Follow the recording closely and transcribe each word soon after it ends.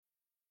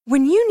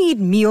When you need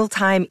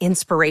mealtime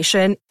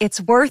inspiration,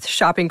 it's worth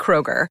shopping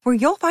Kroger, where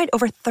you'll find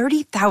over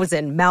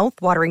 30,000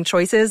 mouth-watering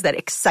choices that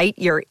excite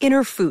your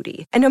inner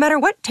foodie. And no matter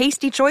what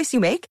tasty choice you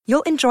make,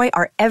 you'll enjoy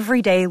our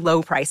everyday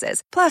low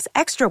prices, plus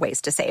extra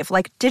ways to save,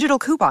 like digital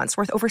coupons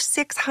worth over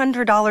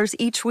 $600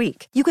 each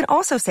week. You can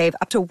also save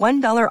up to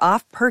 $1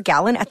 off per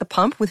gallon at the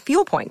pump with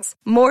fuel points.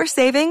 More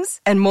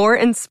savings and more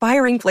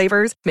inspiring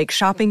flavors make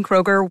shopping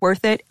Kroger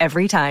worth it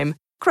every time.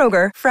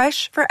 Kroger,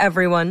 fresh for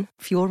everyone.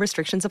 Fuel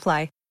restrictions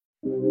apply.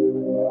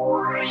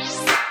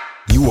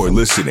 You are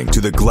listening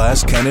to the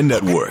Glass Cannon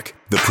Network,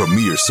 the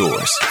premier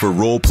source for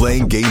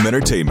role-playing game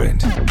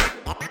entertainment.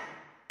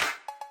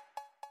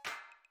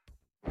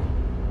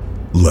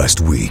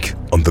 Last week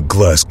on the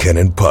Glass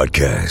Cannon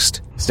podcast.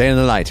 Stay in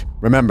the light.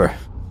 Remember,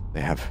 they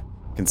have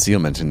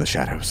concealment in the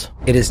shadows.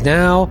 It is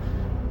now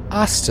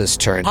Asta's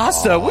turn.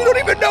 Asta, we don't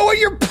even know what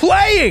you're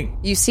playing!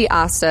 You see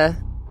Asta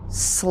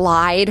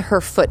slide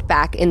her foot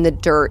back in the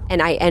dirt,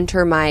 and I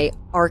enter my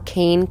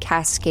arcane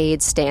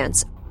cascade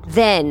stance.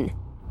 Then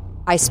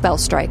I spell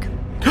strike.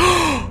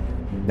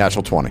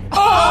 Natural 20.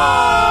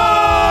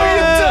 Oh,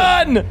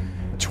 you're done!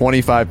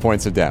 25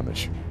 points of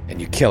damage. And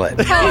you kill it.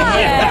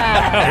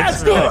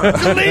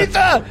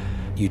 Letha!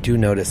 You do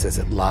notice as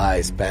it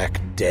lies back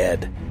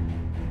dead,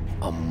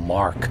 a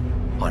mark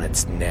on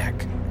its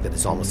neck that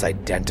is almost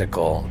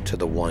identical to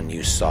the one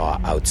you saw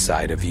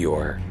outside of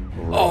your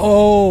room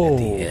at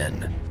the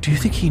inn. Do you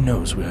think he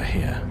knows we're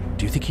here?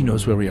 Do you think he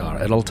knows where we are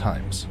at all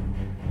times?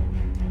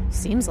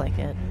 Seems like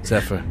it.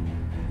 Zephyr,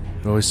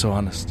 you're always so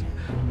honest.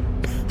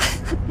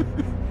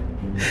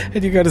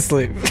 And you go to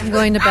sleep. I'm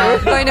going to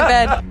bed. Going to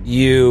bed.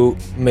 You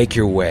make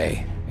your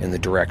way in the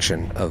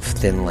direction of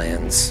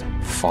Thinlands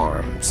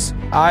farms.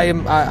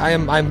 I'm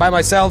by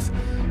myself,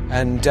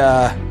 and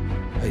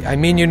I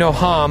mean you no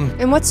harm.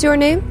 And what's your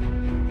name?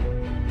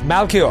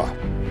 Malchior.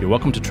 You're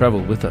welcome to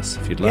travel with us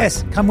if you'd like.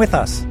 Yes, come with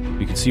us.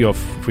 You can see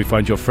if we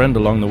find your friend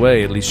along the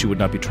way, at least you would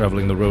not be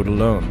traveling the road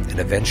alone. And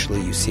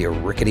eventually you see a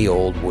rickety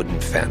old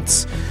wooden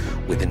fence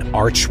with an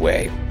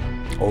archway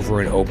over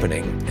an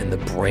opening, and the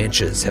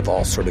branches have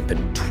all sort of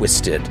been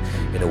twisted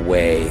in a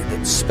way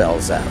that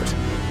spells out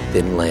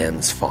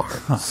Thinlands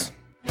Farms.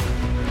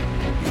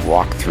 You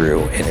walk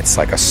through, and it's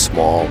like a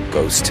small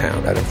ghost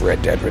town out of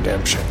Red Dead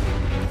Redemption.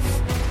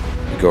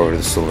 You go over to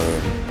the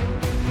saloon.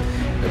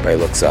 Everybody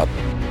looks up.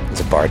 There's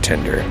a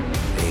bartender,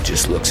 and he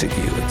just looks at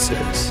you and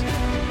says,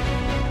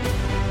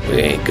 "We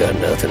ain't got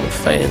nothing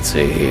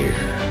fancy here."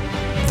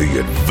 The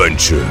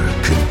adventure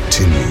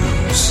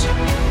continues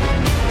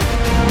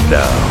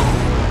now.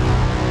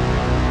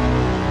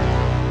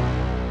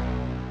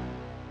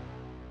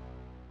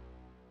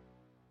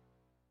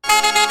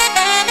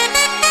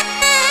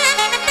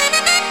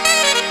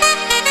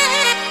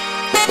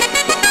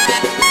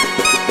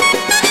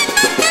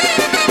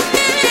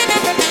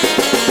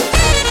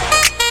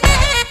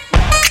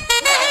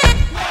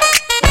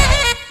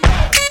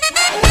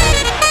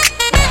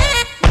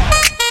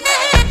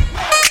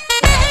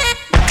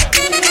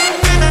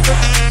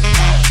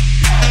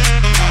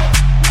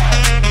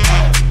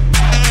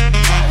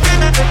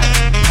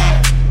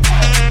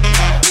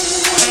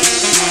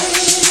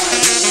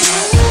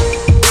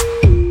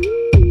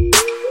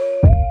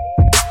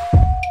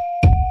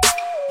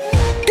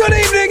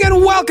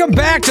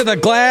 Back to the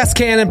Glass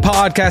Cannon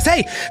podcast.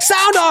 Hey,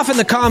 sound off in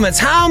the comments.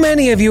 How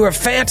many of you are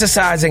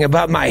fantasizing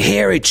about my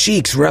hairy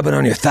cheeks rubbing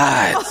on your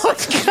thighs? Oh,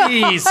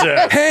 Jesus.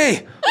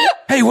 Hey,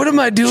 what am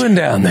I doing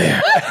down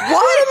there?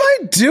 What am I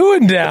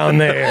doing down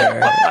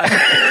there?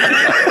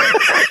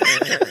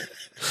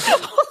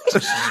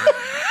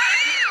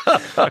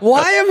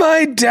 Why am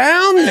I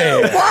down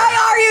there? Why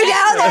are you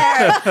down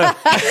there?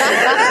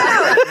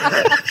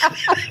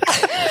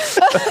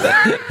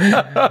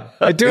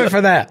 I do it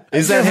for that.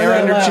 Is that hair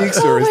on your cheeks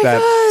or is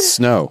that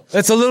snow?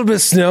 It's a little bit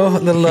of snow. A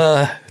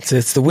little.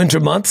 It's the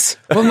winter months.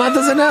 What month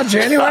is it now?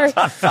 January.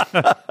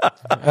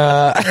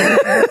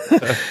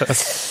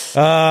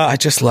 I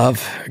just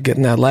love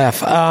getting that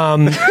laugh.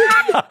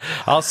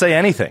 I'll say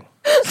anything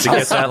to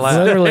get that laugh.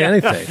 Literally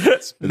anything.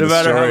 No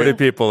matter how many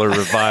people are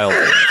reviled.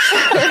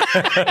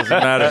 Doesn't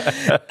matter.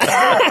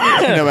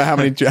 No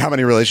matter how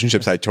many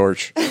relationships I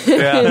torch.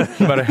 Yeah,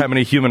 no matter how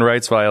many human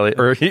rights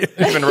violations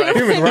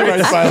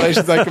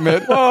I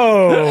commit.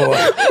 Whoa.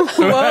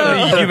 No matter how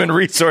many human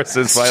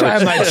resources Try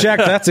violations. my check.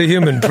 That's a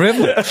human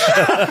privilege.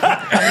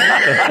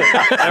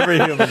 Every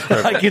human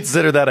privilege. I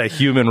consider that a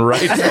human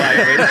rights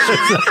violation.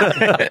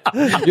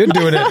 You're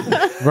doing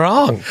it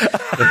wrong.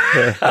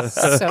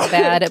 So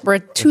bad. We're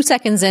 2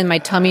 seconds in, my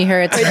tummy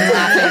hurts from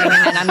laughing,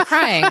 and I'm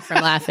crying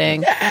from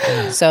laughing.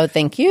 So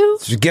thank you.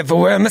 Did you get for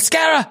wearing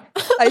mascara?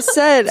 I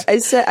said,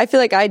 I feel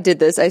like I did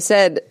this. I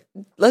said,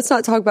 let's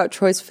not talk about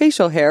Troy's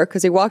facial hair,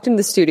 because he walked into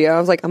the studio. I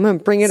was like, I'm going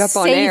to bring it up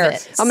on air.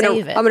 I'm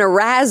going to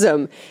razz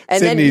him. And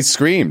Sydney then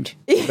screamed.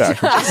 I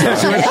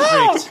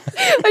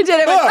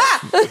did.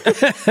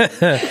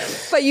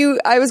 But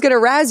I was going to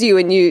razz you,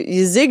 and you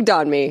zigged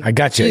on me. I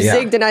got you. You Yeah.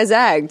 zigged and I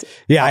zagged.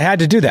 Yeah, I had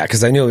to do that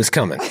because I knew it was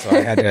coming. So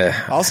I had to.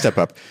 I'll step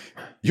up.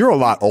 You're a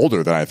lot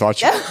older than I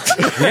thought you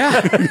were.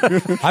 Yeah.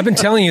 I've been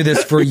telling you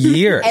this for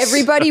years.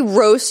 Everybody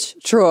roast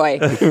Troy.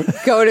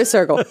 Go in a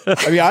circle.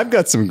 I mean, I've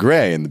got some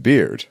gray in the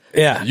beard.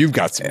 Yeah. You've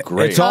got some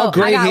gray. It's all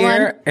gray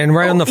here and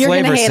right on the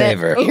flavor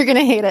saver. You're going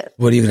to hate it.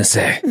 What are you going to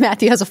say?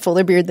 Matthew has a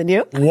fuller beard than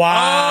you.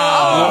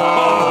 Wow.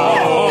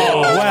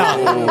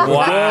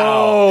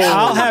 Wow.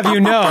 I'll have you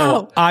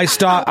know,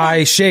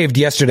 I shaved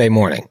yesterday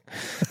morning.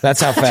 That's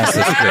how fast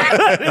this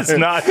goes. It's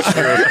not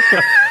true.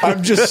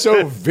 I'm just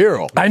so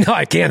virile. I know,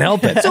 I can't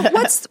help it. So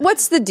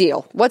what's the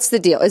deal? What's the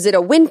deal? Is it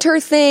a winter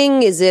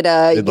thing? Is it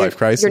a midlife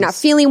crisis? You're not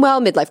feeling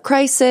well, midlife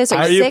crisis?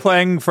 Are you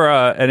playing for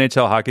an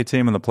NHL hockey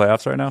team in the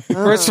playoffs right now?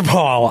 First of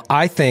all,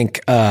 I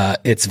think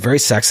it's very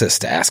sexist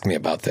to ask me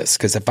about this,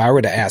 because if I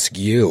were to ask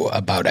you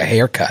about a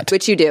haircut,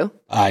 Which you do.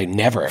 I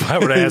never. I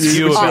would ask you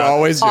You about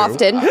always do.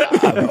 Often.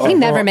 He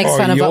never makes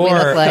fun of what we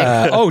look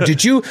like.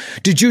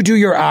 Did you do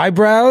your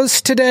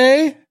eyebrows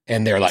today?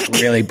 And they're like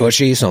really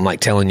bushy, so I'm like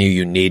telling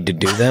you need to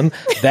do them.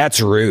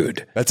 That's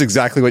rude. That's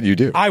exactly what you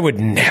do. I would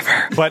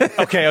never. But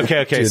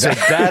okay. So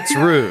that's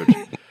rude.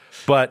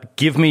 But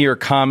give me your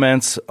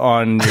comments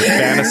on your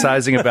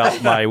fantasizing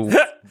about my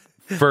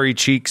furry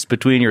cheeks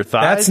between your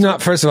thighs. That's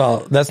not, first of all,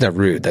 that's not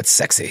rude. That's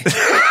sexy.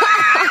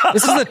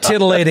 This is a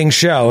titillating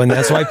show, and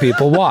that's why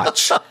people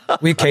watch.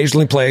 We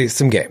occasionally play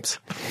some games,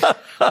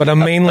 but I'm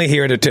mainly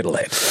here to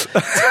titillate.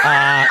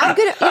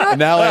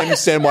 Now I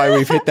understand why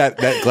we've hit that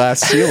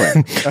glass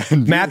ceiling.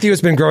 Matthew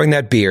has been growing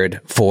that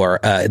beard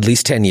for at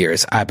least 10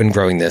 years. I've been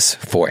growing this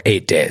for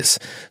 8 days.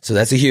 So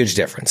that's a huge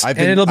difference.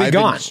 It'll be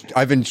gone.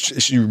 I've been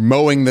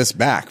mowing this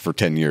back for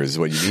 10 years is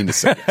what you mean to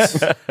say.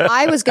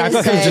 I was going to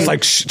I thought say. it was just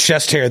like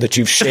chest hair that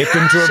you've shaped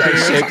into a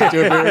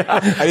beard.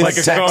 like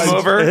a comb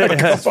over,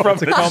 from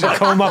the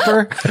comb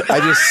upper. I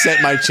just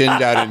set my chin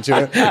down into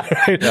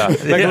it.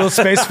 Like a little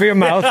space for your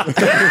mouth.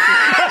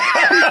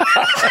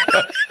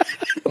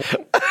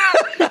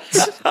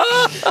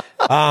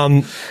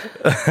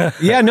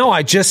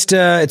 I just,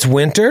 it's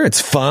winter.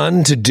 It's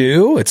fun to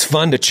do. It's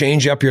fun to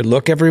change up your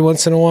look every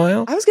once in a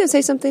while. I was going to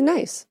say something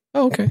nice.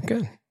 Oh, okay,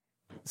 good.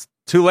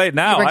 Too late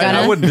now.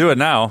 I wouldn't do it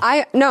now.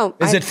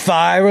 Is it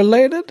thigh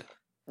related?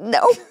 No,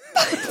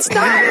 it's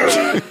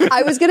not.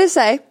 I was going to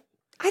say,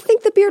 I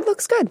think the beard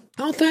looks good.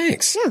 Oh,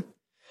 thanks. Yeah.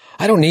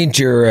 I don't need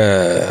your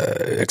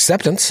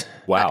acceptance.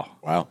 Wow.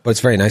 But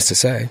it's very nice to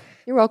say.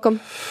 You're welcome.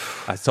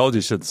 I told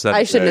you should have said it.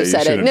 I shouldn't have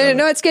said it.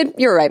 No, it's good.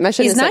 You're right. I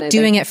shouldn't He's have said not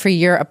anything. doing it for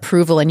your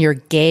approval and your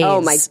gaze.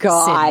 Oh my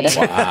God.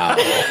 Sydney. Wow.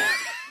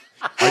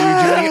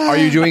 Are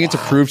you doing it to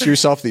prove to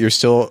yourself that you're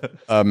still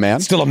a man?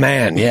 Still a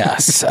man,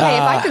 yes. Hey,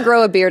 if I could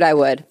grow a beard, I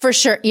would. For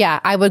sure. Yeah,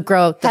 I would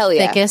grow the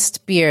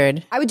thickest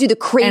beard. I would do the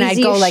craziest And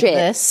I'd go like shit.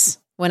 this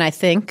when I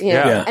think.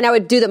 Yeah. And I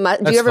would do the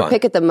do you ever fun.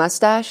 pick at the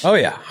mustache? Oh,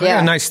 yeah. I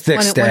got a nice thick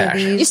One of stash.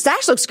 these. Your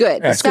stash looks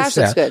good. Yeah, The stash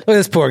looks good. Look at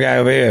this poor guy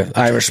over here,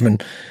 Irishman.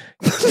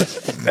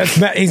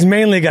 He's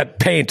mainly got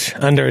paint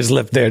under his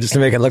lip there just to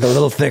make it look a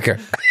little thicker.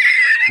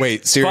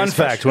 Wait, serious Fun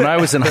fact, when I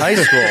was in high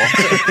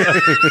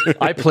school,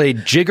 I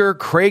played Jigger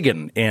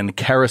Cragen in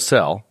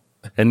Carousel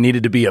and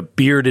needed to be a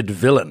bearded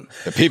villain.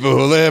 The people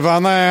who live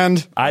on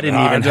land. I didn't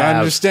hard even to have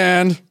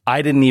understand.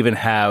 I didn't even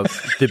have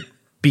the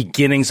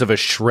beginnings of a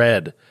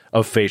shred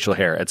of facial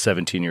hair at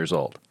 17 years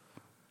old.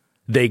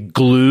 They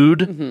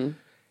glued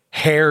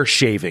hair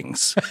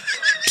shavings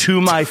to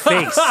my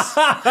face.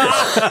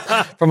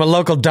 From a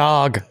local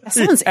dog. That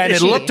sounds And it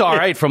itchy. looked all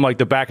right from like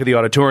the back of the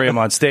auditorium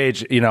on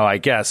stage, I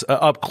guess.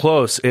 Up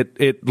close,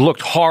 it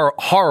looked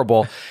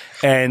horrible.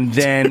 And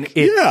then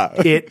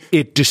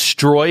it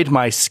destroyed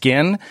my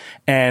skin.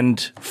 And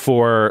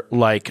for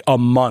like a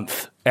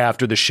month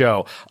after the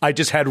show, I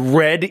just had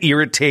red,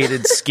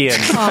 irritated skin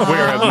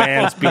where a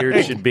man's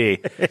beard should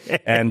be.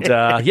 And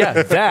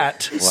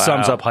that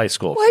sums up high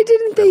school. Why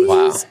didn't they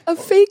use a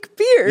fake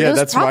beard? Yeah, It was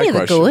that's probably my the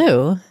question.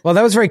 glue. Well,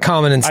 that was very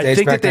common in stage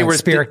think back that they then. were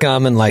Spirit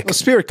gum and like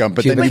Spirit gum,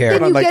 but then pubic you hair.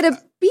 put on, Then you get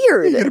a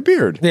beard. You get a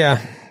beard.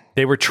 Yeah.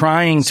 They were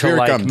trying to Spirit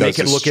like gum make does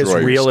it look as destroy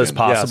your real as skin.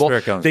 possible.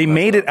 Spirit gum's They messed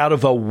made up. it out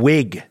of a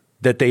wig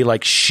that they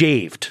like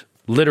shaved.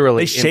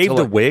 Literally, They shaved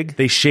into, a wig?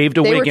 They shaved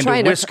a They were wig into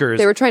trying to- whiskers.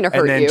 they were trying to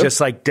hurt and then you.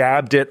 just like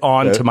dabbed it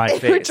onto my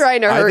face. They were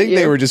trying to I hurt think you.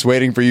 they were just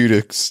waiting for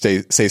you to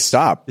say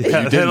stop. But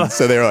you didn't.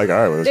 So they were like,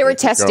 all right. They were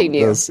testing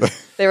you.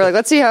 They were like,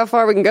 let's see how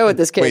far we can go with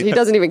this kid. Wait. He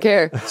doesn't even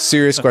care.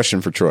 Serious question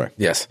for Troy.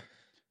 Yes.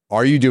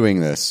 Are you doing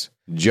this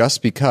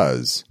just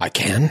because I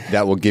can.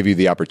 that will give you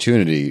the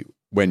opportunity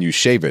when you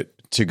shave it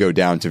to go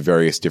down to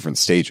various different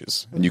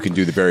stages? And you can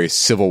do the various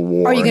Civil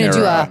War. Are you going to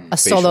do era a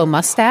solo facial-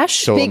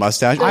 mustache? Solo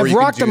mustache? Or I've you can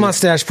rocked a do-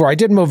 mustache before. I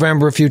did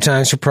Movember a few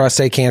times for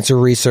prostate cancer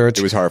research.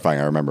 It was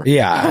horrifying, I remember.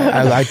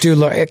 Yeah, I do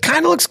look. It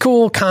kind of looks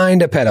cool,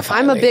 kind of pedophile.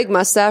 I'm a big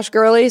mustache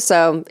girly,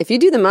 so if you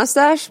do the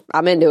mustache,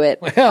 I'm into it.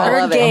 I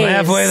love I'm it.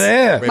 halfway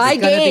there. My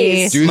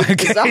gaze Do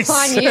is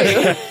on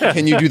you.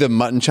 Can you do the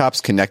mutton chops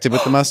connected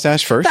with the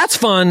mustache first? That's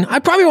fun. I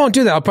probably won't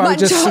do that. I'll probably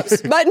Mutton just.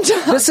 chops. Mutton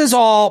chops. This is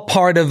all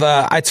part of.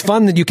 It's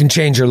fun that you can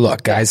change your look.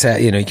 what guys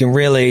have. You can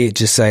really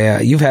just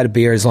say, you've had a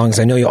beard as long as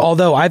I know you.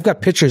 Although I've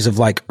got pictures of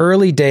like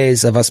early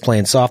days of us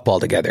playing softball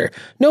together.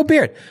 No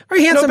beard.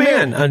 Very handsome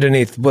man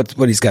underneath what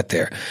he's got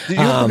there. Did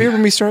you have the beard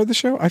when we started the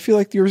show? I feel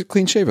like you were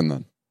clean shaven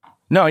then.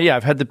 No, yeah,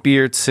 I've had the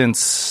beard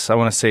since, I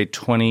want to say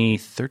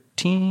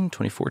 2013,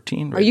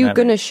 2014. Are you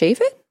going to shave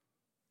it?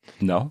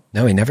 No.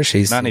 No, he never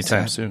shaves. Not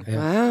anytime soon. Yeah.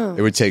 Wow.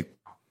 It would take,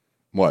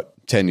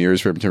 10 years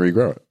for him to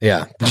regrow it?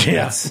 Yeah.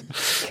 Yes.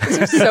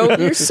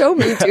 You're so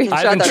mean to each other.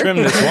 I haven't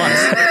trimmed this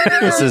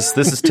once.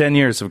 This is 10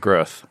 years of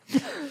growth.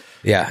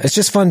 Yeah, it's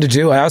just fun to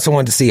do. I also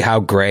wanted to see how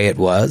gray it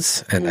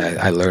was, and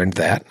I learned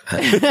that.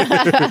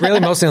 Really,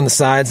 mostly on the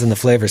sides and the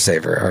flavor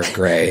saver are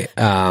gray.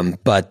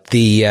 But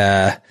I'm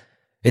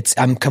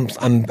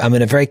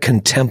in a very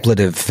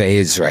contemplative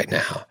phase right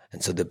now,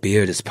 and so the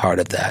beard is part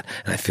of that.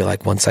 And I feel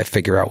like once I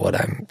figure out what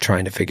I'm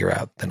trying to figure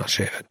out, then I'll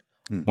shave it.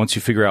 Once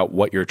you figure out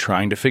what you're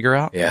trying to figure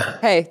out? Yeah.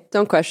 Hey,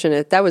 don't question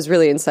it. That was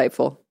really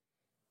insightful.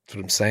 That's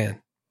what I'm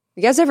saying.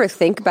 You guys ever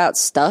think about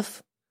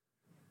stuff?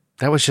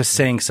 That was just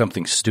saying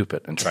something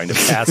stupid and trying to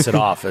pass it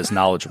off as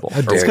knowledgeable.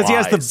 Because he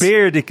has the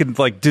beard, he can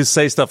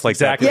say stuff like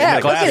exactly. Yeah,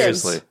 that.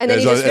 obviously. And then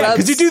he just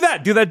because you do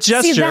that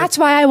gesture. See, that's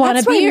why I want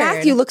a beard.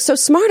 Matthew looks so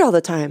smart all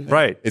the time.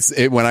 Right.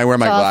 When I wear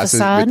my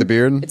glasses with the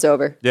beard, it's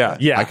over. Yeah,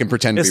 I can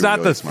pretend. It's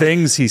not the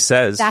things he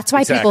says. That's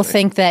why people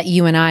think that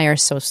you and I are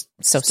so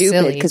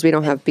silly because we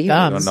don't have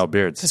beards. We don't know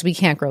beards because we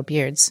can't grow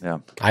beards.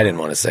 Yeah, I didn't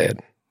want to say it.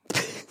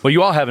 Well,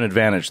 you all have an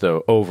advantage,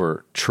 though,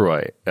 over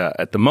Troy,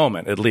 at the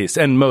moment, at least,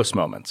 and most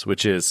moments,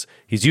 which is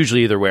he's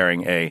usually either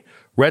wearing a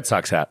Red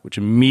Sox hat, which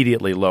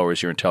immediately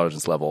lowers your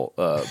intelligence level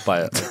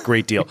by a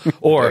great deal,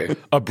 or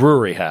a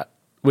brewery hat,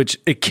 which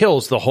it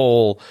kills the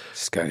whole,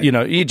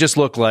 you just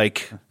look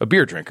like a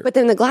beer drinker. But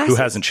then the glasses.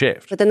 Who hasn't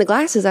shaved. But then the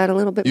glasses add a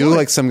little bit more. You look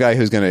like some guy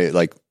who's going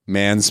to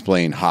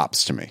mansplain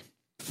hops to me.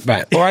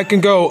 Right. Or I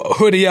can go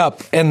hoodie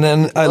up, and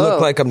then I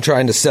look like I'm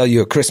trying to sell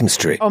you a Christmas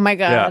tree. Oh, my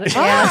God.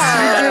 Yeah.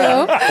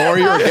 Yes, or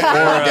you're a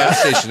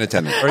gas station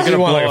attendant. Or you're going to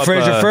blow like a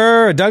Fraser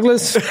Fur, a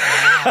Douglas?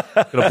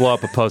 Going to blow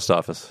up a post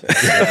office.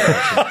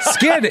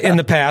 Skid in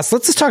the past.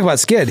 Let's just talk about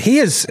Skid. He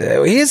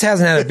hasn't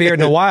had a beard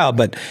in a while,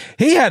 but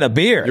he had a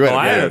beard.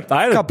 I had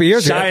a couple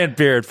years giant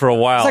beard for a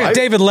while. It's like a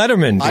David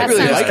Letterman. I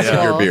really liked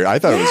your beard. I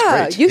thought it was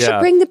great. You should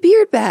bring the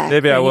beard back.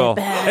 Maybe I will.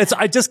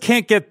 I just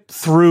can't get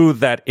through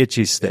that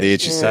itchy stage. The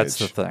itchy stage. That's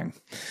the thing.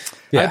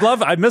 Yeah.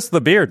 I miss the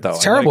beard, though.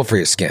 It's terrible for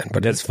your skin,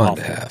 but it's fun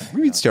to have. What do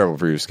you mean it's terrible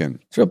for your skin?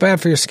 It's real bad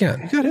for your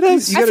skin.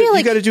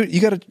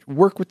 You got to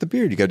work with the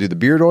beard. You got to do the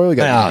beard oil. You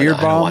got to do the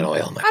beard balm. I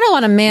don't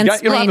want to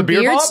mansplain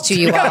beards to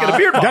you all.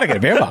 Gotta get a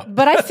beard balm.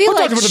 But I feel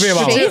like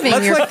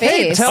shaving your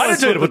face. I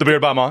didn't do it with the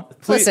beard balm on.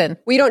 Listen,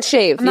 we don't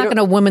shave. I'm not going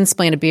to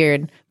womansplain a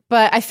beard,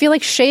 but I feel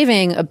like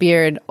shaving a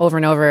beard over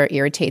and over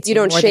irritates you. You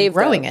don't more shave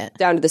than growing it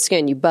down to the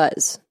skin. You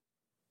buzz.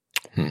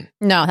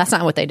 No, that's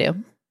not what they do.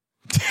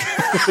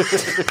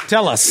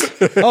 Tell us.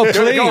 Oh,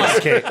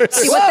 please.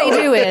 See, what they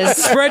do is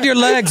spread your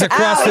legs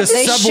across this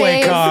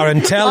subway car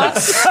and tell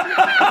us.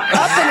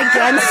 Up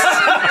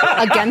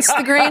and against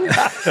the grain.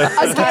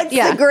 Against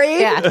the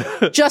grain?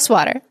 Yeah. Just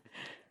water.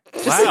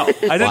 Wow.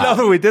 I didn't know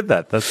that we did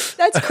that. That's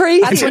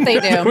crazy. That's what they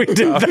do. We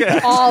did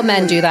that. All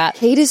men do that.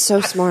 Kate is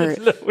so smart.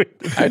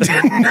 I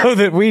didn't know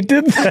that we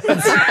did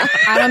that.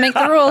 I don't make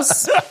the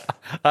rules.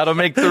 I don't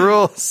make the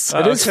rules.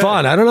 It is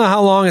fun. I don't know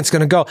how long it's going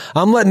to go.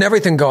 I'm letting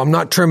everything go. I'm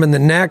not trimming the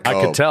neck.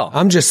 I could tell.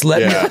 I'm just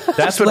letting it.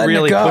 That's what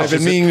really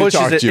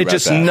pushes it. It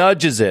just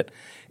nudges it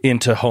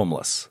into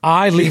homeless.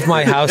 I leave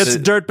my house. It's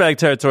dirtbag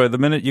territory. The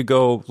minute you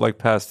go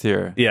past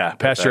here. Yeah,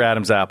 past your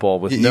Adam's apple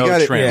with You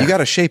gotta, trim. You got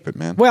to shape it,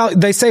 man. Well,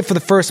 they say for the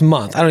first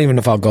month. I don't even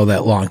know if I'll go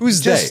that long.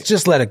 Who's they?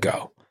 Just let it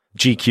go.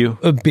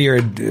 GQ. A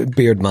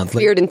beard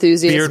monthly. Beard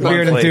enthusiast.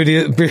 Beard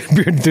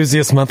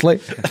enthusiast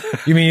monthly.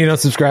 You mean you don't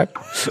subscribe?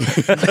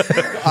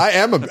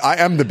 I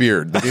am the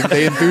beard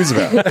they enthuse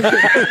about.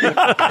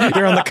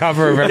 You're on the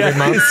cover of every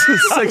month.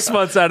 6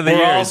 months out of the We're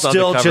year. all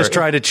still just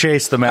trying to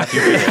chase the Matthew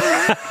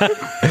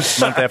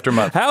month after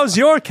month. How's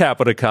your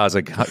Capita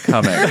Casa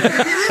coming?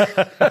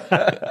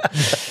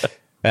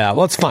 Yeah,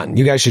 well, it's fun.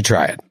 You guys should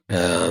try it.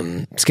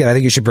 Skid, I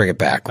think you should bring it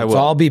back. Let's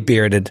all be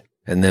bearded.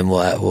 And then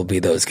we'll be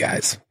those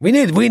guys. We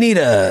need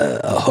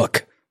a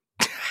hook.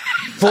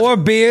 4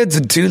 beards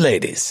and 2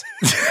 ladies.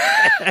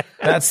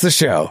 That's the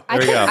show.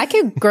 I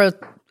could grow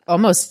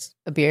almost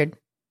a beard.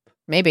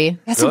 Maybe.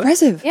 That's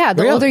impressive. Yeah,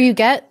 the older you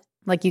get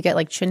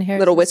chin hair.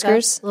 Little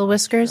whiskers. Little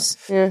whiskers.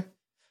 Yeah.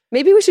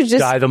 Maybe we should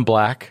just dye them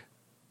black.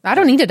 I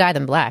don't need to dye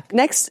them black.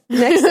 Next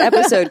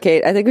episode,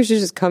 Kate, I think we should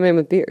just come in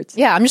with beards.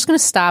 Yeah, I'm just going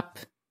to stop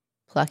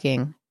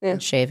plucking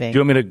and shaving. Do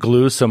you want me to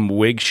glue some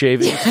wig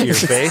shavings to your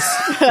face?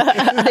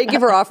 Thank you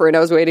for offering. I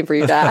was waiting for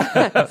you to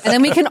ask. And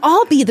then we can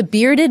all be the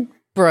bearded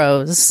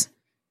bros.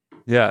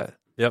 Yeah.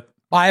 Yep.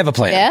 I have a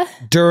plan. Yeah?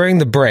 During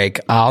the break,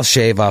 I'll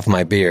shave off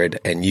my beard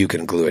and you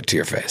can glue it to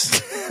your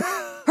face.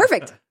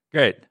 Perfect.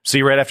 Great. See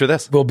you right after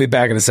this. We'll be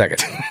back in a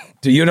second.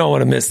 You don't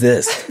want to miss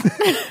this.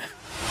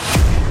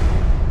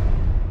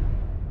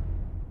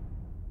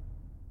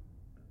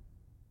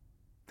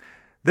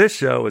 This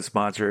show is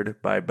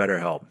sponsored by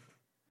BetterHelp.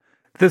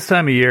 this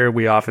time of year,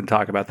 we often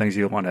talk about things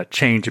you want to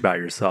change about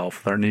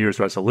yourself, our New Year's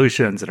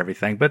resolutions and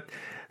everything. But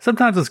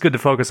sometimes it's good to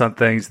focus on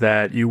things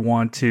that you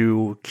want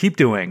to keep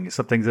doing,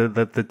 some things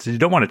that you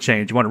don't want to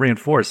change, you want to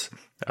reinforce.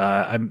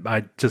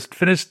 I just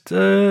finished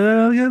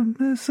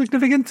a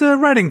significant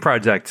writing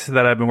project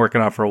that I've been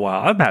working on for a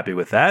while. I'm happy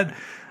with that.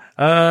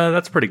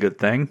 That's a pretty good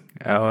thing.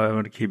 I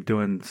want to keep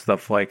doing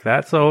stuff like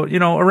that. So,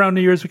 around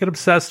New Year's, we get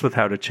obsessed with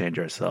how to change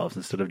ourselves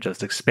instead of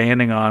just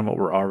expanding on what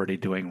we're already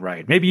doing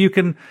right. Maybe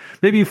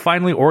you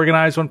finally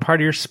organize one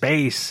part of your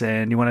space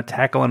and you want to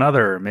tackle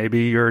another.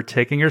 Maybe you're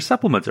taking your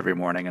supplements every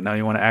morning and now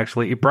you want to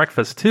actually eat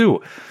breakfast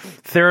too.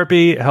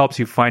 Therapy helps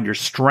you find your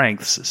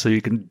strengths so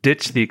you can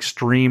ditch the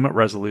extreme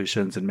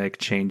resolutions and make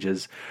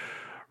changes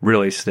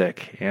really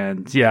stick.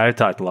 And yeah, I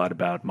talked a lot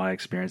about my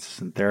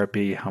experiences in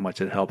therapy, how much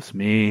it helps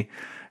me.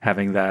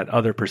 Having that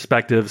other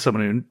perspective,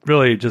 someone who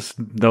really just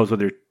knows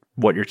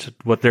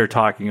what they're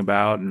talking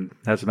about and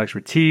has some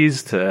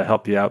expertise to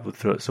help you out with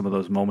some of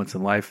those moments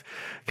in life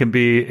can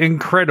be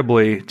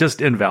incredibly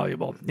just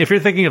invaluable. If you're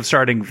thinking of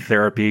starting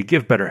therapy,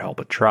 give BetterHelp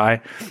a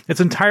try.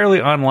 It's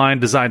entirely online,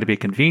 designed to be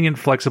convenient,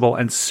 flexible,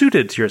 and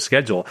suited to your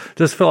schedule.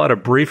 Just fill out a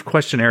brief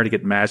questionnaire to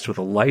get matched with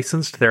a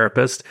licensed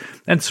therapist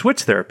and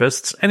switch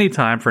therapists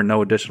anytime for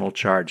no additional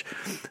charge.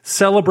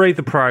 Celebrate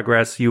the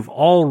progress you've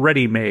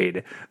already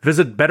made.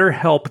 Visit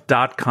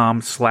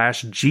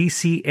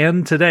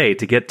BetterHelp.com/GCN today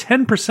to get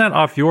 10%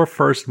 off your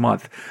first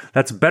month.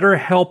 That's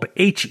BetterHelp,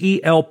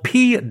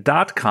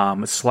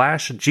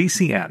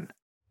 HELP.com/GCN.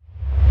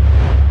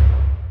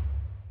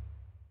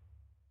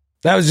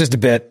 That was just a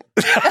bit.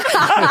 We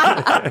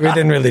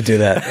didn't really do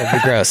that.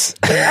 That'd be gross.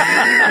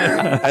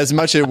 As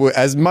much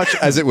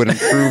as it would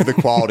improve the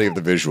quality of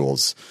the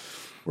visuals.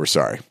 We're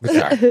sorry.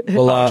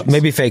 Well,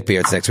 maybe fake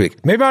beards next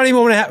week. Maybe I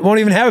won't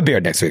even have a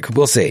beard next week.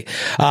 We'll see.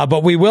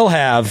 But we will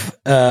have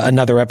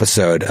another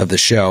episode of the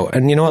show.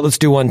 And you know what? Let's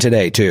do one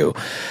today, too.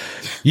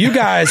 You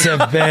guys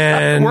have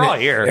been... We're all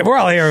here. We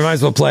might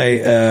as well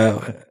play...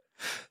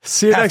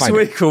 See you next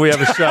week when we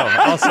have a show.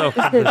 Also,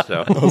 the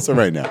show. Also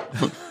right now.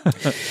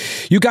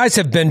 You guys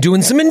have been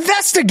doing some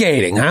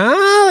investigating,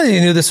 huh? You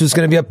knew this was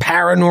going to be a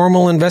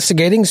paranormal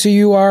investigating, so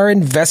you are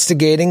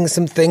investigating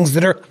some things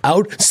that are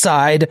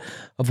outside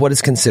of what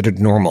is considered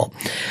normal.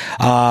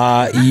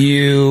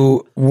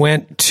 You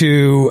went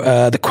to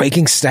the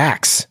Quaking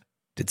Stacks.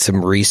 Did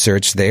some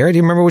research there. Do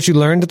you remember what you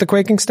learned at the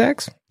Quaking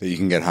Stacks? That you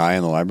can get high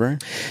in the library?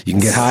 You can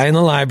get high in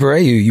the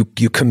library.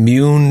 You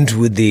communed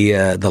with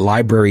the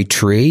library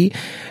tree,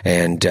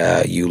 and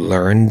you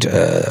learned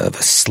of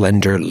a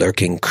slender,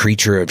 lurking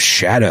creature of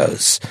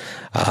shadows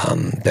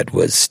that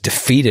was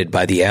defeated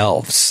by the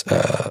elves,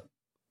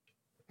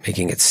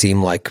 making it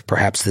seem like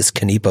perhaps this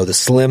Kanipo the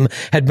Slim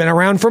had been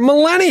around for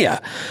millennia.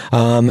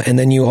 And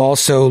then you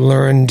also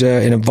learned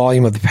in a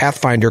volume of the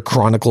Pathfinder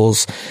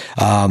Chronicles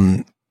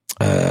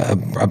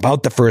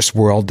about the First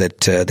World that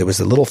there was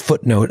a little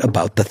footnote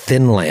about the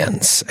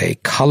Thinlands, a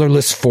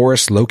colorless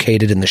forest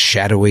located in the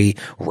shadowy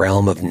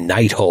realm of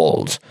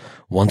Nighthold,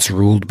 once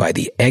ruled by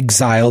the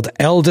exiled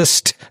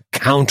eldest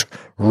Count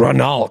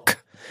Ranalk.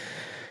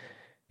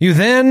 You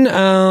then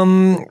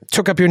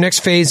took up your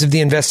next phase of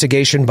the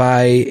investigation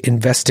by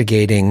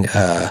investigating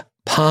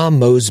Pa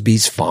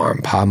Mosby's farm.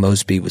 Pa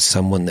Mosby was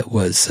someone that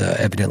was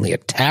evidently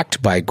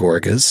attacked by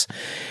Gorgas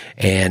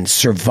and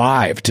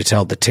survived to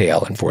tell the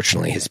tale.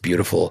 Unfortunately, his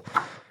beautiful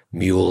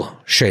mule,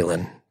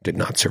 Shaylin, did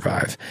not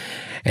survive.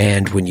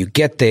 And when you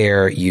get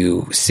there,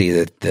 you see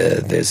that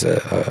there's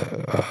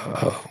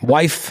a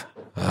wife,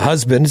 a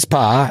husband is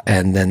Pa,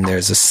 and then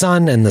there's a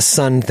son, and the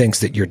son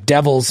thinks that you're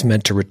devils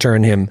meant to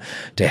return him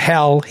to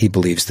hell. He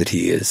believes that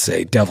he is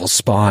a devil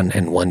spawn,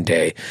 and one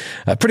day,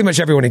 pretty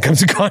much everyone he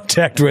comes in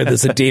contact with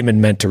is a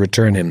demon meant to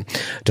return him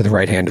to the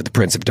right hand of the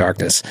Prince of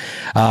Darkness.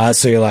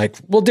 So you're like,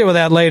 we'll deal with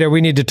that later. We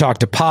need to talk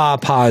to Pa.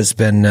 Pa has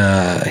been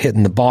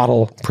hitting the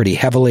bottle pretty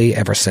heavily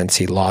ever since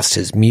he lost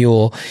his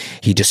mule.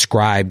 He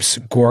describes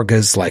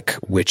Gorgas like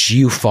which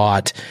you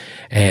fought,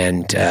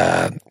 and,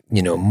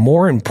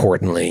 more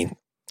importantly,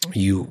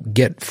 you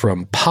get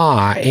from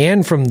Pa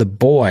and from the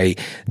boy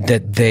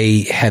that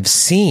they have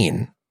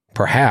seen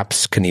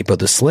perhaps Kanipo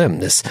the Slim,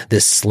 this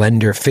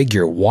slender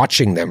figure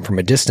watching them from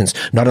a distance,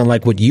 not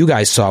unlike what you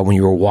guys saw when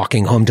you were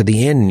walking home to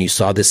the inn and you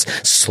saw this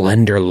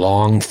slender,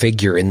 long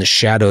figure in the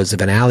shadows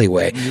of an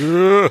alleyway.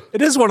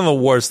 It is one of the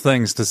worst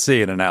things to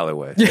see in an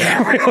alleyway.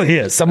 Yeah, it really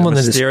is. Someone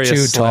that is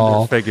too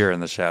tall. Figure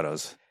in the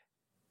shadows.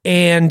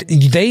 And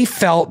they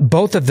felt,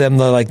 both of them,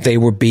 like they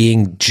were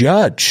being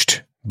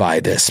judged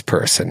by this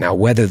person. Now,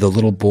 whether the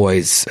little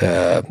boy's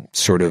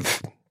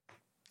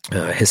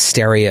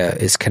hysteria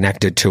is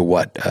connected to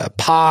what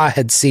Pa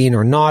had seen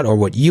or not, or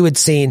what you had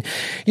seen,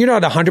 you're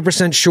not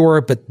 100%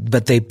 sure,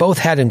 but they both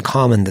had in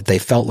common that they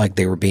felt like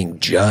they were being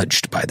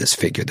judged by this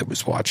figure that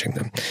was watching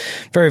them.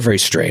 Very, very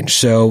strange.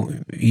 So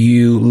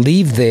you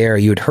leave there.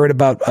 You had heard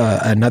about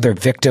another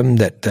victim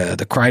that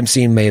the crime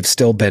scene may have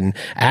still been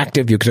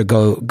active. You could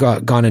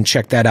have gone and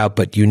checked that out,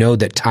 but you know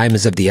that time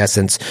is of the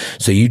essence,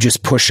 so you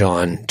just push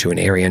on to an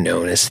area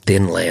known as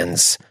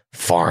Thinlands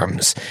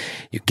farms.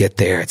 You get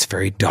there, it's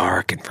very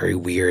dark and very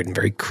weird and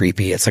very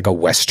creepy. It's like a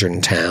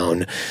western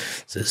town.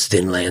 It's this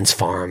Thinlands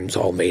farms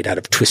all made out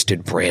of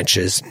twisted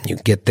branches. You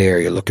get there,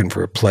 you're looking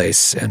for a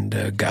place, and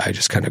a guy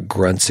just kind of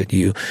grunts at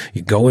you.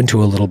 You go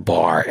into a little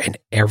bar, and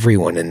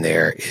everyone in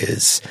there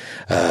is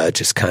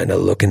just kind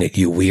of looking at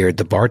you weird.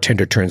 The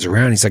bartender turns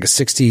around. He's like a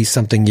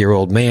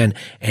 60-something-year-old man,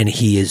 and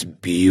he is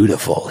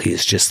beautiful.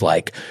 He's just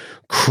like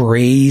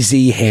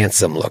crazy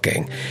handsome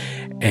looking.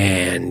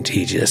 And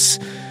he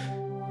just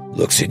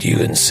looks at you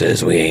and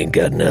says, "We ain't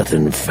got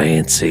nothing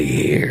fancy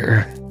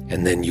here."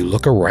 And then you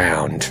look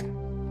around,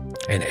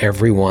 and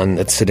everyone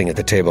that's sitting at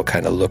the table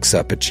kind of looks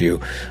up at you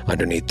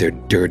underneath their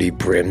dirty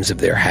brims of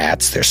their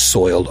hats, their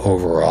soiled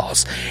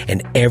overalls.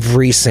 And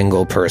every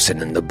single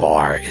person in the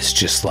bar is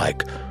just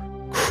like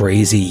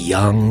crazy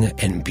young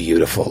and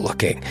beautiful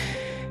looking,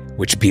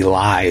 which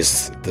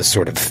belies the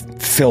sort of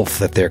filth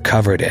that they're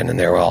covered in. And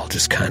they're all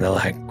just kind of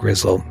like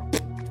grizzled,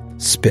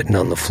 spitting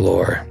on the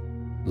floor,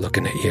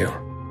 looking at you.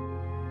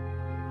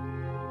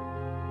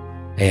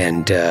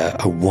 And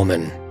a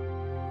woman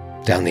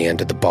down the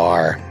end of the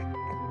bar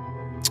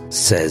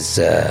says,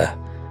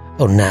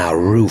 "Oh, now,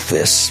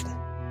 Rufus,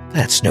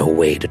 that's no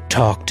way to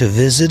talk to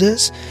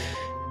visitors."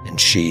 And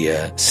she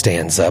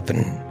stands up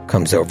and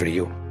comes over to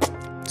you,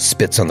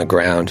 spits on the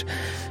ground.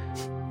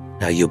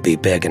 "Now, you'll be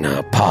begging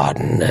our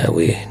pardon.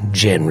 We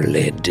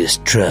generally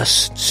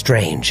distrust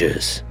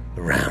strangers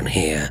around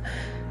here.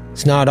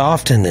 It's not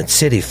often that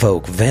city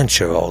folk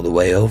venture all the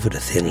way over to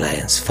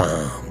Thinlands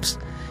farms,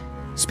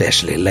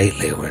 especially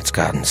lately where it's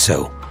gotten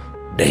so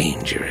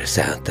dangerous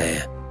out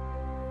there.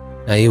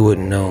 Now, you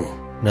wouldn't know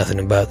nothing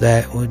about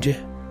that, would you?"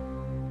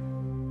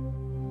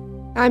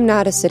 I'm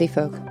not a city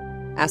folk.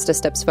 Asta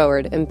steps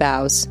forward and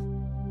bows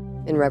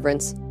in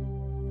reverence.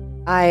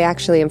 I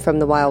actually am from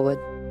the Wildwood.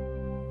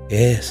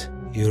 "Yes,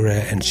 you're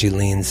right." And she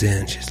leans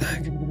in. She's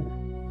like,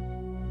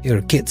 "You're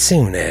a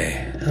kitsune,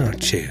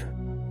 aren't you?"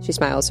 She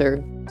smiles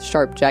her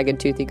sharp, jagged,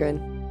 toothy grin.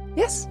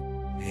 "Yes."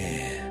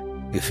 "Yeah.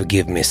 You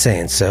forgive me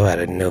saying so. I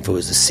didn't know if it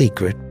was a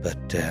secret,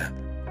 but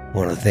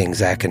one of the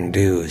things I can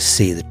do is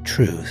see the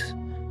truth.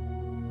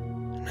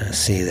 And I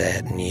see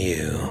that in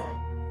you."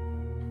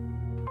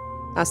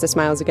 Asta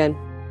smiles again.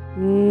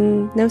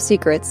 No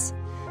secrets.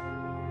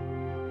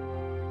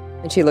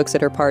 And she looks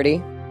at her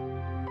party,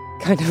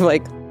 kind of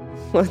like,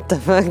 what the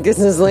fuck is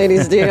this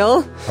lady's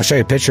deal? I'll show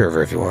you a picture of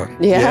her if you want.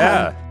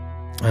 Yeah.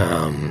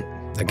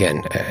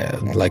 Again,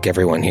 like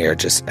everyone here,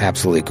 just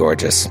absolutely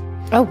gorgeous.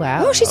 Oh,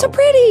 wow. Oh, she's so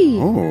pretty.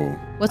 Oh.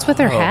 What's with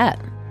her hat?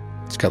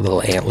 She's got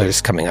little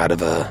antlers coming out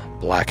of a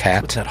black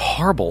hat. What's that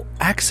horrible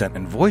accent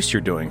and voice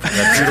you're doing from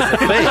that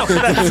beautiful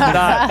face? That's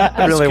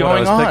not really what I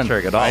was going on?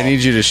 picturing at all. I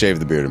need you to shave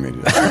the beard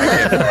immediately.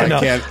 I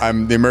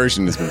can't. The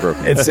immersion has been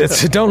broken.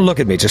 It's don't look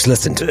at me, just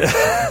listen to me.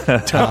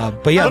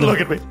 But yeah, Don't look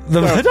at me.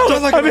 Don't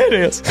look at me.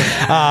 Idiots.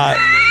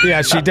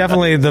 Yeah, she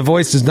definitely, the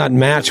voice does not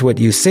match what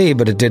you see,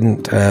 but it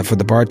didn't for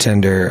the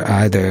bartender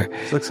either.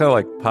 She looks kind of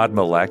like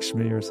Padma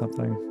Lakshmi or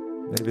something.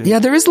 Maybe. Yeah,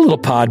 there is a little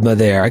Padma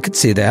there. I could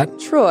see that.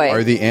 Troy.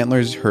 Are the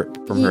antlers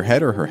from her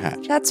head or her hat?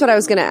 That's what I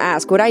was going to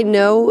ask. Would I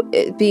know,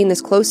 being this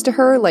close to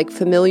her, like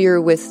familiar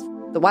with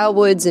the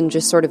Wildwoods and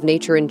just sort of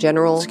nature in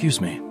general?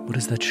 Excuse me, what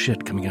is that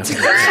shit coming out of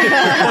your What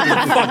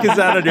the fuck is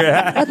that on your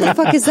hat? What the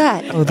fuck is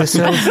that? Oh, this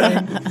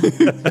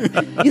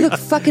thing? You look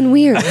fucking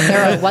weird.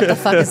 Sarah, what the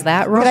fuck is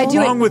that? Could I do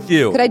What's wrong with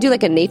you? Could I do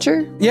like a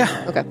nature? Yeah.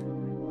 Okay.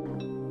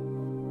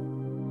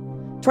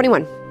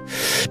 21.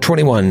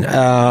 21.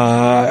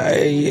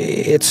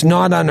 It's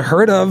not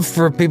unheard of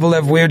for people to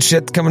have weird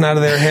shit coming out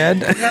of their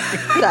head. What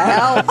the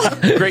hell?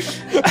 Great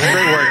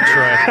work,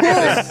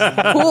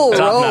 Troy. Cool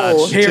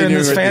roll. Here in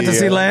this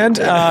fantasy land,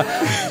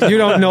 you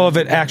don't know of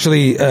it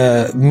actually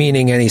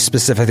meaning any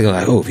specific thing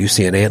like, oh, if you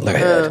see an antler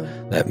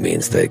head, that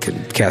means they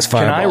can cast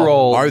fireball. Can I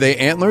roll? Are they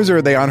antlers or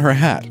are they on her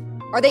hat?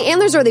 Are they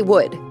antlers or are they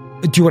wood?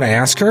 Do you want to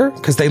ask her?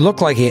 Because they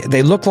look like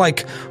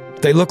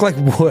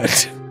wood.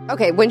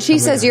 Okay, when she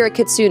says you're a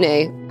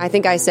kitsune, I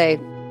think I say,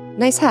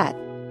 nice hat.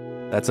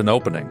 That's an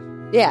opening.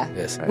 Yeah.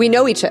 Yes. We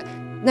know each other.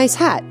 Nice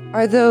hat.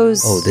 Are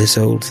those... Oh, this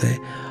old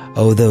thing?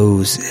 Oh,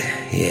 those...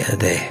 Yeah,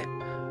 they...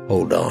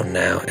 Hold on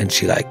now. And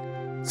she, like,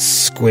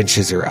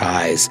 squinches her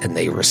eyes, and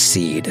they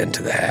recede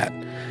into the hat.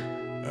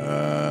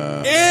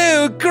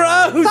 Ew,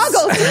 gross!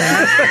 Buggles!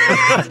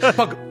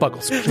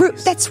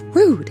 Buggles. That's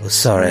rude. Oh,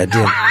 sorry, I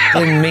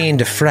didn't mean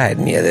to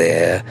frighten you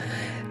there.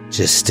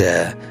 Just,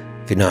 if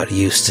you're not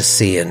used to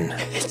seeing...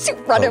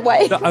 Run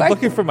away. No, I'm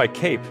looking for my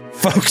cape.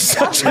 folks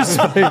such as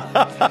me.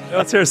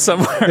 It's here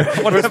somewhere.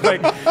 What if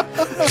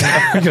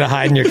You're going to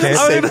hide in your cape?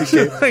 I need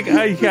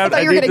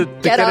the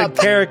kind of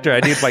character. I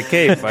need my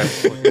cape.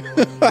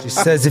 She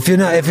says, if you're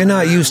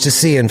not used to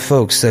seeing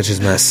folks such as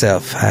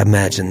myself, I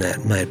imagine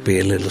that might be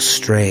a little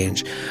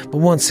strange. But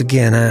once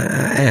again, I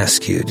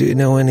ask you, do you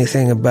know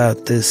anything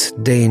about this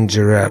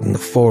danger out in the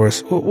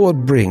forest? What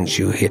brings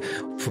you here?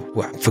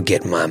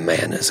 Forget my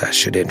manners. I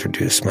should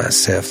introduce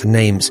myself. The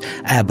name's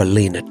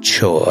Abelina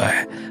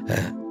Choi,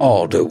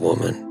 alder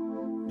woman.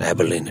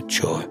 Abelina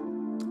Choi.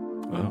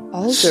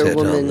 Alder Sit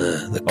woman.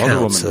 on the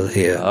council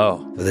here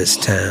for this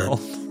town.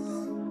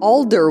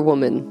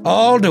 Alderwoman.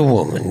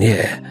 Alderwoman,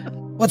 yeah.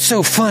 What's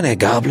so funny,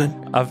 Goblin?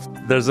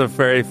 There's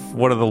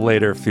one of the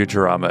later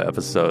Futurama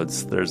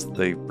episodes.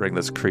 They bring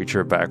this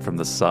creature back from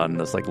the sun,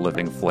 this like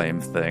living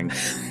flame thing.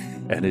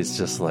 And he's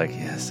just like,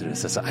 yes, it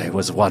says, I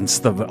was once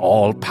the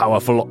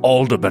all-powerful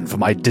alderman for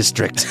my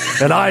district,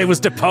 and I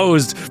was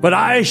deposed, but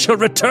I shall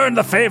return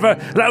the favor,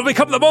 and I will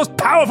become the most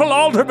powerful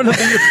alderman of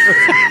the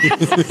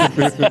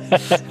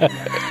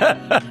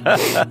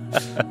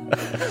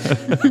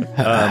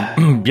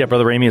universe. Yeah,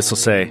 Brother Amius will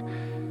say,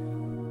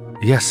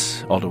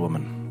 yes,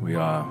 Alderwoman, we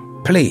are...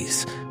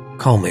 Please,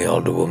 call me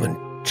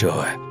Alderwoman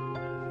Joy.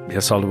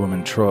 Yes,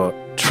 Alderwoman Troy.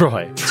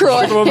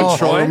 Alderwoman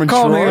Troy.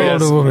 Call me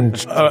Yes.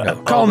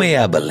 Alderwoman. Call me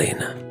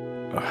Abelina.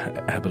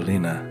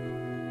 Abelina.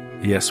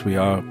 Yes, we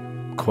are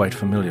quite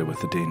familiar with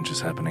the dangers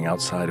happening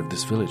outside of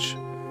this village.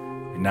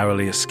 We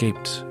narrowly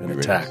escaped an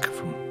attack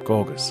from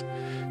Gorgas,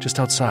 just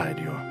outside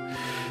your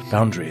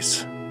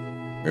boundaries.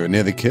 We were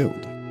nearly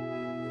killed.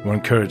 We're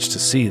encouraged to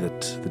see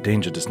that the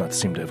danger does not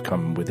seem to have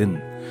come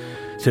within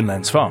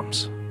Thinlands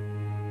Farms.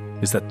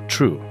 Is that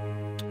true?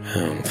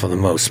 For the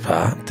most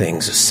part,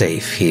 things are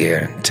safe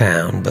here in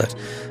town, but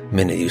the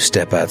minute you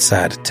step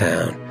outside of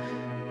town,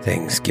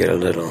 things get a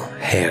little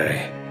hairy.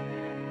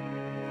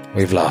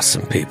 We've lost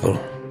some people,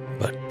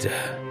 but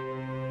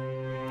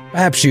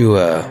perhaps you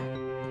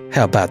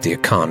help out the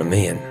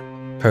economy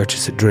and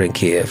purchase a drink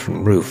here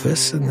from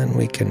Rufus, and then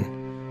we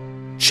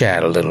can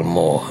chat a little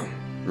more.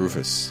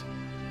 Rufus.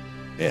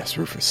 Yes,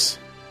 Rufus.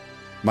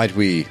 Might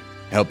we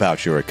help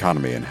out your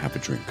economy and have a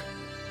drink?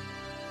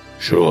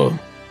 Sure.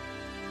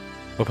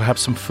 Or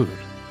perhaps some food?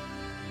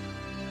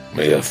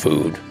 We got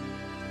food.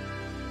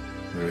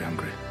 Very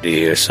hungry.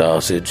 Deer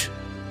sausage.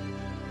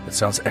 That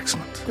sounds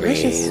excellent.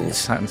 Greens.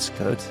 Sounds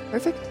good.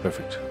 Perfect.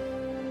 Perfect.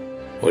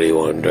 What do you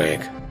want to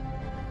drink?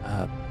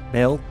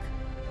 Milk.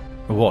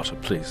 Water,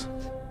 please.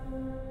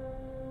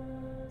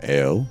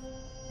 Ale?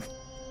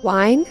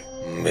 Wine?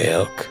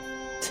 Milk,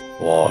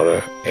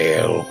 water,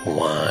 ale,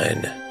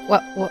 wine.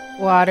 What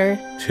water?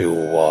 2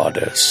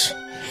 waters.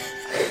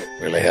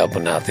 Really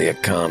helping out the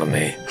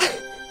economy.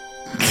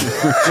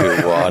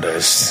 2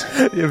 waters.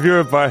 If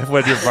you're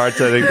when your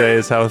bartending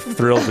days, how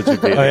thrilled would you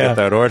be to get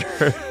that order?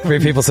 3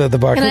 people said at the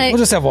bar, we'll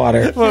just have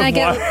water. Can I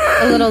get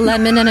a little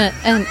lemon and a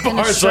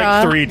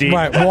straw? Like 3D.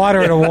 Right,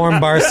 water and a warm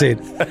bar seat.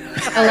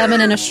 A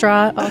lemon and a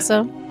straw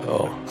also?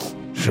 Oh,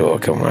 sure,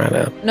 come right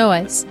up. No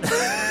ice.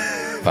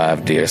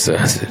 5 deer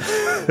sausage,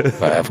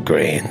 5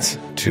 greens,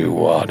 2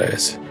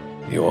 waters.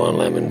 You want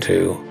lemon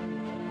too?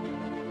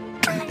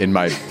 In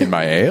my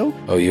ale?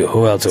 Oh,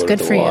 who else ordered good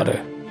the for you.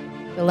 water?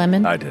 The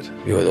lemon? I did.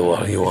 You were the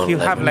water. You want You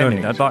have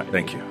lemon? lemon.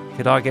 Thank you.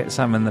 Could I get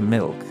some in the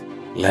milk?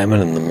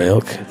 Lemon in the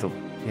milk?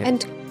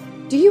 And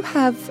do you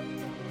have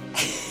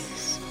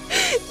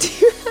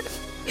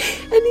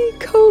any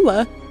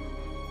cola?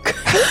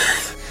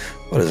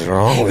 What is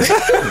wrong with you?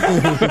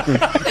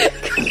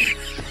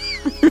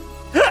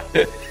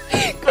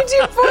 Could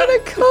you put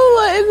a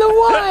cola in the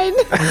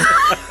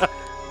wine?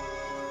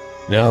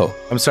 No.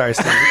 I'm sorry,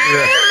 Steve.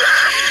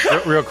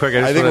 Real quick,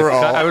 I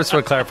just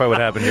want to clarify what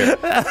happened here.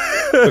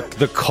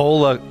 The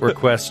cola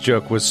request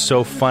joke was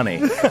so funny,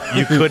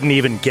 you couldn't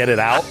even get it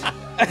out.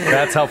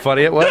 That's how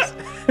funny it was.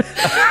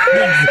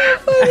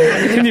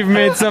 And you've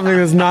made something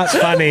that's not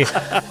funny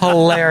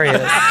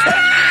hilarious.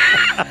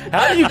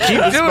 How do you keep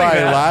doing By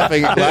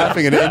that?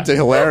 laughing it into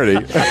hilarity.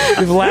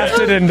 You've laughed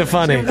it into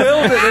funny.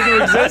 Build it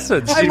into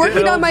existence. I'm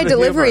working on my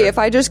delivery. If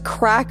I just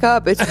crack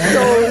up, it's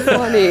so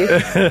funny.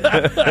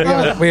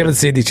 We haven't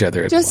seen each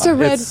other. Just a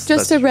red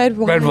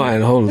wine. Red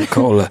wine, hold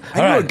cola.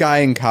 I knew a guy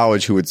in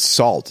college who would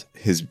salt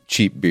his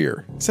cheap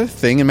beer. Is that a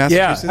thing in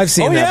Massachusetts? I've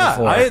seen that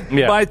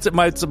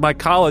before. My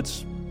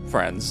college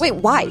friends. Wait,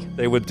 why?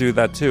 They would do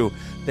that too.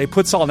 They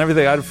put salt on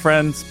everything. I had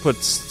friends put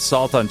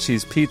salt on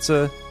cheese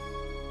pizza.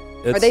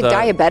 Are they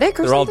diabetic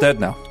or they're all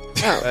something? dead now.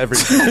 Oh. Every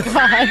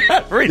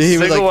He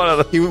would single one of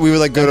them. we would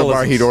like go to a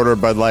bar, he'd order a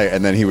Bud Light,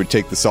 and then he would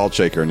take the salt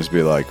shaker and just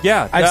be like,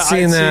 Yeah, I've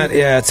seen that.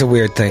 Yeah, it's a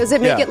weird thing. Does it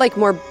make it like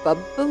more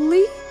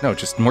bubbly? No,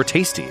 just more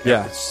tasty.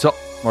 Yeah. Salt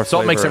More makes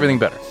flavor. everything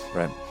better.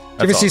 Right.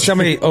 Did you ever see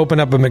somebody open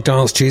up a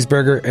McDonald's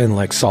cheeseburger and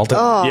like salt it?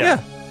 Oh.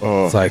 Yeah.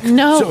 It's like,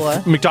 No.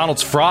 So,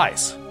 McDonald's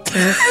fries.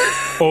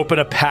 Open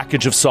a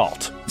package of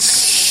salt.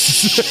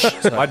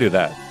 I do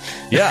that.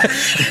 Yeah.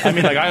 I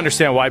mean, like, I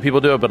understand why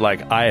people do it, but,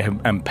 like, I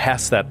am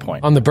past that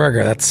point. on the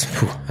burger, that's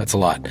a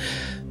lot.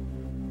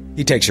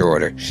 He takes your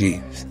order.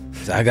 She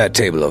says, I got a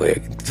table over here.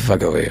 Get the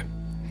fuck over here.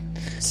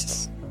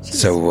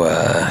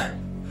 So,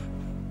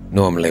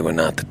 normally we're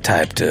not the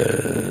type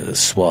to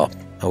swap.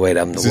 Oh, wait,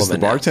 I'm the is this woman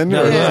the now. bartender?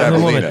 No, or is yeah, that the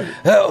Evelina? woman.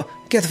 Oh,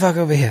 get the fuck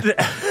over here.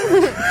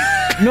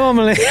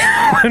 Normally,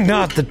 we're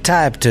not the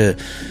type to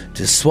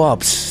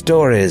swap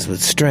stories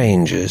with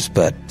strangers,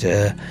 but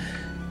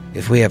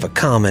if we have a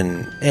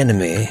common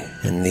enemy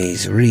in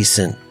these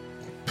recent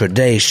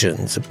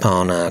predations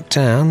upon our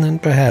town, then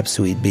perhaps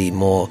we'd be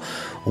more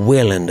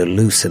willing to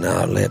loosen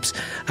our lips.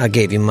 I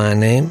gave you my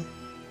name.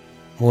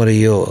 What are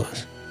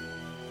yours?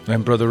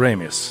 I'm Brother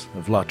Ramius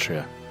of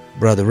Latria.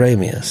 Brother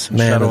Ramius,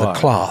 man of the Shadoweye.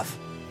 cloth.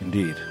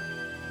 Indeed.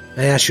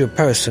 May I ask you a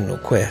personal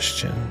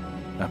question?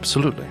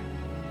 Absolutely.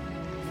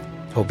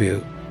 Hope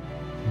you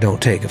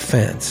don't take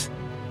offense.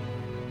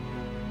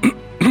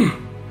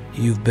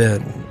 You've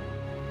been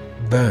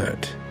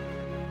burnt.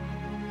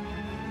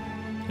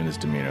 And his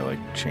demeanor,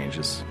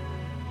 changes,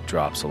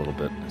 drops a little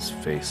bit in his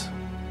face.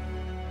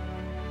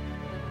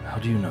 How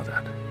do you know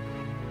that?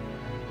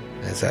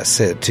 As I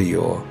said to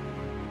your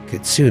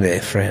Kitsune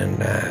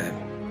friend, I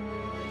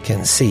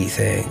can see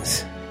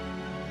things.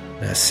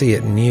 I see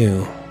it in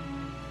you.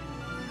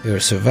 You're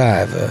a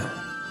survivor.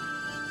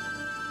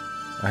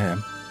 I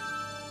am.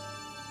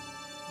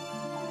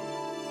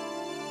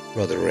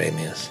 Brother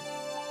Ramius.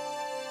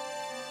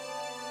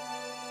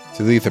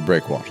 Talitha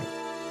Breakwater.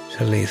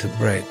 Talitha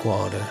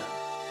Breakwater.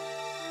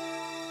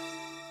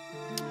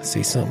 I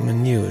see something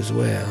in you as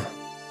well.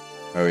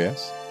 Oh,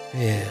 yes?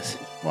 Yes.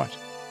 What?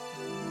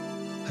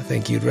 I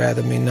think you'd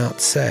rather me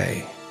not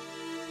say.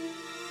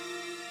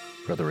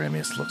 Brother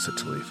Ramius looks at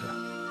Talitha.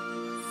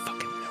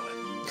 Fucking knew it.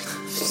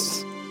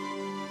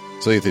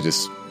 Talitha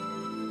just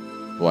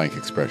blank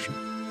expression.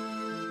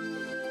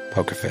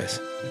 Poker face.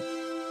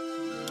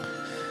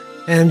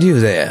 And you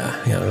there,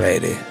 young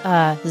lady.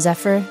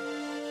 Zephyr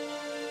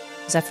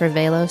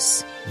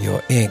Velos.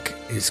 Your ink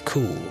is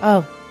cool.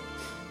 Oh,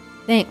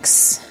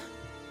 thanks.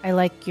 I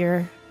like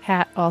your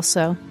hat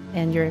also,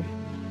 and your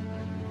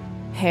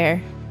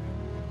hair.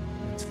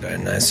 It's very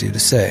nice of you to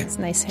say. It's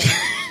nice hair.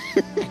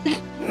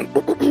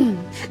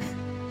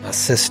 My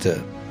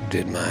sister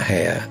did my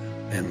hair,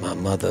 and my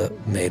mother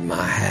made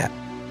my hat.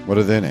 What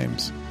are their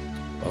names?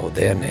 Oh,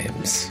 their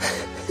names.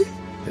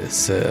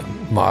 This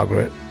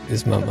Margaret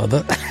is my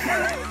mother.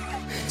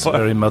 It's a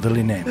very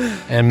motherly name.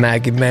 And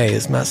Maggie May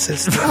is my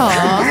sister.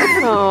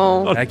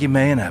 Oh. Maggie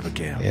May and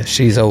Abigail. Yeah,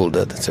 she's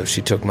older, so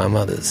she took my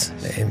mother's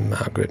name,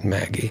 Margaret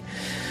Maggie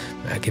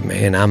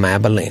May, and I'm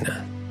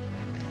Abelina.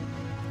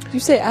 Did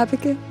you say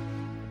Abigail?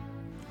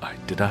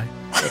 Did I?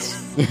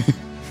 Yes.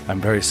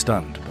 I'm very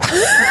stunned by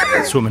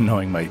this woman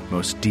knowing my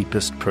most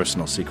deepest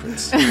personal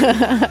secrets.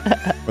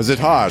 Was it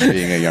hard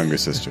being a younger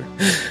sister?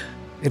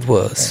 It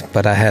was,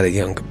 but I had a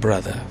younger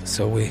brother,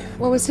 so we...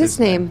 What was his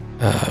name?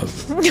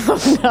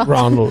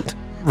 Ronald.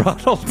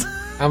 Ronald.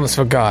 I almost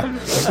forgot.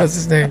 What's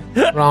his name?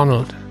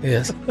 Ronald,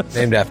 yes.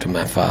 Named after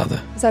my father.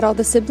 Is that all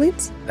the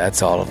siblings?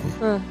 That's all of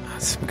them.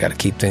 We got to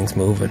keep things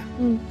moving.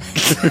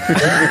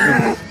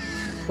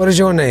 What is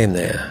your name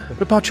there?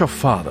 What about your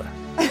father?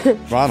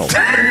 Ronald.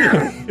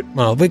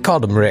 Well, we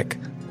called him Rick.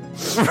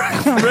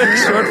 Rick,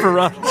 short for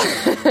Ronald.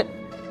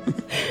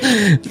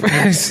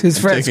 His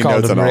friends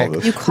called him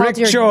Rick. You called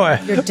Rick Choi.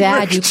 Your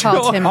dad, you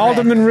called him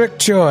Alderman Rick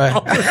Choi.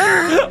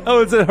 Oh,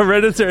 it's a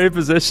hereditary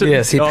position?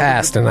 Yes, he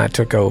passed and I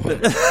took over.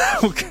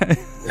 Okay.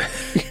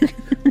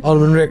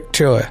 Alderman Rick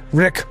Choi.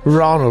 Rick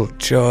Ronald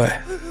Choi.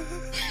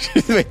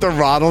 Make the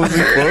Ronalds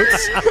in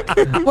quotes?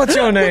 What's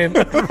your name?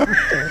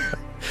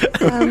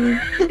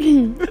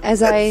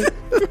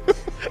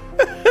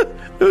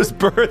 Whose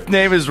birth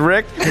name is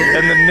Rick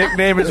and the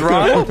nickname is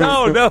Ronald?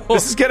 No.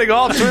 This is getting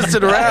all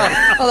twisted around.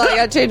 Hold on, I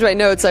gotta change my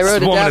notes. I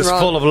wrote it down wrong. This woman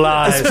is full of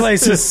lies. This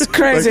place is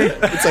crazy.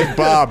 It's like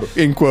Bob,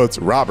 in quotes,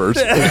 Robert.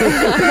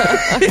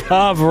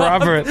 Bob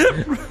Robert.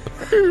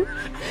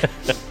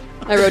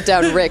 I wrote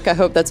down Rick. I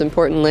hope that's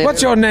important later.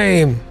 What's your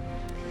name?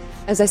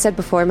 As I said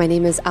before, my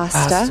name is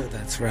Asta. Asta,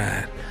 that's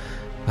right.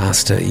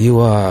 Asta, you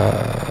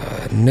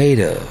are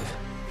native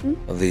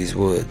of these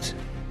woods.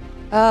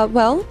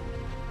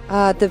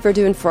 The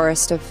Verdun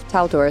forest of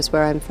Taldor is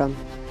where I'm from.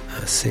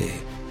 I see.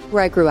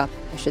 Where I grew up,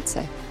 I should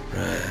say.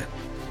 Right.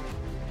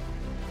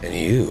 And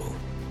you?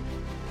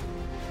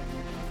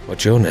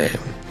 What's your name,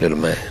 little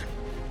man?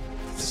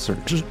 Sort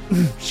of just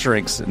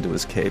shrinks into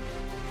his cape.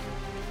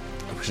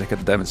 I wish I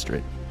could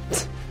demonstrate.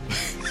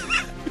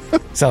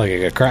 Sound like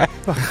you're gonna cry.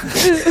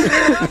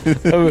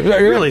 I'm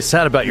really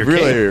sad about your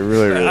cape.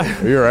 Really.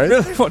 Are you all right? I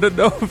really want to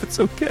know if it's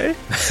okay.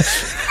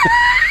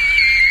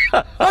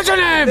 What's your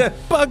name?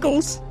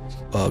 Buggles.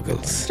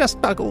 Buggles. Just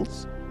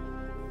Buggles.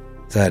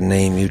 Is that a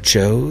name you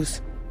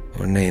chose,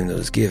 or a name that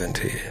was given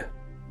to you?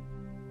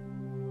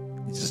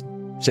 He just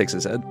shakes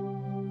his head.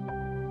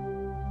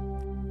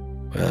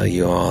 Well,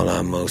 you all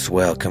are most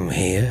welcome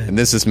here. And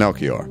this is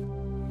Melchior.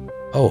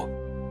 Oh,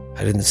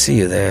 I didn't see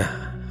you there.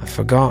 I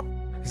forgot,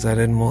 because I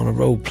didn't want to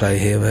role play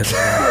here. But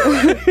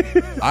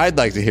I'd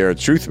like to hear a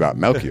truth about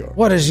Melchior.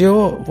 What is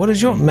your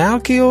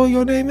Melchior?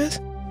 Your name is?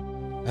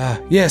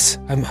 Yes,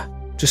 I'm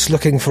just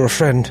looking for a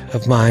friend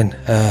of mine.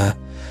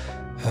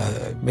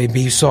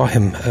 Maybe you saw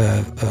him.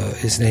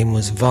 His name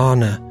was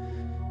Varna.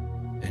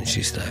 And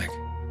she's like,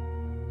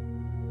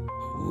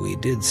 we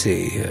did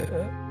see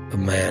a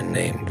man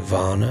named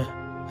Varna,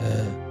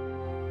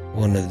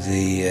 one of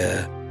the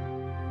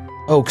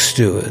Oak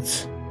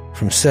Stewards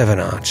from Seven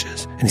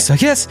Arches. And he's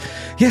like, yes,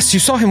 you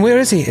saw him. Where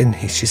is he? And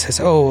she says,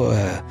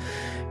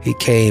 he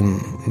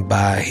came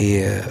by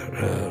here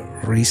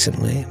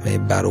recently,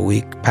 maybe about a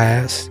week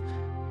past,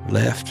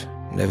 left,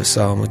 never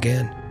saw him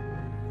again.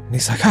 And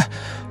he's like,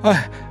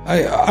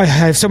 I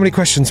have so many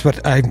questions,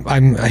 but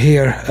I'm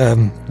here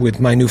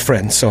with my new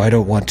friend, so I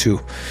don't want to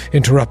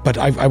interrupt, but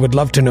I would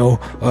love to know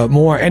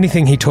more.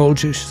 Anything he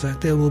told you? She's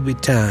like, there will be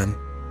time,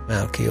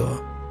 Malchior.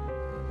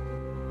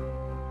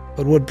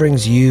 But what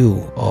brings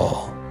you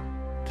all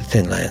to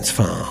Thinlands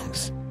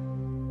Farms?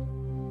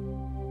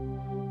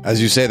 As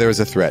you say, there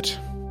is a threat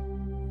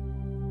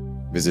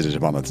visited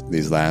upon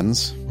these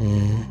lands.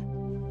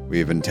 We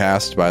have been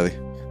tasked by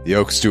the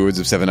Oak Stewards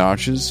of Seven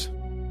Arches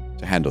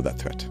to handle that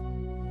threat.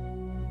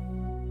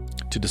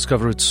 To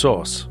discover its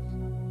source.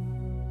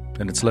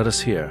 And it's led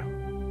us here.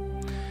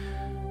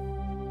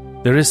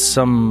 There is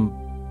some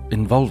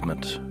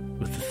involvement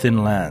with the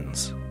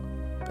Thinlands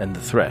and the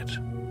threat.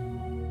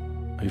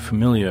 Are you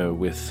familiar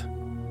with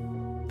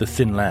the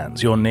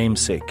Thinlands, your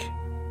namesake?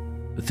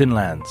 The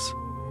Thinlands.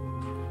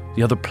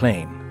 The other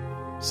plane.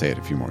 Say it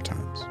a few more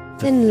times.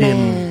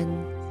 Thinlands.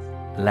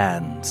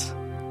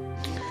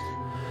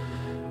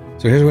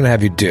 So here's what I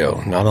have you do,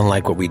 not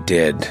unlike what we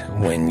did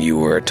when you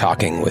were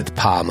talking with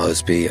Pa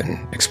Mosby and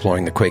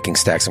exploring the Quaking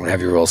Stacks. I'm going to have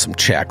you roll some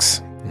checks,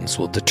 and this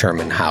will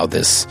determine how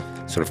this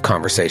sort of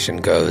conversation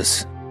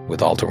goes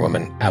with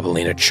Alderwoman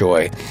Abelina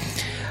Choi.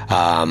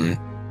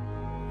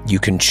 You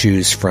can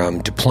choose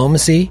from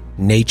diplomacy,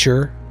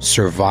 nature,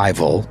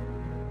 survival,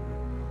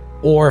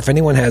 or if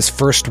anyone has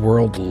first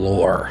world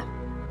lore,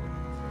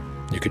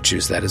 you could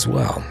choose that as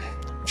well,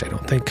 which I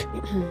don't think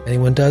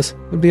anyone does.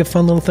 Would be a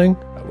fun little thing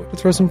to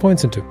throw some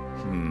points into.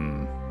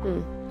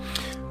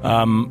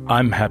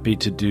 I'm happy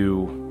to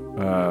do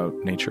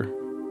nature.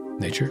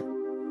 Nature?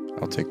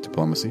 I'll take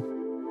diplomacy.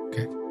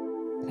 Okay.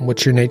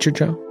 What's your nature,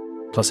 Joe?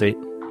 +8.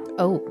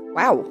 Oh.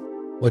 Wow.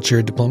 What's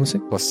your diplomacy?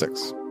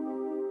 +6.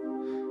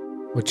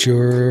 What's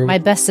your... My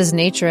best is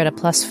nature at a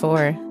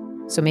 +4.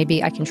 So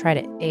maybe I can try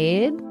to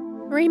aid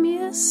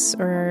Ramius,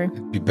 or...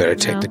 You better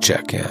take the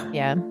check, yeah.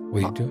 Yeah.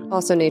 What are you doing?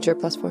 Also nature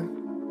 +4.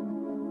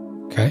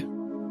 Okay.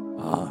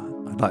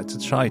 I'd like to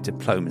try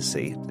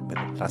diplomacy with a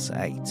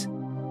 +8.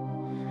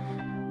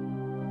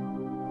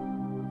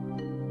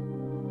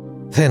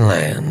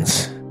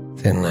 Thinlands,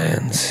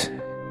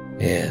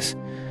 yes.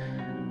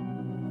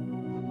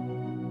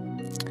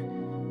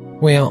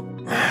 Well,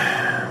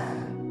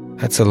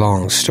 that's a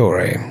long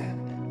story.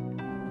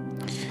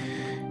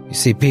 You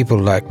see, people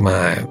like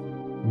my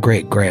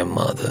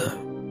great-grandmother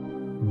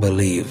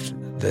believed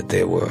that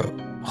there were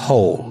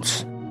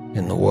holes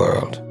in the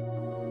world,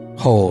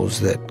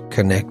 holes that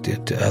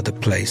connected to other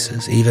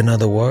places, even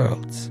other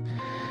worlds.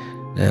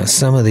 Now,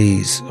 some of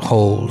these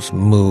holes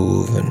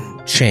move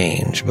and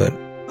change, but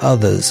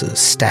others are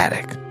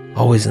static,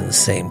 always in the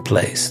same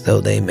place,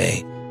 though they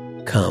may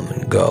come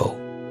and go,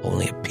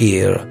 only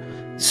appear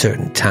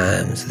certain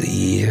times of the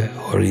year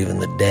or even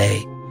the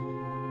day.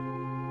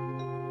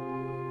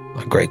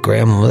 My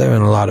great-grandmother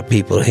and a lot of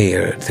people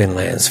here at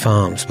Thinlands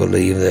Farms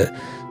believe that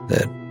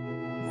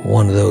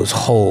one of those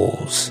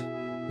holes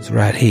is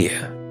right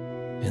here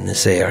in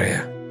this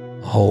area,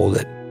 a hole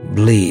that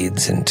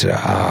bleeds into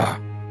our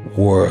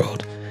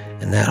world,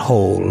 and that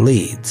hole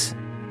leads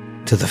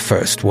to the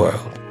first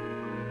world.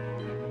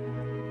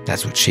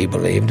 That's what she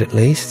believed, at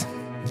least.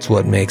 It's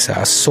what makes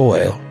our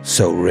soil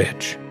so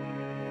rich.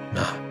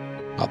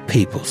 Our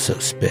people so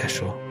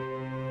special.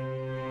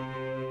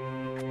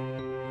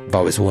 I've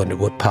always wondered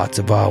what parts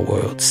of our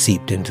world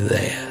seeped into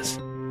theirs.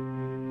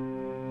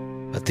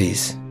 But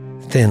these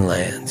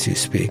Thinlands you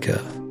speak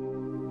of,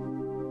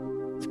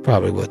 it's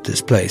probably what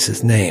this place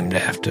is named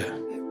after.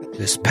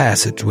 This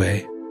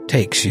passageway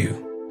takes you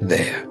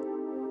there.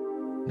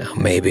 Now,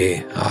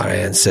 maybe our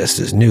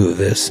ancestors knew of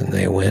this and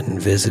they went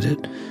and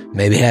visited.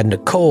 Maybe had an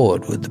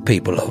accord with the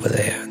people over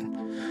there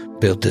and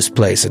built this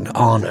place in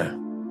honor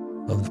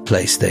of the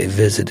place they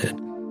visited.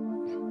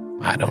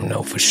 I don't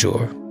know for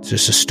sure. It's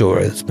just a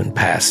story that's been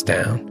passed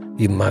down.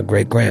 Even my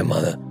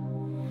great-grandmother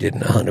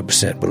didn't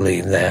 100%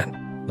 believe that.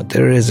 But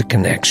there is a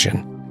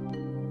connection.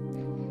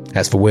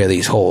 As for where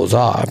these holes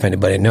are, if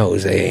anybody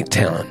knows, they ain't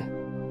telling.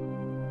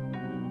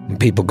 When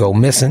people go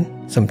missing,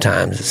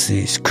 sometimes it's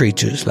these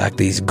creatures like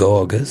these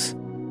Gorgas.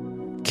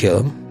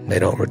 Kill them, they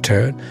don't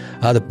return.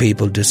 Other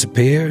people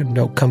disappear and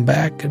don't come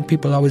back, and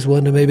people always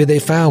wonder maybe they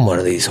found one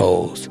of these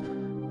holes,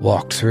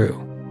 walked through,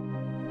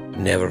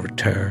 never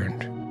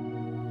returned.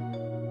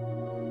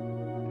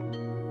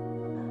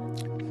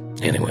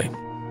 Anyway,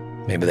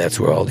 maybe that's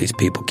where all these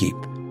people keep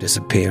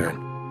disappearing.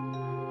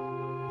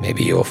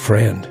 Maybe your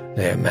friend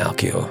there,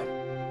 Malchior,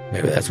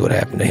 maybe that's what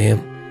happened to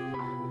him.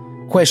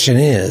 Question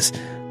is,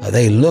 are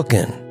they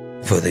looking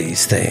for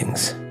these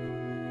things?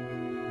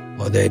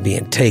 Or are they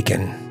being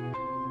taken?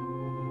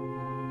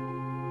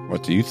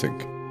 What do you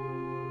think?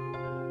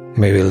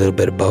 Maybe a little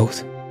bit of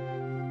both.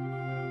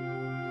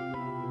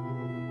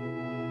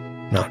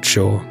 Not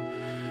sure.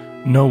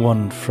 No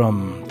one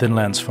from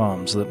Thinlands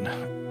Farms that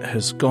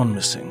has gone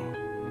missing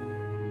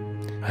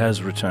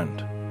has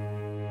returned.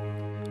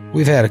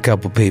 We've had a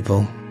couple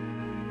people,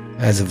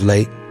 as of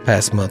late,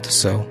 past month or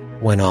so,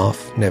 went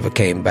off, never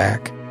came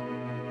back.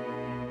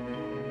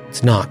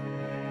 It's not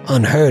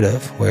unheard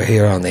of. We're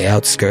here on the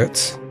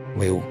outskirts.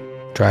 We'll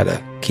try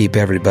to keep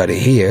everybody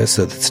here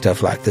so that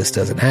stuff like this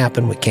doesn't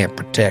happen. We can't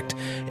protect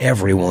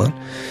everyone.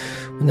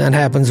 When that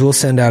happens, we'll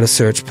send out a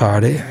search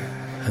party,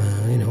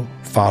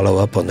 follow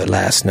up on the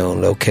last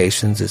known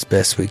locations as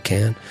best we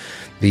can.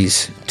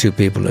 These 2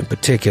 people in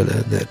particular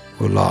that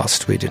were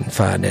lost, we didn't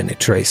find any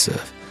trace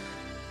of.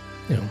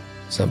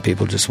 Some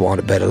people just want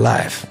a better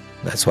life.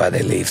 That's why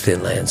they leave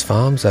Thinlands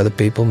farms. Other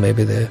people,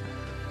 maybe they're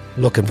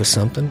looking for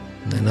something.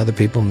 And other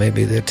people,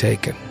 maybe they're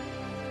taken.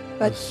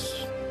 But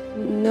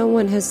no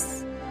one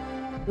has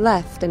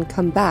left and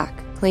come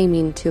back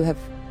claiming to have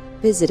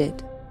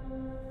visited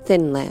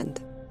Thinland.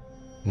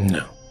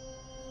 No.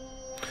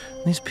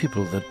 These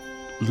people that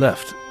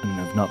left and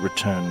have not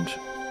returned,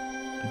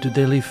 did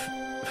they leave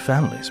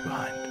families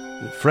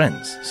behind?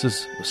 Friends? This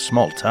is a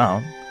small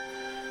town.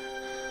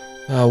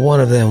 One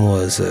of them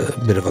was a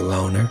bit of a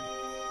loner,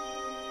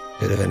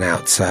 bit of an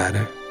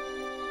outsider.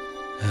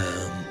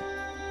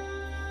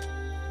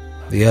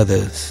 The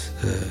others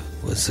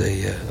was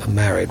a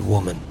married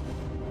woman.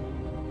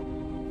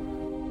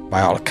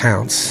 By all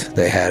accounts,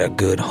 they had a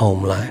good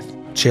home life,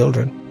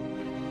 children.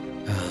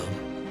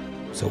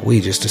 So we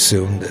just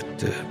assumed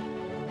that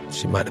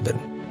she might have been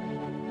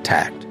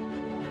attacked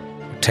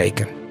or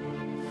taken.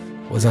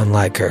 It was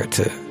unlike her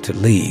to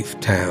leave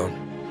town.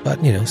 But,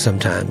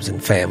 sometimes in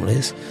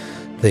families,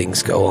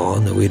 things go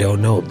on that we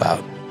don't know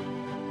about.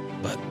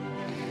 But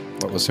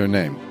what was her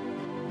name?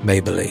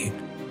 Maybelline.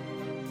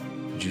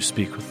 Did you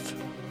speak with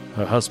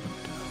her husband,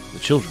 the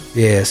children?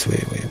 Yes, we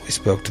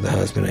spoke to the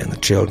husband and the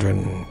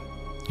children.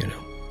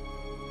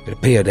 It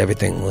appeared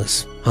everything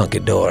was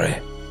hunky-dory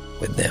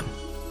with them.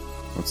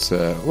 What's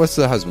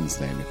the husband's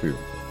name, if you...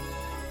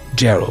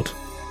 Gerald.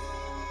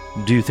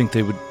 Do you think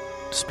they would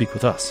speak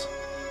with us?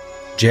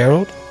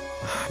 Gerald?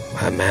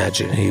 I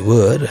imagine he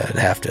would. I'd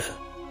have to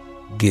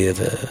give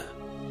an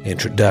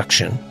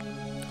introduction.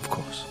 Of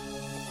course.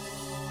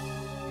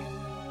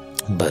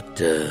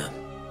 But,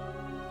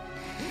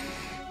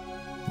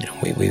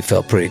 we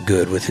felt pretty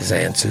good with his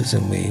answers,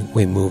 and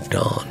we moved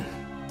on.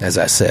 As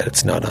I said,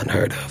 it's not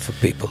unheard of for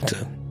people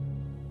to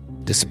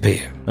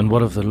disappear. And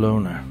what of the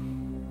loner?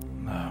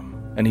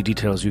 Any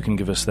details you can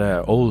give us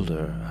there?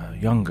 Older,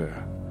 younger?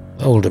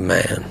 Older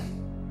man.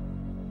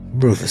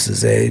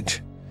 Rufus's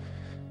age.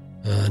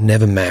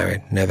 Never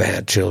married, never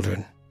had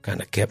children.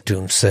 Kind of kept to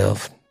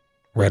himself.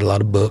 Read a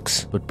lot of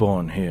books. But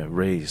born here,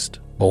 raised?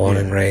 Born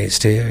and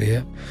raised here,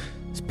 yeah.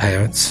 His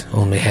parents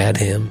only had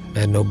him,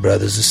 had no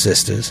brothers or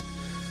sisters.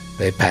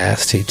 They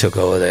passed, he took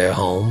over their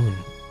home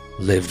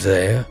and lived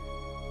there.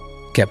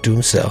 Kept to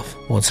himself.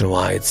 Once in a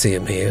while you'd see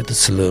him here at the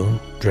saloon,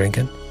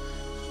 drinking.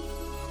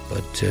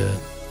 But,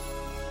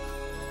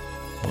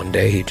 one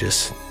day he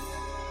just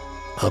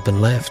up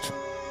and left.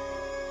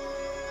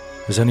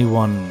 Has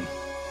anyone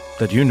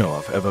that you know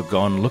of ever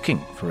gone looking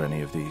for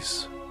any of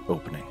these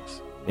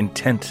openings?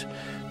 Intent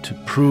to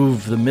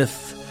prove the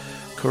myth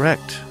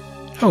correct?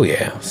 Oh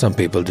yeah, some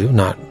people do.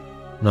 Not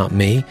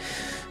me.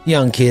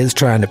 Young kids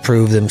trying to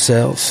prove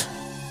themselves.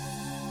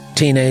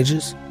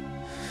 Teenagers.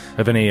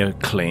 Have any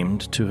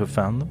claimed to have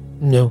found them?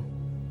 No.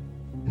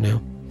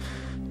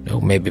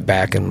 Maybe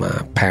back in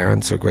my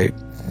parents' or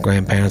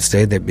great-grandparents'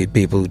 day, there'd be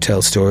people who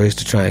tell stories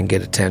to try and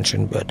get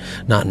attention, but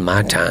not in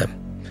my time.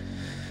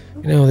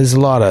 There's a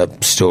lot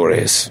of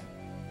stories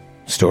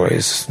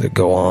that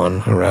go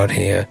on around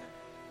here.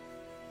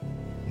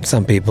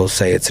 Some people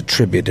say it's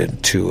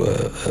attributed to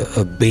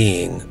a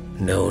being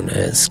known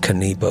as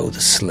Kanipo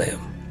the Slim.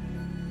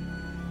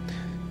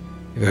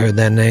 You ever heard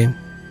that name?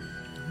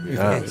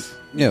 Yes.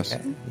 Yes.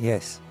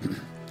 Yes.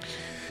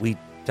 We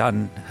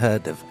done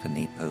heard of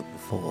Kanipo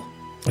before.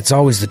 It's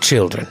always the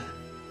children.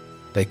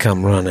 They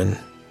come running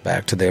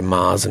back to their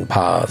mas and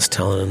pas,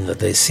 telling them that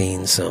they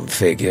seen some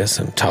figure,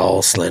 some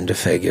tall, slender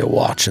figure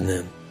watching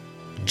them,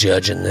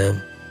 judging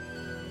them.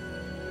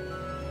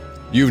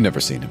 You've never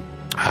seen him?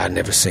 I'd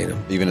never seen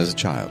him. Even as a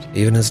child?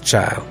 Even as a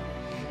child.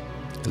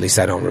 At least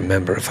I don't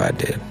remember if I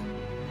did.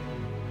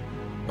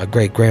 My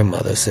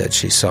great-grandmother said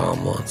she saw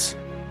him once.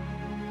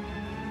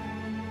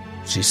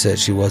 She said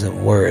she wasn't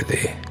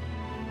worthy,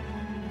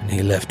 and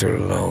he left her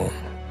alone.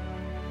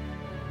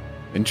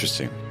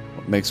 Interesting.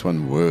 What makes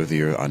one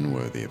worthy or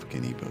unworthy of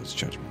Kanipo's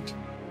judgment?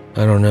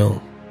 I don't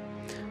know.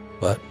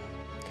 But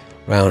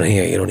around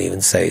here you don't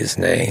even say his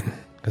name,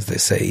 because they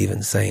say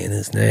even saying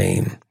his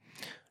name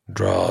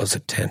draws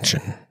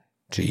attention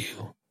to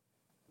you.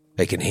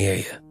 They can hear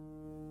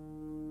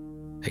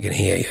you. They can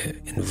hear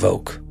you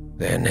invoke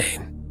their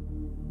name.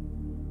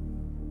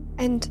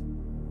 And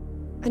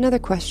another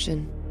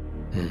question.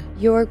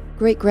 Your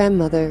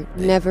great-grandmother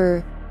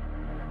never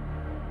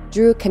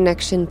drew a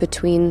connection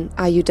between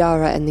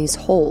Ayudara and these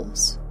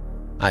holes.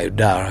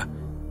 Ayudara?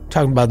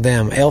 Talking about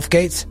them elf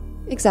gates?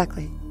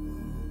 Exactly.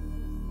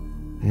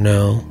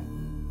 No.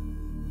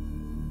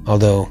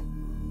 Although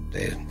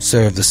they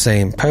serve the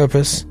same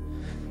purpose,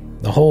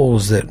 the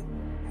holes that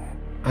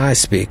I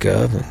speak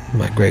of, and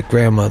my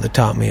great-grandmother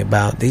taught me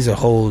about, these are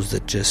holes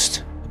that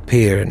just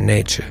appear in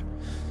nature.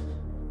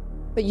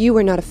 But you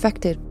were not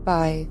affected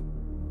by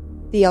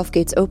the elf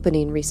gates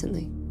opening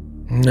recently.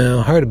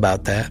 No, heard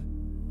about that.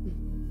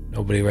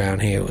 Nobody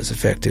around here was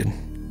affected.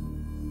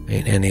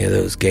 Ain't any of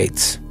those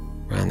gates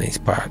around these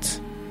parts.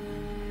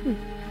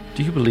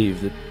 Do you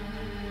believe that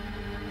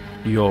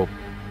your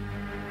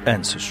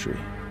ancestry,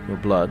 your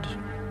blood,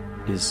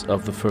 is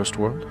of the first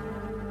world?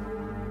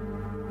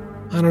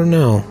 I don't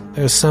know.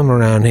 There's some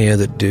around here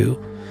that do.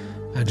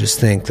 I just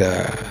think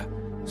the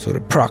sort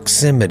of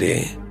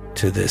proximity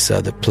to this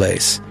other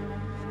place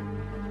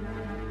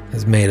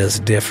has made us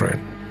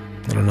different.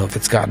 I don't know if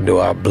it's gotten to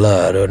our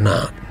blood or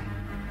not.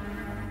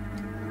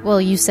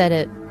 Well, you said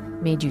it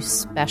made you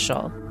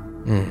special.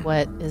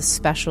 What is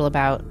special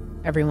about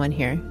everyone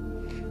here?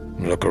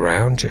 Look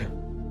around you.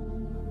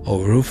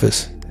 Old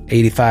Rufus,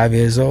 85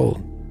 years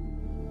old.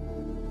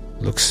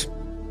 Looks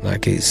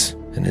like he's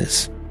in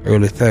his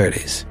early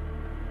 30s.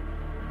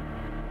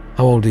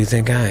 How old do you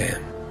think I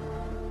am?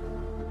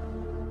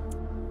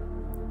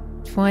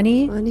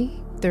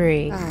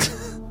 23.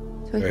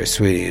 Very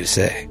sweet of you to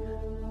say,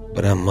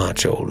 but I'm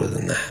much older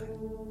than that.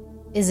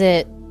 Is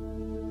it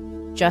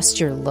just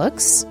your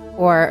looks,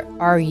 or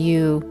do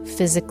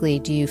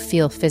you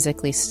feel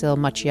physically still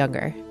much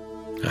younger?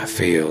 I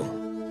feel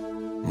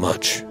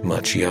much,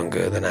 much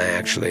younger than I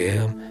actually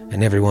am,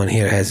 and everyone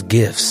here has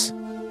gifts.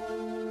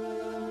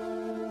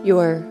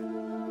 Your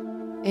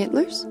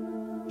antlers?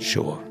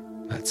 Sure,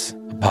 that's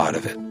a part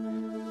of it.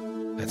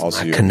 That's Also,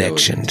 my your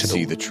connection ability to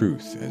see the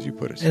truth, as you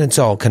put it. And it's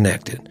all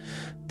connected.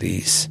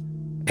 These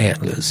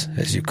antlers,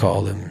 as you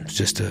call them, is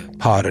just a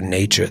part of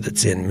nature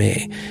that's in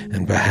me,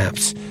 and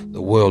perhaps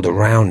the world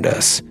around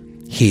us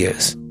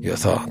hears your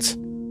thoughts,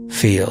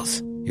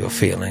 feels your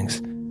feelings,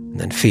 and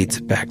then feeds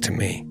it back to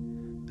me.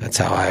 That's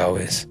how I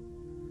always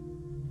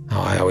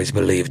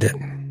believed it.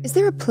 Is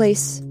there a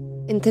place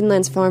in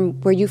Thinlands Farm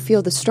where you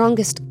feel the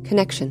strongest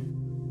connection?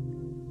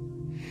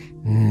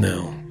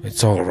 No,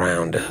 it's all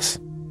around us.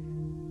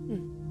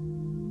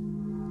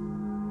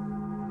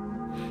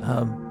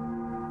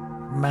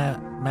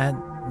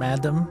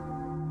 Madam,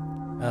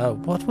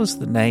 what was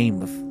the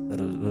name of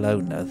the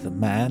loner, the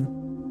man?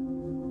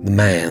 The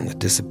man that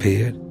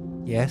disappeared?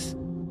 Yes?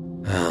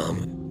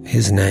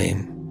 His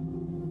name.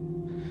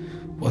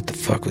 What the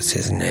fuck was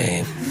his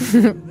name?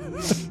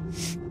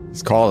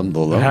 Let's call him the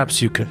loner.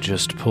 Perhaps you could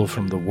just pull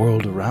from the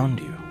world around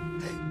you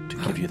to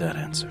give you that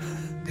answer.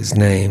 His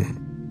name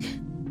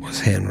was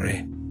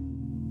Henry.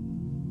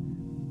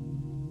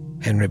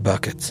 Henry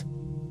Buckets.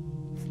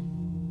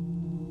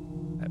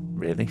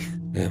 Really?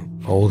 Yeah,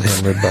 old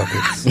Henry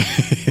Buckets.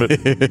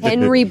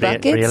 Henry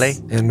Buckets? Really?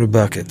 Henry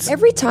Buckets.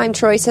 Every time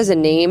Troy says a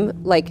name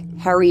like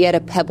Harrietta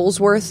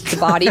Pebblesworth, the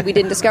body we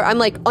didn't discover, I'm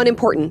like,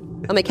 unimportant.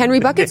 I'm like,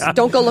 Henry Buckets? Yeah.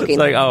 Don't go looking. It's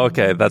like, oh,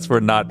 okay, we're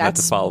not meant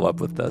to That's follow up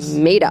with this.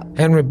 made up.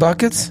 Henry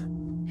Buckets?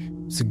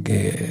 It's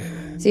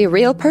Is he a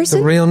real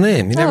person? a real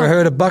name. You never Oh.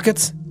 heard of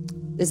Buckets?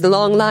 There's the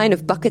long line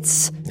of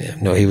Buckets. Yeah,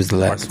 no, he was the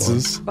last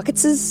Bucketses.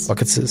 Bucketses? one.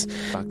 Bucketses.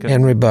 Bucket.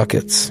 Henry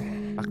Buckets.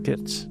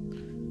 Buckets.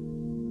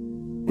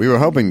 We were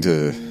hoping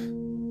to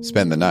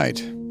spend the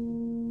night.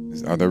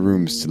 Are there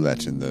rooms to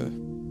let in the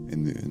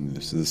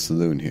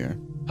saloon here?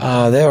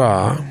 There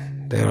are.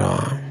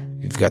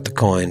 You've got the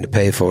coin to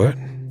pay for it.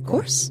 Of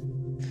course.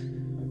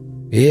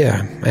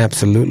 Yeah,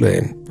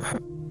 absolutely.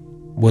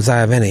 Was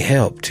I of any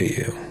help to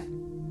you?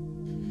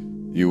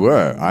 You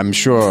were. I'm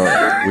sure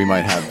we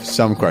might have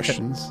some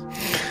questions.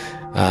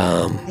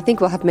 I think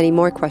we'll have many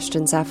more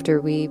questions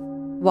after we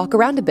walk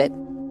around a bit.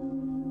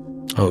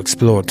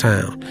 Explore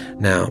town.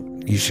 Now,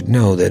 you should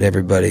know that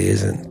everybody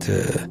isn't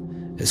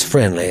as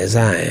friendly as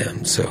I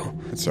am, so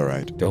It's all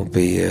right. don't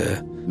be...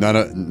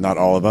 Not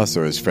all of us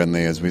are as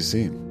friendly as we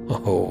seem.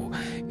 Oh,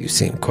 you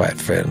seem quite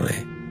friendly.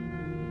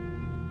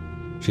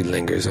 She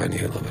lingers on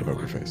you a little bit.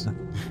 Poker face.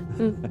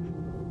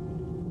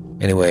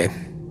 Anyway,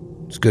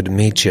 it's good to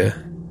meet you.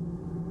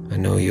 I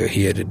know you're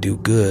here to do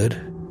good,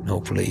 and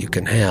hopefully you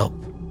can help.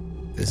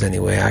 If there's any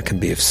way I can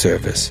be of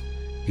service,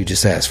 you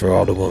just ask for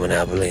Alderwoman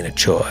Alvelina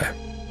Choi.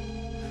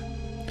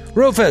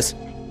 Rufus!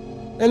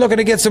 They're looking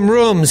to get some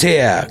rooms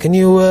here. Can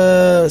you,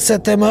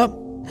 set them up?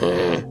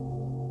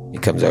 He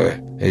comes over.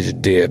 Here's your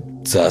deer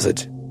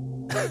sausage.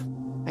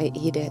 I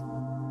eat it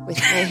with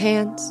my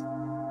hands.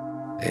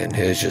 And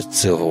here's your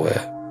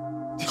silverware.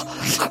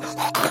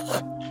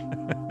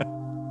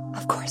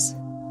 Of course.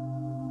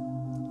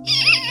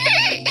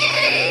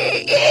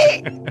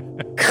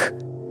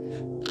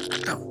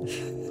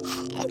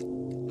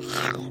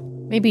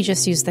 Maybe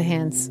just use the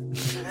hands.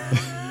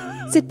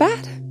 Is it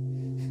bad?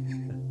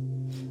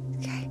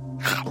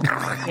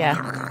 Yeah.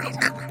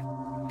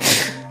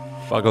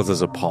 Buggles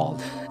is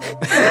appalled.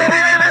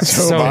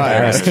 So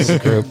embarrassed as a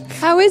group.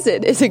 How is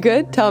it? Is it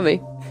good? Tell me.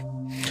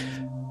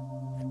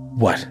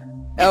 What?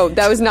 Oh,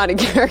 that was not a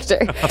character.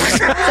 Sorry,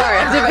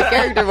 I did my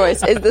character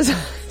voice. Is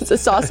the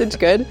sausage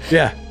good?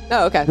 Yeah.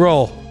 Oh, okay.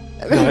 Roll.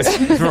 No,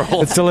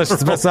 it's delicious.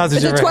 It's the best sausage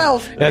It's a ever.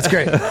 12. That's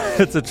great.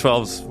 It's a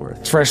 12's worth.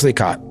 It's freshly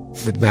caught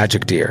with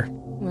magic deer.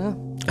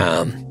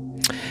 Wow.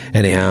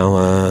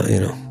 Anyhow,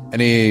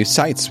 Any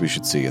sights we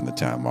should see in the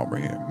town while we're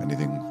here?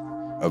 Anything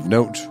of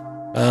note?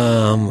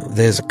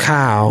 there's a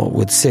cow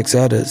with 6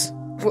 udders.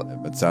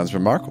 That sounds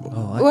remarkable.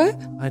 Oh, What?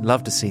 I'd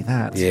love to see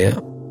that. Yeah.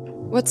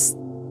 What's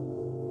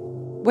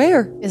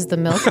Where? Is the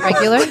milk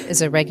regular?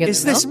 Is it regular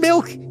Is this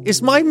milk?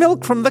 Is my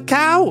milk from the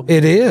cow?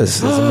 It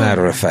is, as a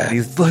matter of fact.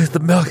 Look at the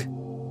milk.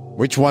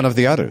 Which one of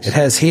the udders? It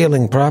has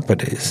healing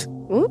properties.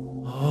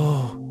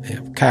 Oh. Yeah,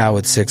 cow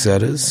with 6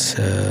 udders,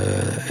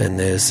 and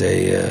there's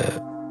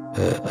a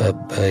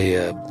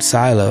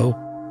silo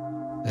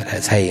that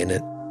has hay in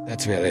it.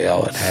 That's really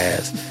all it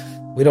has.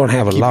 We don't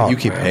have a lot. You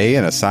keep hay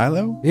in a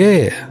silo?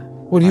 Yeah.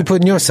 What do you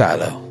put in your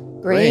silo?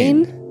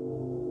 Grain?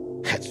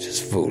 That's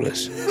just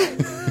foolish.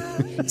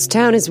 This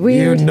town is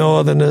weird. You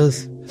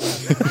northerners.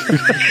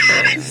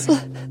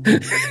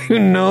 You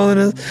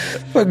northerners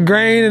put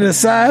grain in a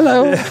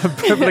silo?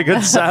 Probably a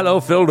good silo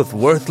filled with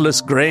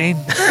worthless grain.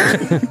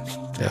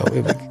 No,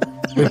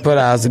 we put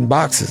ours in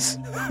boxes.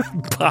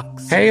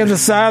 Hay in the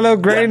silo,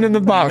 grain in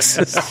the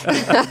boxes.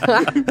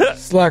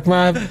 It's like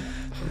my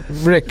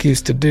Rick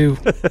used to do.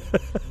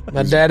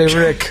 My daddy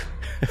Rick.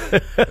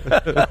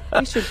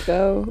 We should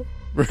go.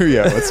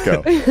 Yeah, let's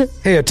go.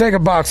 Here, take a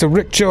box of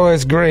Rick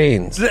Choice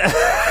grains.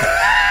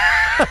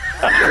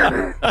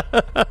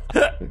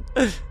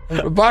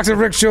 A box of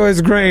Rick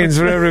Choice grains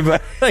for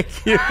everybody.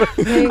 Thank you.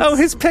 Oh,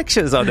 his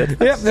picture's on it.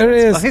 Yep, there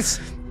is. Nice.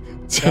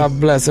 God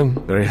bless him.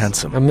 Very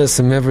handsome. I miss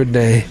him every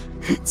day.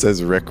 It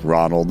says Rick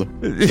Ronald.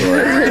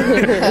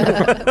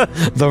 The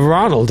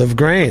Ronald of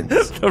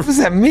grains. What does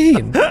that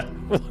mean?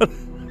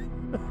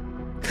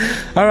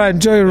 All right,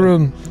 enjoy your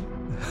room.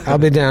 I'll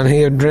be down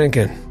here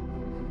drinking,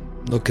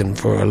 looking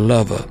for a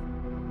lover.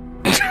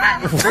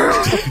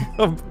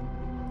 Oh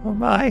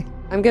my.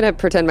 I'm going to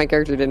pretend my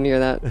character didn't hear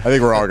that. I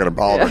think we're all going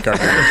to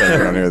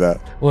pretend hear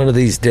that. One of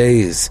these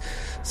days,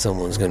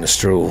 someone's going to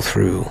stroll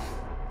through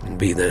and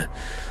be the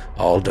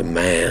alder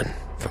man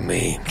for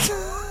me.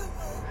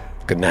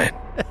 Good night.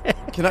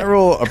 Can I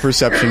roll a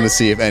perception to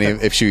see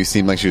if she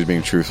seemed like she was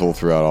being truthful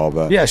throughout all of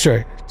that? Yeah,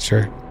 sure.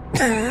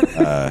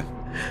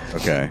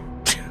 Okay.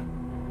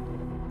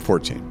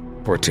 14.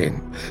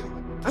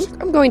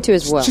 I'm going to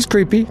as well. She's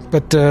creepy,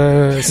 but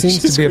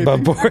seems to be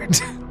above board.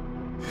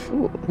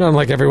 Not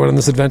unlike everyone in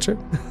this adventure.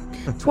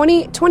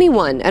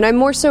 21, and I'm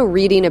more so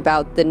reading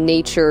about the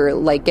nature,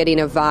 like getting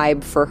a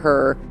vibe for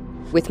her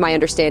with my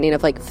understanding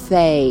of like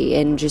Fae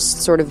and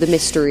just sort of the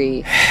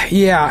mystery.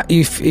 Yeah,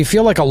 you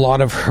feel like a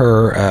lot of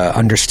her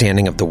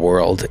understanding of the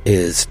world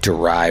is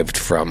derived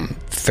from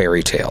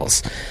fairy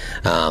tales.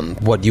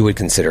 What you would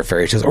consider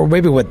fairy tales, or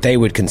maybe what they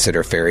would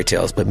consider fairy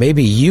tales, but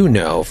maybe you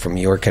know from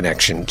your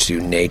connection to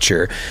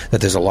nature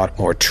that there's a lot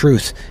more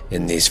truth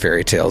in these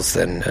fairy tales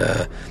than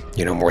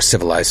more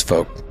civilized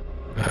folk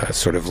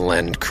sort of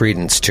lend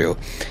credence to.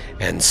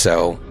 And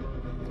so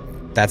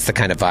that's the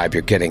kind of vibe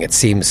you're getting. It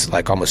seems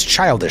like almost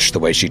childish the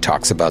way she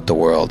talks about the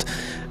world,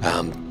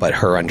 but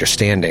her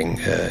understanding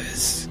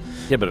is...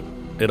 Yeah, but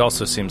it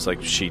also seems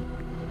like she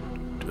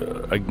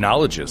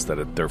acknowledges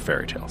that they're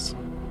fairy tales.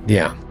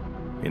 Yeah.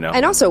 You know?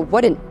 And also,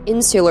 what an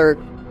insular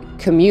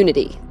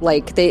community.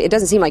 Like, it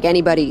doesn't seem like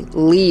anybody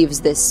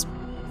leaves this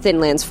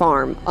Thinlands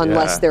farm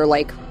unless they're,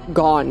 like,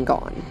 gone,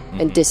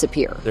 and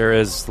disappear. There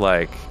is,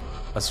 like,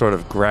 a sort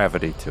of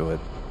gravity to it.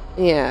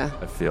 Yeah.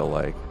 I feel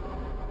like.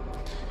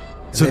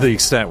 To the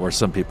extent where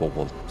some people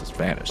will just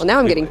vanish. Well, now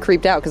I'm getting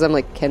creeped out because I'm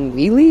like, can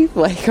we leave?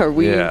 Like, are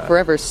we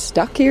forever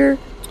stuck here?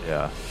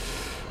 Yeah.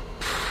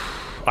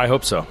 I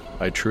hope so.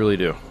 I truly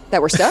do.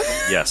 That we're stuck?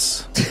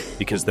 Yes.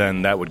 Because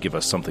then that would give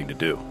us something to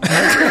do.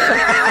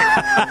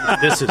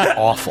 This is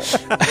awful.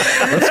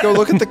 Let's go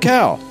look at the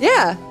cow.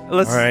 Yeah.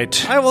 All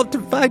right.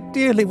 I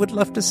dearly would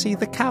love to see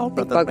the cow,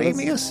 Brother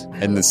Ramius.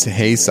 And this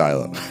hay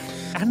silo.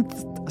 And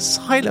a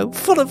silo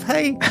full of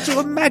hay. Could you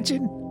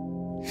imagine?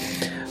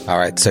 All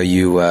right, so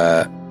you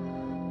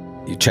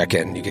check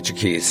in, you get your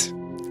keys,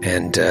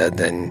 and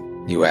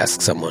then you ask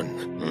someone.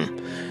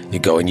 You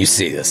go and you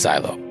see the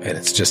silo, and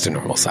it's just a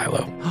normal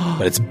silo,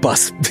 but it's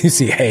you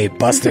see hay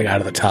busting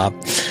out of the top.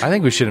 I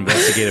think we should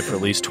investigate it for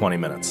at least 20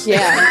 minutes. Yeah.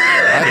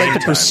 I'd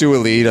like to pursue a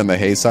lead on the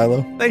hay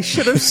silo. They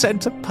should have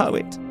sent a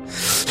poet.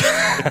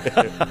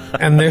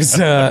 And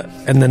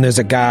then there's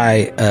a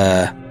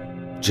guy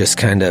just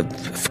kind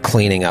of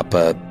cleaning up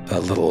a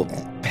little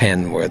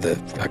pen where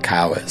a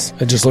cow is.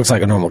 It just looks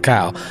like a normal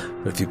cow,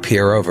 but if you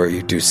peer over,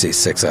 you do see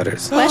 6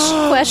 udders.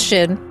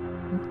 Question.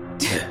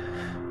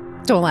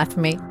 Don't laugh at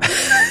me.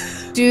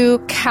 Do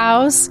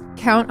cows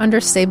count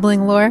under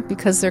stabling lore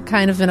because they're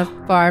kind of in a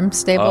farm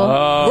stable?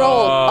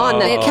 Roll on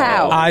the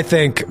cow. I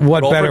think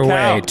what better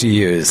way to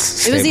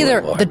use it was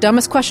either lore. the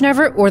dumbest question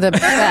ever or the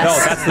best. No,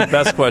 that's the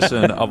best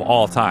question of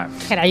all time.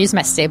 Can I use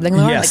my stabling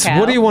lore Yes. on the cow?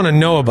 What do you want to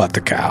know about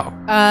the cow?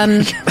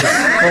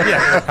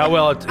 How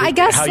well I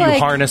guess, how like, you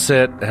harness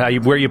it,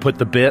 where you put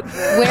the bit.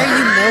 Where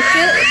you milk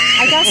it,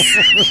 I guess.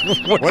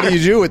 What do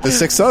you do with the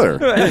 6 other?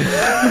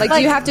 Like,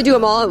 do you have to do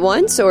them all at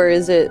once, or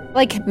is it...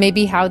 Like,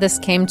 maybe how this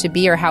came to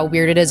be or how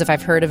weird it is if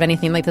I've heard of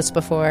anything like this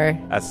before.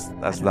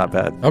 That's not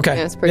bad. Okay.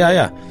 Yeah, it's pretty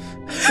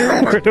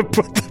Where to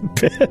put the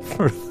bit?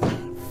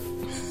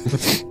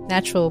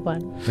 Natural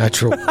one.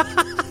 Natural.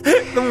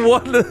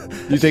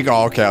 You think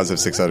all cows have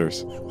 6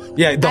 udders?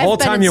 Yeah, the I've whole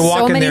been time in you're so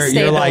walking many there,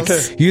 you're like,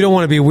 stables. you don't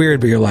want to be weird,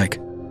 but you're like,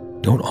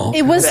 Don't all.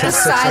 It was the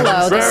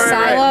silo. The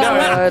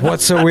silo.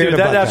 What's so weird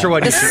about that's that?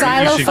 what The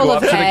silo full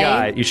of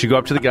hay. You should go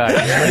up to the guy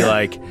and be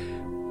like,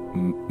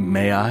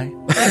 may I?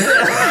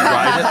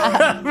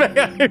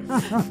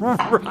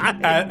 Ride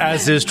it?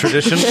 As is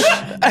tradition.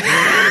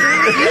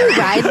 You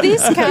ride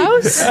these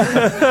cows? Is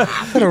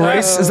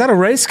that a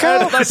race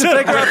cow? I'd like to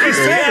take her off his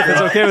stand if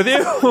it's okay with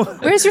you.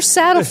 Where's your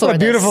saddle for A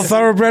beautiful this?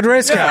 thoroughbred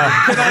race cow.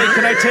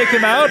 Can I take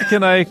him out?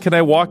 Can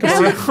I walk him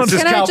around? Is this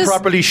Can I cow just-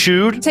 properly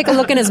shoed? Take a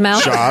look in his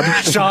mouth. Shod?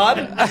 He's Cow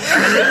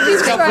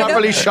trying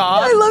properly to,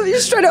 shod? I love you.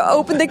 He's trying to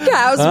open the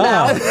cow's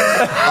mouth.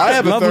 I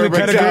have a Lovely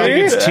thoroughbred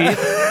pedigree.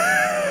 cow.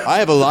 I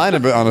have a line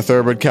on a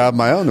thoroughbred cow of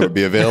my own that would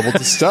be available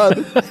to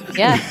stud.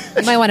 Yeah,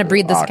 you might want to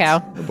breed this Ox, cow.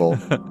 the bull.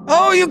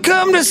 Oh, you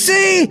come to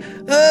see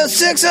a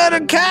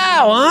 600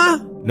 cow, huh?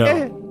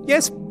 No.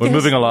 Yes. We're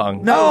moving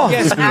along. No.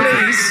 Yes,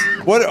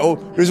 please. What? Oh,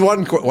 there's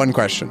one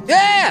question.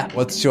 Yeah.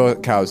 What's your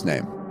cow's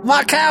name?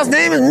 My cow's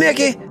name is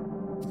Mickey.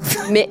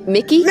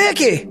 Mickey?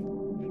 Mickey.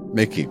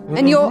 Mickey.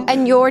 And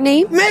your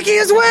name? Mickey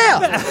as well.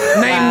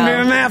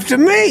 Named him after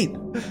me.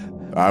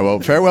 Well,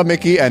 farewell,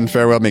 Mickey, and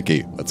farewell,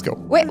 Mickey. Let's go.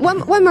 Wait, one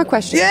more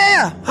question.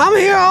 Yeah, I'm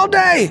here all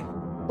day.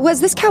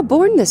 Was this cow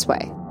born this way?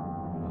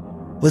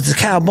 Was the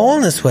cow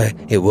born this way?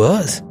 It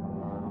was.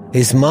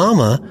 His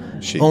mama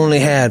only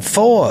had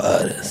 4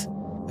 udders.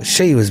 But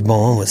she was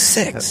born with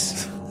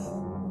 6.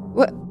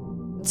 What?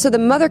 So the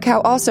mother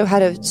cow also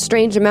had a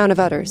strange amount of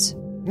udders.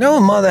 No,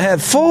 mother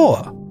had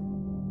 4.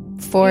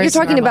 Four You're is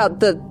talking normal.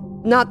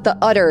 about not the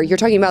udder. You're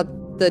talking about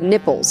the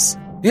nipples.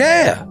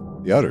 Yeah,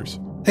 The udders.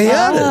 the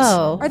udders.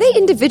 Oh. Are they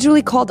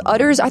individually called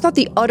udders? I thought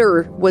the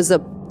udder was the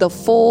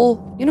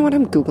full. You know what?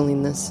 I'm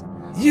Googling this.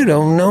 You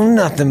don't know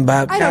nothing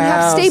about cows. I don't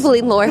have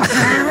stabling lore.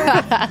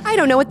 I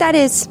don't know what that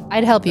is.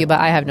 I'd help you, but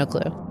I have no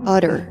clue.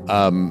 Udder.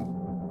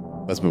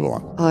 Let's move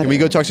along. Can we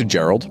go talk to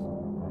Gerald?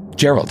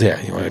 Gerald, yeah.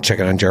 You want to check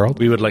it on Gerald?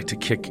 We would like to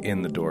kick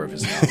in the door of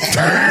his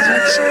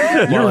house.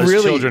 You're his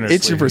really children are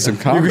itching sleeping. for some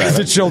combat.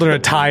 The children are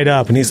tied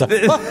up, and he's like,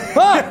 we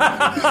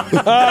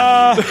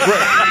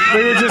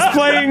were just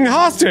playing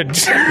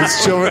hostage.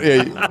 These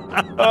children,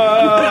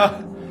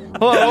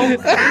 Hello?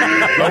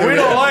 But we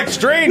don't like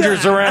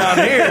strangers around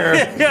here.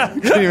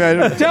 can you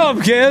imagine? Tell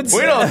them, kids.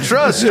 We don't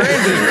trust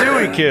strangers, do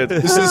we,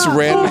 kids? This is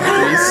random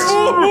priest.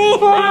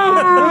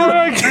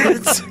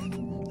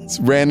 This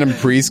random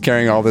priest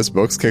carrying all this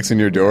books kicks in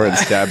your door and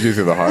stabs you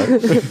through the heart.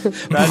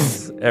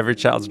 That's every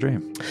child's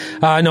dream.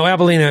 No,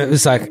 Abelina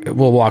was like,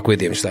 we'll walk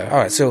with you. She's like, all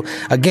right. So,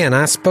 again,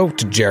 I spoke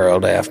to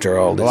Gerald after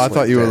all this. Well, I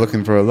thought you were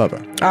looking for a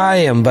lover. I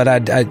am,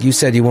 but you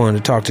said you wanted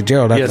to talk to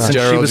Gerald. Yes, and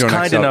Gerald, she was your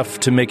kind next up. enough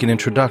to make an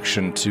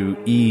introduction to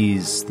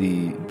ease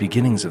the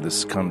beginnings of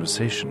this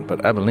conversation. But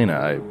Abelina,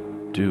 I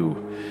do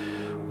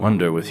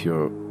wonder with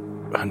your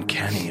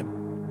uncanny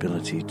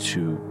ability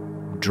to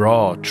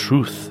draw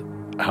truth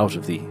out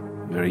of the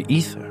very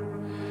ether.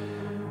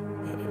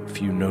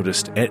 If you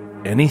noticed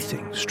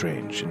anything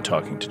strange in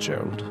talking to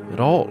Gerald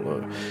at all,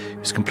 or he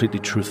was completely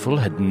truthful,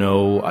 had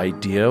no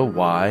idea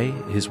why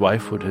his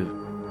wife would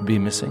be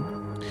missing.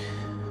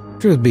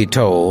 Truth be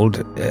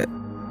told,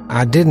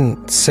 I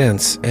didn't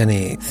sense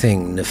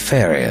anything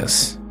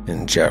nefarious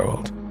in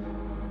Gerald.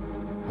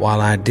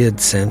 While I did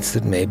sense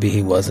that maybe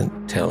he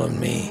wasn't telling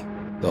me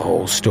the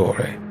whole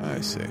story. I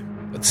see.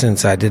 But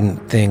since I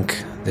didn't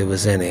think there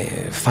was any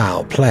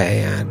foul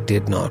play, I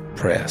did not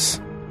press.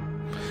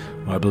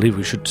 Well, I believe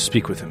we should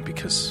speak with him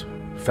because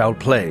foul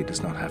play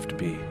does not have to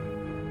be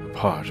a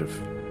part of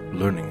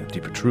learning a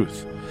deeper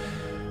truth.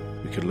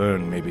 We could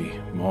learn maybe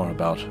more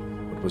about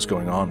what was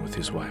going on with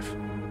his wife.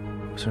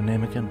 What was her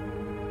name again?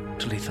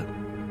 Talitha.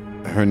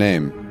 Her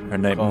name, Her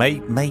name,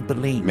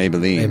 Maybelline.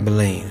 Maybelline.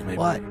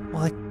 Maybelline.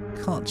 Why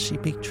can't she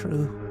be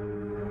true?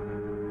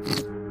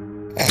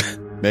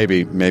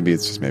 Maybe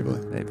it's just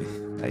Maybelline.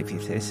 Maybe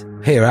it is.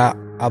 Here,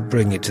 I'll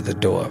bring you to the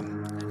door.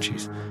 And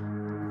she's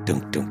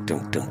dunk, dunk,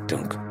 dunk, dunk,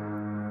 dunk.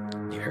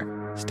 Here,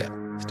 step,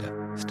 step,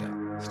 step,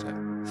 step,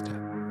 step.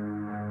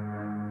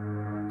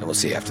 And we'll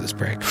see you after this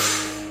break.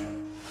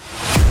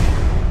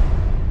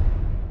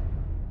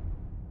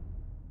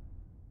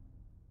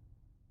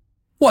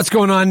 What's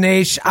going on,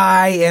 Nash?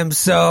 I am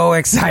so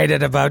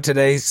excited about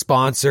today's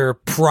sponsor,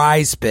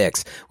 Prize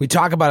Picks. We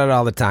talk about it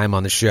all the time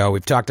on the show.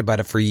 We've talked about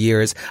it for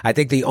years. I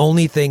think the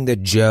only thing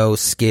that Joe,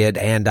 Skid,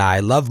 and I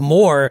love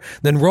more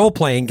than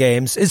role-playing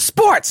games is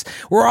sports.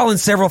 We're all in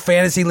several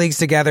fantasy leagues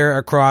together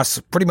across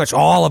pretty much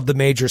all of the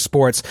major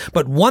sports.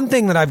 But one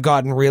thing that I've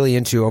gotten really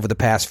into over the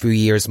past few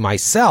years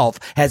myself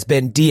has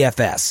been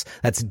DFS.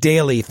 That's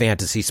Daily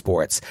Fantasy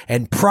Sports.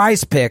 And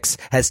Prize Picks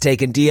has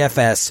taken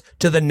DFS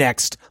to the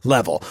next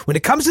level. When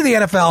it comes to the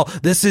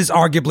NFL, this is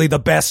arguably the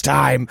best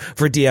time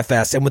for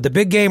DFS. And with the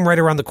big game right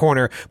around the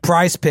corner,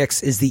 Prize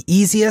Picks is the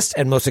easiest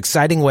and most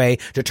exciting way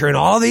to turn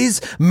all these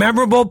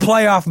memorable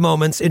playoff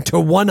moments into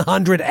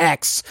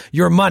 100x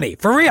your money.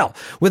 For real.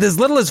 With as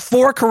little as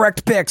 4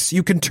 correct picks,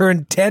 you can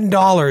turn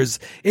 $10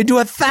 into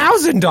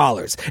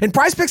 $1,000. And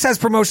Prize Picks has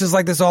promotions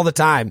like this all the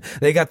time.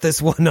 They got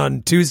this one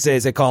on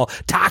Tuesdays they call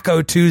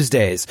Taco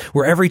Tuesdays,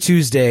 where every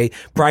Tuesday,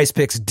 Prize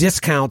Picks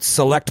discounts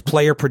select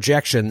player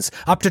projections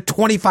up to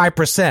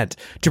 25%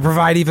 to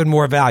provide even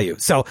more value.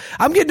 So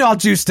I'm getting all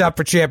juiced up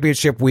for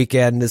championship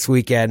weekend this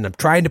weekend. I'm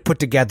trying to put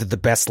together the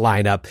best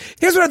lineup.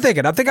 Here's what I'm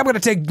thinking. I'm going to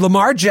take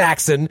Lamar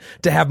Jackson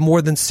to have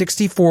more than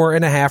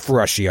 64.5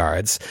 rush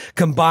yards,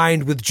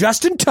 combined with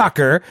Justin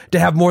Tucker to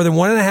have more than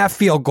 1.5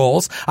 field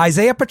goals,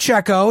 Isaiah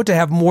Pacheco to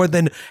have more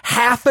than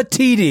half a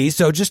TD,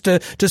 so just to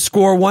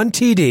score 1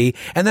 TD,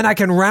 and then I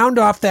can round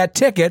off that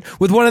ticket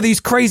with one of these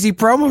crazy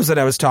promos that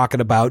I was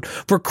talking about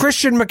for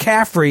Christian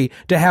McCaffrey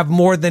to have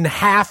more than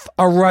half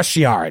a rush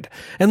yard.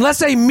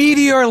 Unless a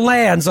meteor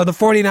lands on the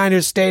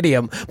 49ers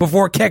stadium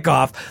before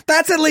kickoff,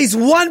 that's at least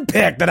one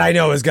pick that I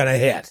know is going to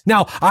hit.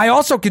 Now, I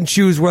also can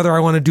choose whether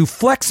I want to do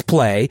flex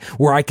play,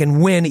 where I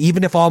can win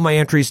even if all my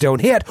entries don't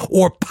hit,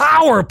 or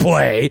power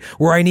play,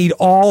 where I need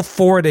all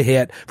 4 to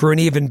hit for an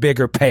even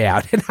bigger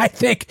payout. And I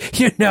think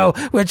you know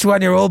which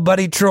one your old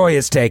buddy Troy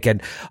is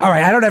taking. All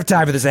right, I don't have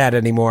time for this ad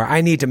anymore.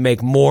 I need to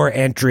make more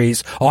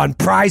entries on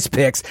Prize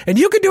Picks, and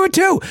you can do it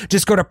too.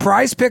 Just go to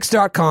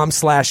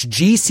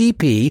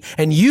prizepicks.com/GCP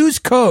and use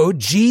code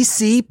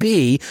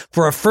GCP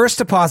for a first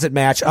deposit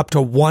match up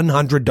to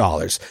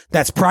 $100.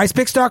 That's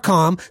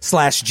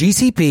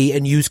prizepicks.com/GCP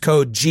and use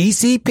code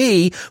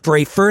GCP for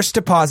a first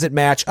deposit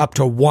match up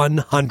to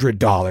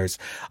 $100.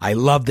 I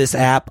love this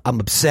app. I'm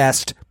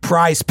obsessed.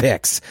 Prize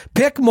Picks.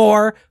 Pick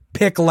more,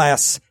 pick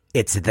less.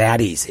 It's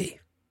that easy.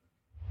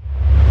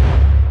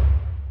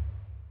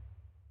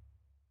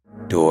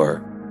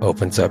 Door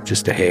opens up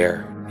just a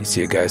hair. You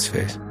see a guy's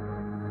face.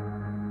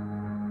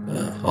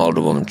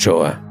 Alderwoman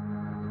Choi.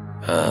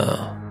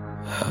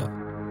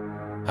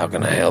 How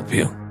can I help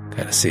you?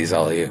 Kind of sees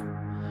all of you.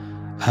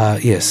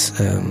 Yes,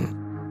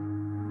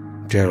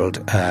 Gerald,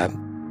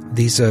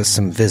 these are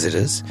some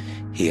visitors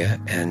here,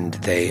 and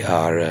they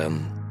are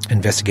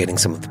investigating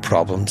some of the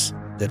problems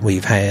that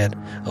we've had.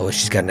 Oh,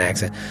 she's got an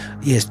accent.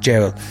 Yes,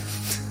 Gerald,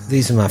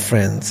 these are my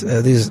friends.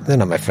 They're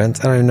not my friends.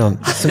 I don't even know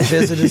them. Some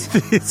visitors.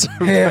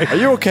 Are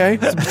you okay?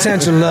 Some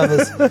potential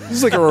lovers. This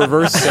is like a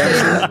reverse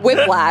section.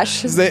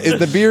 Whiplash. Is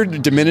the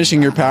beard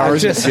diminishing your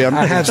powers? I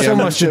had so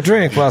much to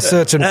drink while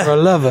searching for a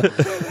lover.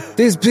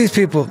 These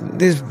people,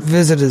 these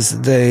visitors,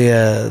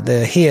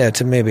 they're here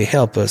to maybe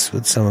help us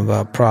with some of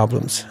our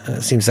problems.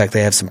 It seems like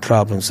they have some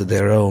problems of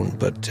their own,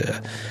 but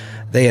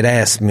they had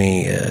asked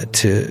me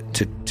to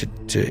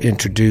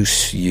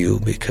introduce you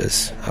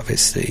because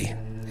obviously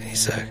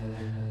he's like,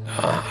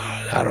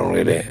 I don't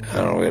really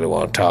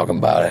want to talk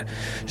about it.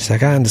 She's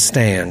like, I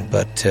understand,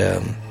 but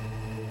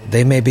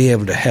they may be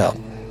able to help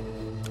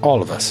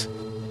all of us.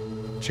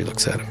 She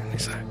looks at him and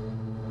he's like,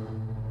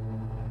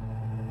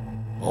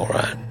 all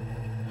right.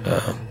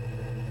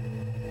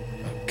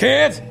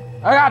 Kids,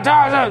 I got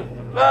dogs.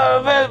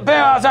 Be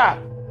outside.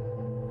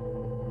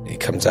 He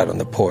comes out on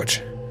the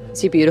porch. Is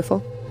he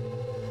beautiful?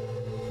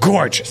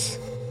 Gorgeous.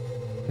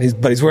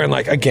 But he's wearing,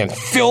 like, again,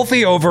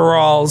 filthy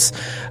overalls.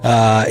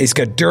 He's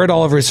got dirt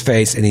all over his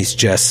face, and he's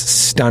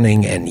just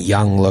stunning and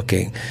young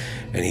looking.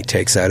 And he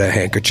takes out a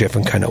handkerchief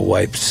and kind of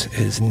wipes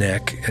his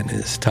neck and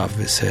his top of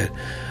his head.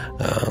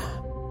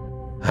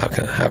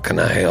 How can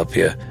I help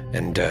you?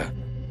 And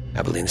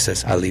Abelina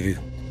says, I'll leave you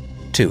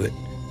to it.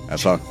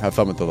 Have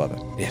fun with the lover.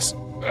 Yes,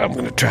 I'm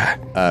going to try.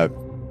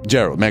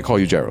 Gerald, may I call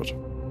you Gerald?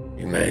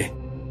 You may.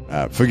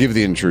 Forgive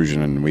the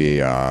intrusion, and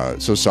we are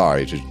so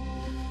sorry to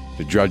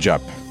drudge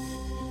up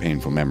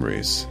painful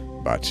memories.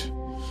 But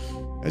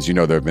as you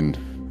know, there have been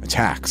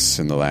attacks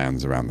in the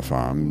lands around the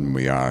farm.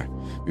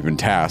 We've been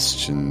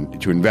tasked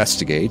to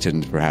investigate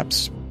and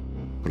perhaps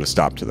put a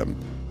stop to them.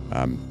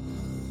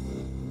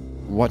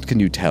 What can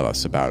you tell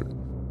us about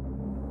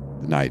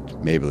the night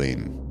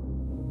Maybelline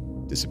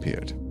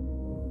disappeared?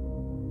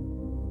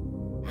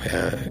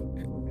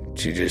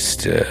 She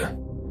just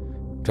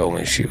told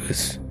me she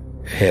was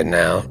heading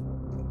out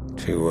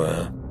to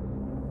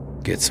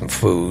get some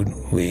food.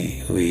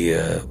 We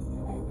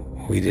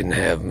didn't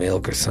have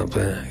milk or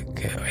something,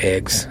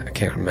 eggs. I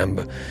can't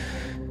remember.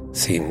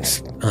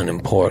 Seems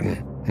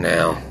unimportant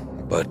now,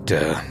 but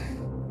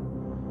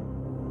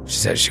she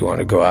said she wanted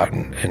to go out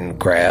and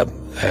grab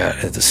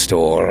at the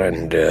store,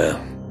 and I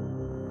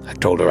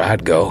told her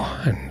I'd go,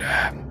 and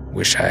I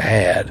wish I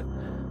had.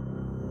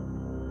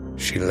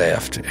 She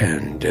left,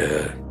 and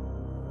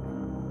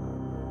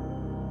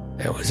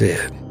that was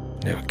it.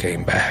 Never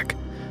came back.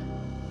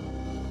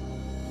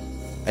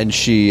 And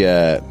she,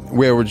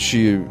 where would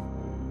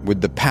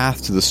the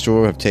path to the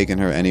store have taken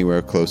her?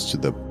 Anywhere close to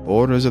the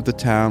borders of the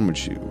town? Would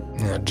she?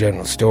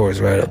 General store is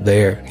right up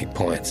there, he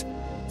points.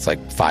 It's like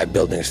 5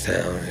 buildings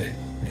down.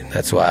 And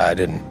that's why I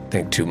didn't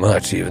think too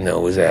much, even though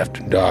it was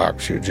after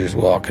dark. She was just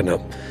walking up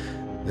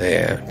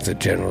there at the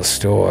general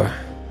store.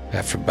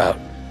 After about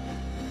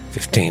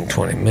 15,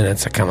 20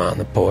 minutes, I come out on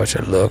the porch.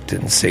 I looked,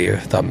 didn't see her.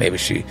 Thought maybe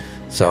she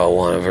saw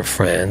one of her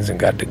friends and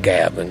got to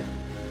gabbing.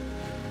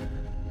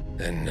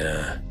 Then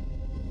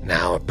an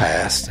hour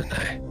passed, and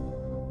I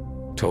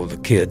told the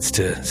kids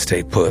to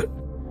stay put.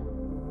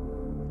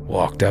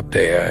 Walked up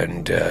there,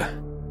 and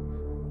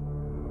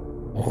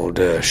old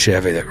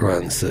Chevy that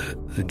runs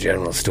the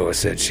general store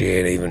said she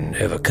ain't even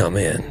ever come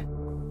in.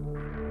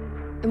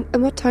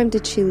 And what time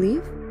did she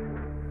leave?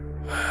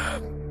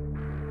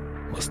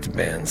 Must have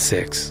been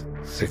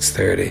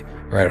 6:30,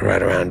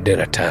 right around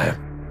dinner time.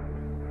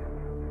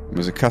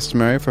 Was it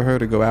customary for her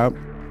to go out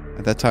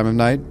at that time of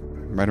night,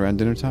 right around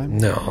dinner time?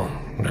 No.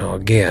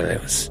 Again,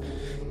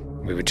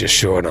 we were just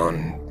short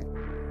on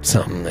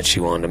something that she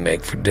wanted to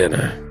make for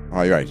dinner.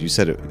 Oh, you're right. You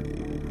said it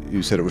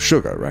was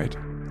sugar, right?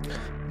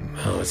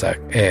 Oh, it was like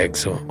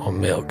eggs or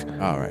milk.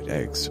 All right,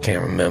 eggs.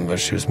 Can't remember.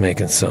 She was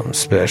making something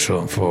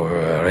special for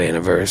her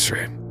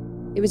anniversary.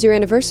 It was your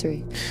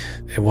anniversary.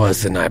 It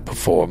was the night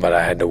before, but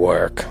I had to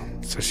work,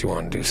 so she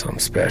wanted to do something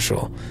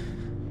special.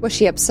 Was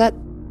she upset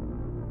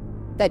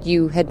that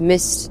you had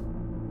missed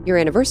your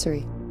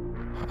anniversary?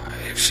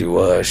 If she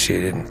was, she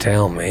didn't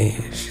tell me.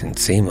 She didn't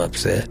seem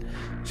upset.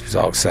 She was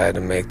all excited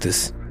to make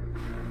this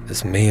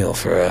meal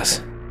for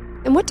us.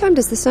 And what time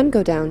does the sun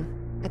go down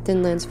at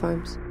Thinlands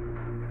Farms?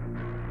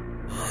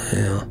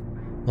 Well,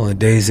 on the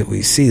days that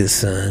we see the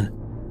sun,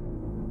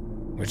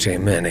 which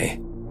ain't many,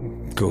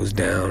 goes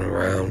down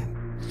around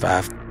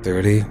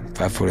 5:30,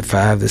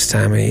 5:45 this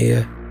time of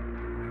year.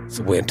 It's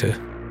winter.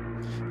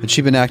 Had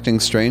she been acting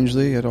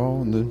strangely at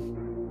all in the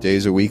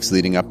days or weeks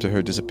leading up to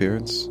her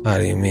disappearance? How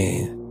do you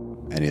mean?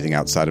 Anything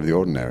outside of the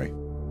ordinary?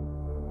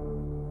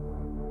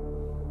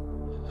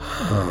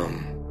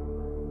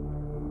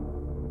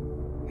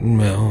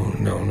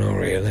 No,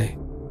 really.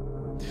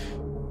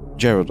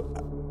 Gerald,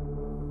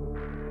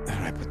 how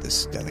do I put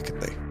this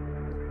delicately?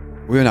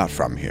 We're not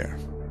from here.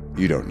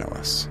 You don't know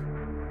us.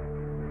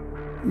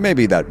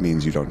 Maybe that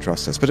means you don't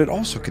trust us, but it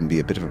also can be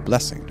a bit of a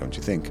blessing, don't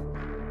you think?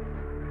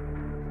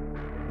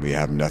 We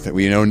have nothing.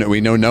 We know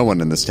no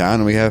one in this town,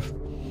 and we have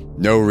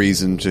no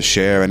reason to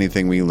share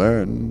anything we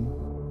learn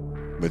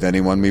with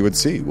anyone we would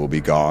see. We'll be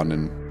gone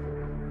in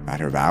a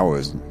matter of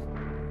hours.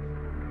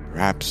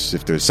 Perhaps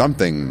if there's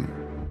something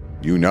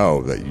you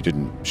know that you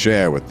didn't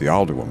share with the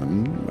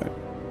alderwoman,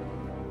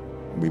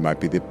 we might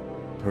be the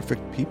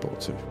perfect people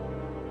to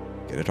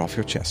get it off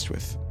your chest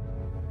with.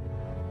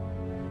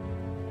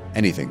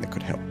 Anything that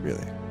could help,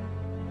 really.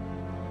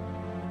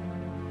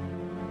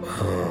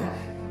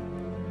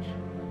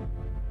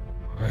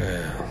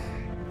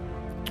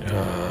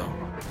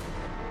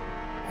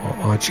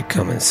 Why don't you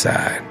come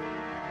inside?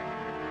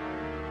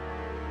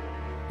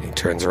 He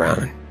turns around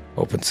and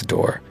opens the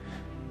door.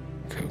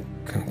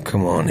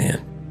 Come on in.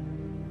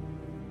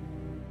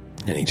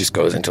 And he just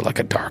goes into like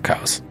a dark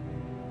house.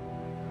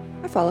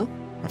 I follow.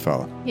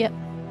 Yep.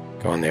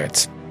 Go in there.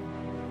 It's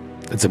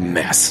a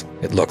mess.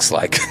 It looks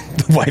like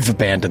the wife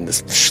abandoned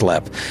this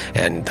schlep,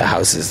 and the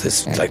house is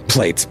this like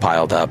plates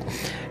piled up,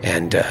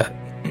 and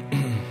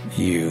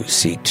you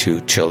see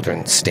two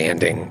children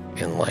standing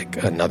in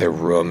like another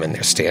room, and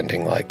they're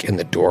standing like in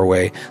the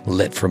doorway,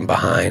 lit from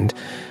behind.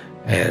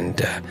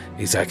 And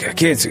he's like,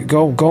 "Kids,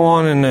 go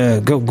on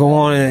and go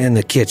on in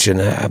the kitchen.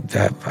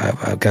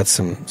 I've got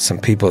some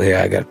people here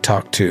I got to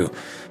talk to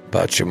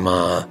about your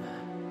ma."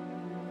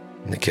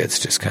 And the kids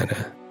just kind of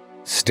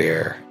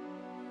stare,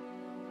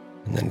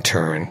 and then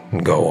turn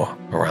and go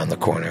around the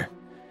corner.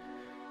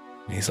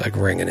 And he's like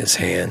wringing his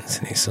hands,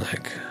 and he's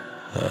like,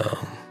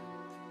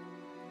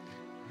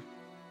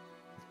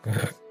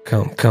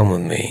 "Come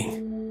with me."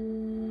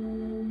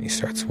 And he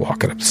starts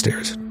walking up the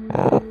stairs.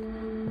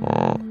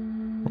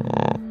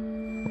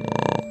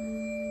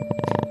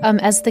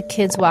 As the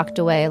kids walked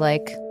away,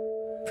 like,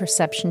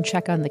 perception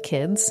check on the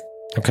kids.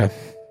 Okay.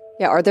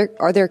 Yeah, are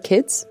there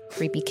kids?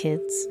 Creepy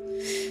kids.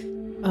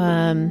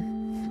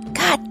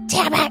 God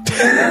damn it!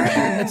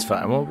 That's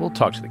fine. We'll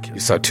talk to the kids. You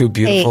saw two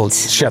beautiful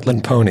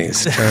Shetland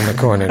ponies turn the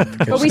corner.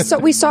 But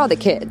we saw the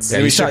kids. Yeah,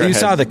 you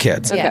saw the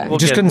kids. Okay. You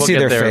just couldn't see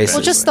their faces.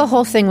 Well, just the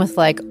whole thing with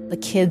like the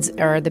kids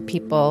are the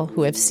people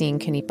who have seen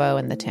Kanipo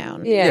in the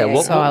town. Yeah,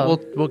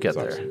 we'll get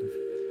there.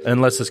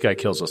 Unless this guy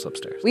kills us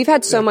upstairs. We've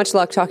had so much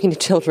luck talking to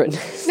children,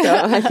 so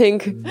I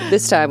think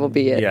this time will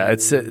be it. Yeah,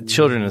 it's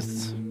children.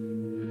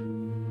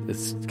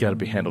 It's got to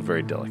be handled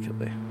very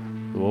delicately.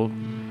 We'll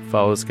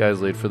follow this guy's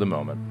lead for the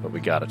moment, but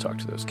we got to talk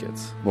to those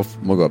kids.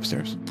 We'll go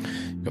upstairs.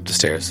 Go up the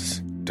stairs.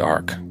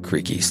 Dark,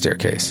 creaky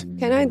staircase.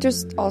 Can I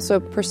just also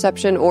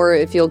perception, or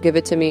if you'll give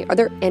it to me, are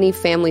there any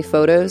family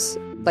photos?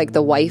 Like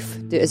the wife?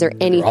 Is there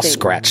anything? They're all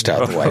scratched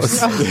out, the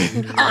wife's.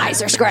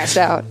 Eyes are scratched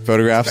out.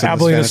 Photographs.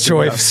 Abilene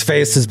Choi's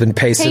face has been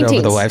pasted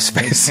over the wife's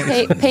face.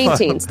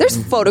 Paintings.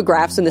 There's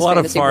photographs in this a lot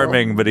of fantasy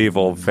farming world.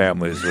 medieval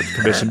families would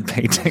commission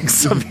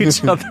paintings of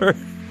each other.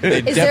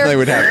 They definitely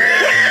would have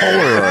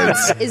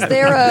Polaroids. Is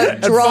there a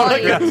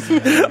drawing?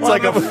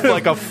 It's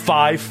like a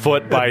 5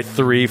 foot by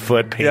 3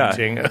 foot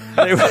painting. Is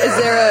there a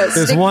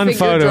There's stick one figure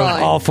photo drawing?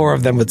 of all four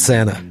of them with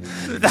Santa.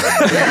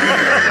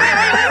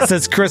 Yes,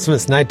 it's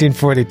Christmas,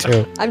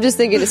 1942. I'm just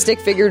thinking a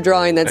stick figure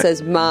drawing that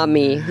says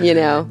 "Mommy."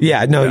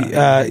 Yeah, no.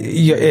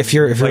 If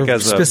you're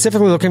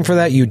specifically looking for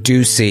that, you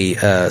do see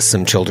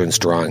some children's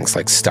drawings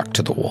like stuck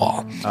to the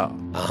wall.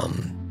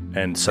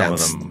 And some of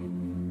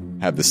them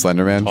have the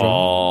Slender Man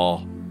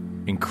tall,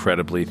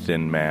 incredibly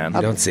thin man.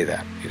 You don't see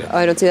that.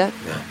 I don't see that.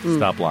 No.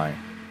 Stop lying.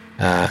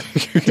 Do you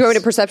want me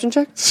to perception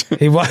check?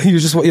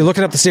 You're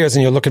looking up the stairs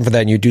and you're looking for that,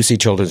 and you do see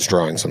children's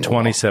drawings on the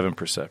 27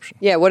 perception.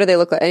 Yeah, what do they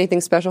look like?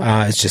 Anything special?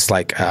 It's just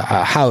like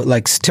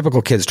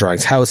typical kids'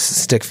 drawings: house,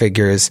 stick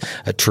figures,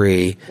 a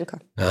tree. Okay.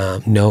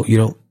 No, you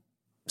don't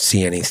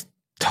see any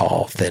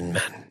tall, thin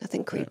men.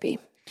 Nothing creepy.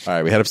 All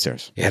right, we head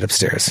upstairs. You head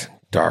upstairs.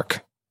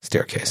 Dark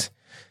staircase.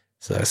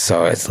 So I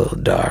saw it's a little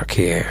dark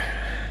here.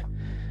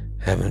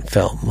 Haven't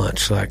felt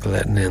much like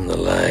letting in the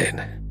light.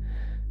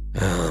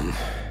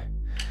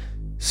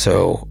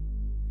 So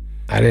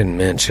I didn't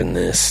mention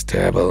this to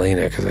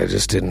Abelina because I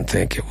just didn't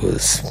think it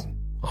was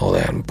all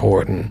that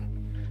important.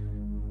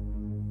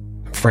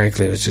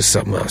 Frankly, it was just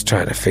something I was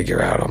trying to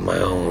figure out on my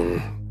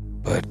own.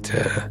 But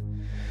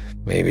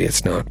maybe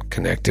it's not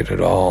connected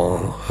at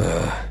all.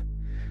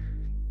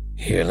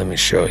 Here, let me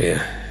show you.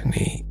 And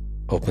he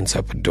opens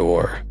up a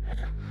door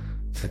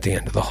at the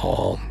end of the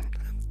hall.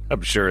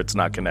 I'm sure it's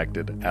not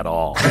connected at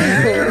all.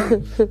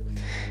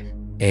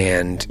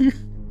 And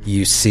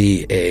you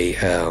see a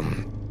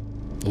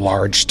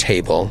large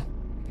table,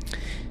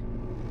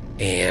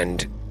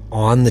 and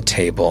on the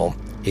table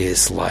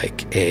is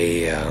like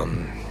a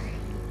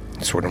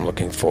that's what I'm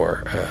looking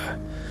for,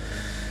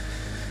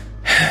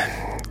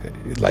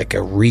 like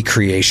a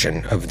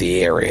recreation of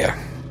the area,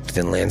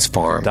 Thinlands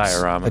Farms.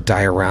 Diorama. A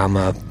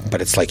diorama,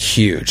 but it's like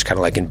huge, kind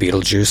of like in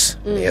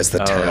Beetlejuice. He has the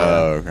town.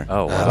 Okay.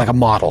 Oh, wow. Like a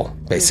model,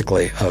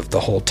 basically, of the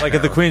whole town. Like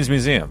at the Queen's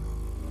Museum.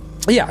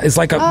 Yeah, it's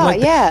like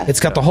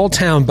it's got the whole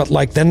town, but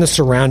like then the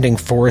surrounding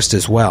forest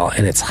as well,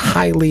 and it's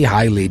highly,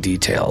 highly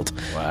detailed.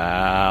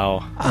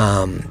 Wow.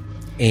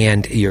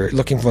 And you're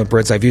looking from a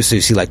bird's eye view, so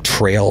you see like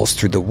trails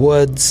through the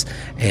woods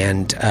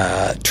and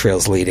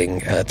trails leading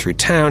through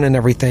town and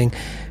everything.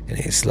 And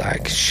he's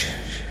like,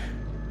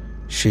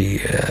 she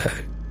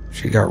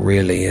got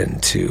really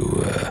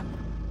into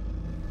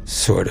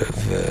sort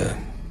of a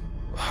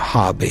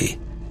hobby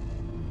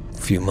a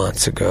few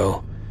months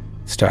ago.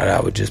 Started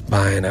out with just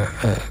buying a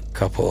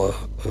couple of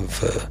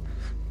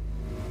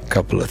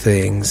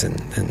things, and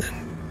then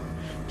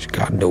she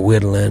got into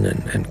whittling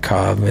and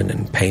carving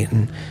and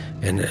painting,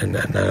 and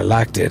I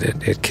liked it.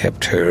 It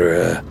kept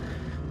her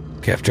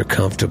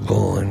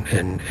comfortable,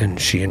 and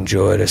she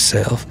enjoyed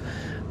herself.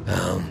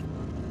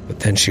 But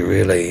then she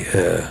really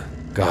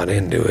got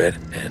into it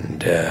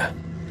and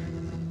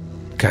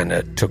kind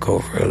of took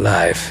over her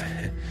life.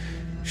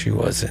 She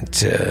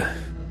wasn't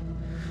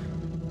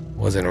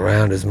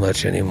around as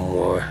much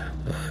anymore.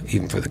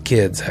 Even for the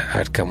kids,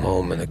 I'd come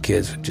home and the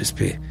kids would just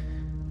be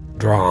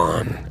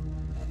drawn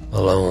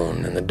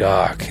alone in the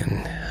dark,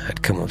 and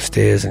I'd come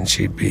upstairs and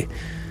she'd be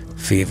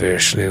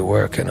feverishly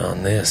working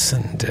on this,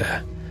 and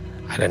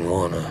I didn't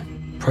want to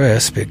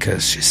press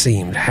because she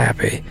seemed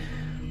happy.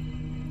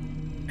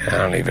 And I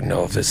don't even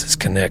know if this is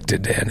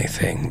connected to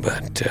anything,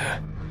 but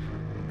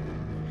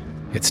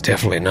it's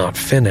definitely not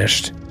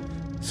finished.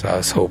 So I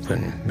was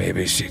hoping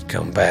maybe she'd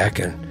come back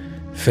and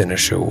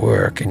finish her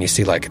work. And you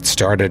see, like, it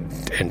started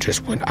and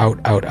just went out.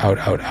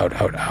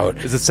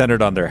 Is it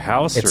centered on their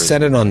house? It's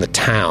centered on the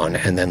town,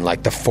 and then,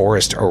 like, the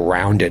forest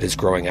around it is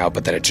growing out,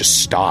 but then it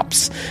just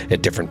stops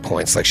at different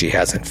points, like she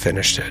hasn't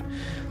finished it.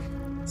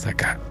 It's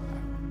like, I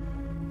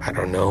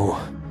don't know.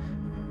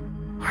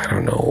 I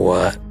don't know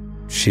what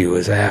she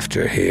was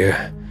after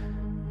here,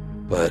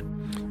 but...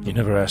 You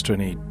never asked her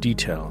any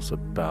details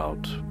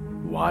about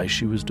why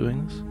she was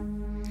doing this?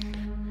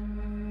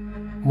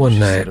 One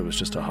night... said it was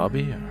just a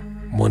hobby? Or?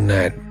 One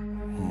night,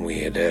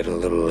 we had a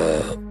little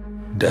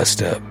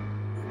dust-up.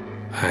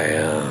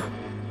 I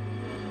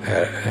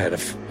had a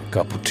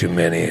couple too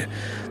many.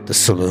 The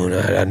saloon,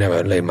 I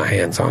never laid my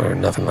hands on her,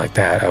 nothing like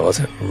that. I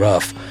wasn't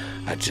rough.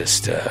 I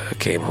just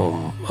came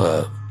home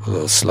a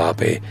little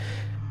sloppy,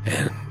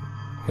 and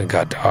we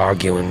got to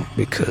arguing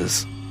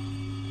because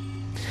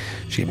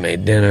she'd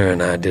made dinner,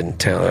 and I didn't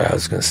tell her I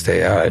was going to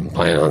stay out. I didn't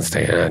plan on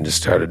staying out. I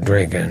just started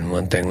drinking, and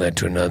one thing led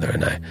to another,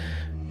 and I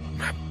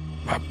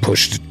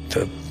pushed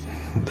the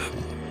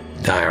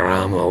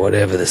diorama, or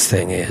whatever this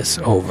thing is,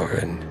 over,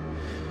 and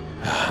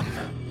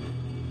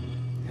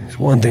there's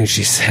one thing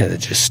she said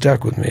that just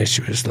stuck with me.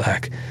 She was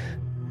like,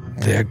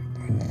 they're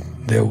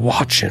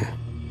watching.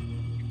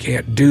 You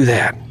can't do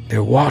that.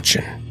 They're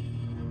watching.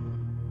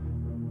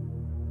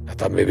 I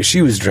thought maybe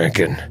she was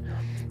drinking.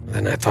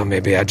 Then I thought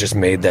maybe I just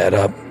made that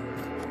up,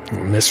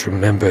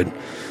 misremembered,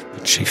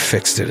 but she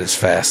fixed it as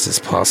fast as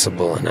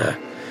possible, and I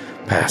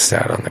passed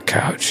out on the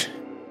couch.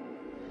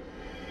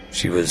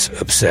 She was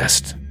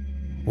obsessed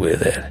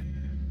with it.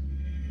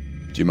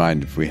 Do you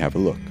mind if we have a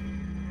look?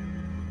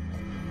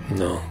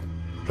 No,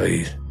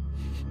 please.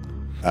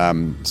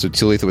 So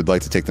Talitha would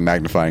like to take the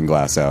magnifying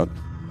glass out.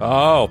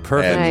 Oh,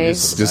 perfect. And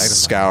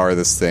just scour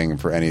this thing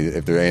for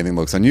if there anything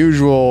looks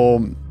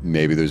unusual.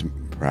 Maybe there's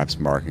perhaps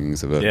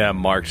markings of a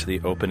marked the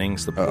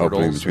openings, the portals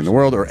opening between the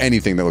world, or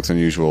anything that looks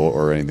unusual,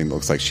 or anything that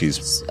looks like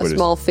she's a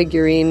small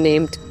figurine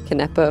named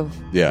Kanepo.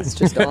 Yeah, it's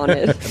just on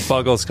it. And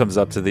Buggles comes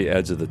up to the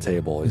edge of the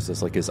table. He's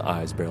just like, his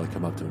eyes barely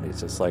come up to him. He's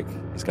just like,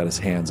 he's got his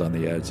hands on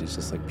the edge. He's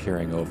just like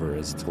peering over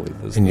as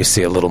Talitha's. And you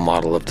see a little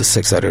model of the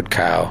 6-uttered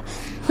cow,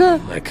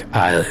 like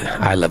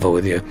eye level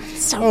with you.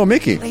 Oh,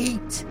 Mickey!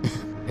 Late.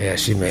 Yeah,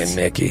 she made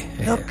Mickey.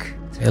 Look,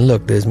 and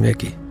look, there's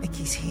Mickey.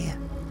 Mickey's here.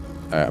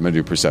 All right, I'm gonna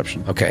do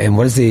perception. Okay, and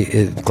what does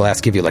the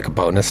glass give you? Like a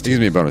bonus? It gives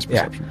me a bonus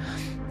perception.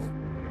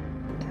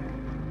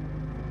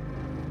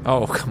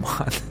 Oh, come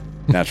on.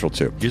 Natural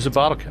 2. Use a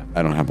bottle cap.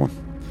 I don't have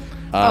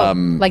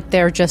one. Like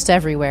they're just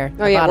everywhere.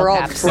 Oh yeah, we're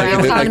all like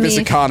this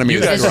economy. You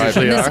guys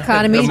usually this are.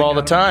 economy. Them all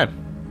the time.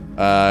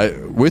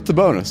 With the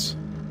bonus,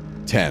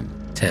 10.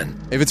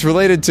 10. If it's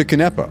related to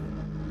Kanepo,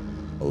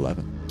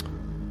 11.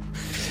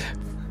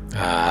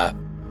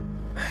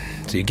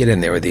 So you get in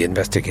there with the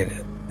investigator.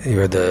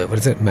 You're the, what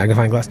is it,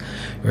 magnifying glass?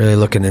 You're really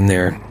looking in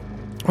there.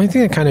 Only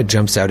thing that kind of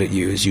jumps out at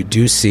you is you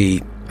do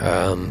see,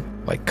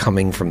 like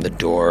coming from the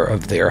door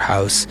of their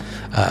house,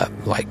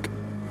 like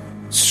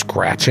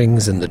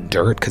scratchings in the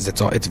dirt, because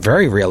it's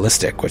very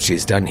realistic what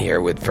she's done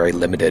here with very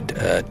limited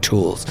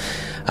tools.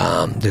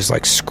 There's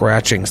like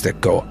scratchings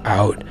that go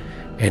out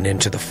and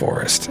into the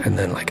forest, and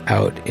then like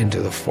out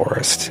into the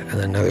forest, and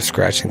then another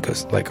scratching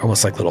goes like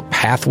almost like little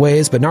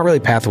pathways, but not really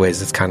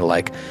pathways. It's kind of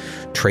like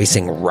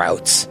tracing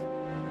routes.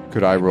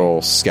 Could I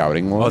roll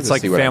scouting lore? Well, it's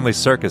like Family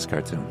Circus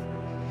cartoon.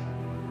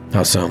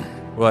 How so?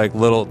 Like the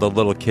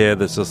little kid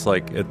that's just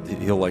like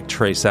he'll like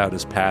trace out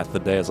his path the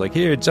day. It's like,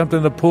 here, jumped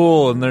in the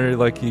pool, and they're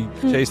like he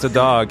chased a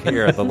dog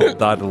here at the little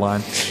dotted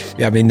line.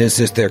 Yeah, I mean,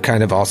 they're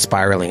kind of all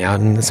spiraling out,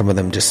 and some of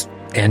them just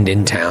end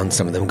in town.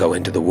 Some of them go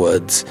into the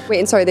woods. Wait,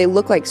 and sorry, they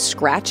look like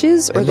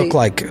scratches, or they look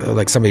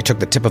like somebody took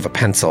the tip of a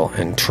pencil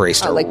and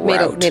traced a like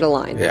route. made a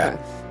line. Yeah.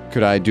 Okay.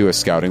 Could I do a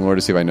scouting lore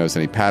to see if I notice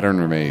any pattern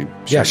or may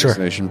Yeah, sure.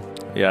 destination?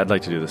 Yeah, I'd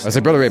like to do this. I was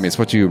like, Brother Ramius,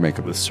 what do you make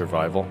of With this?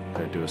 survival.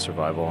 I do a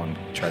survival and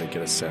try to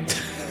get a sense.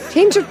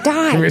 Change your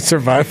die.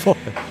 Survival.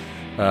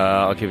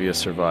 I'll give you a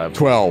survival.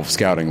 12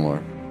 scouting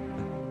lore.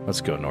 Let's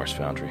go Norse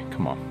Foundry.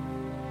 Come on.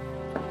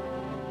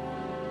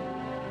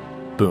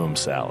 Boom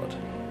salad.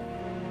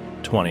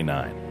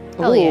 29.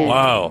 Hell yeah.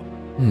 Wow.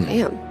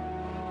 Damn.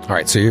 All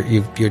right, so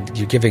you're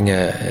giving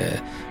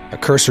a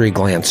cursory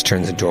glance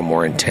turns into a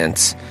more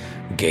intense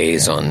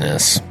gaze on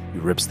this. He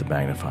rips the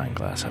magnifying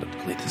glass out of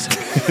Talitha's.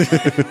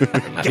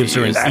 Gives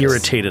her an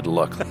irritated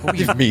look.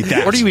 Give me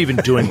that. What are you even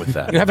doing with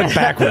that? You have it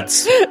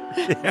backwards.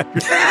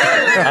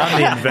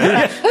 I'm the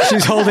inventor.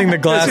 She's holding the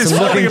glass and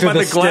looking through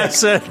the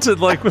glass end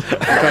and like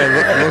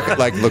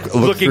Look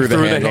Looking through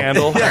the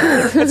handle.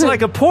 it's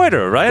like a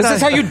pointer, right? This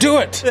is how you do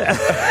it.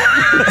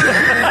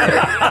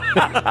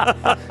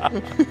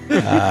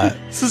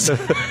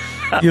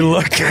 You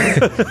look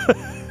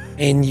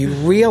and you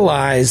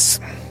realize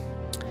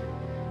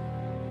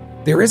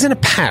there isn't a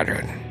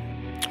pattern,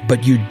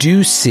 but you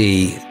do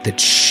see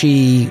that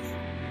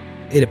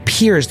it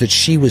appears that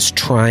she was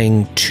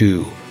trying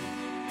to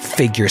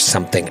figure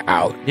something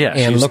out. Yeah, and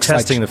she was looks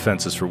testing like the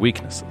fences for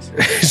weaknesses.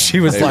 she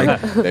was like,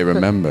 They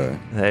remember.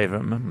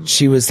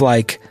 she was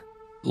like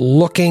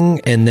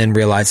looking and then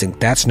realizing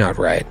that's not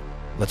right.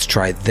 Let's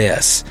try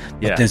this.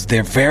 But Yeah.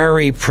 they're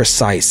very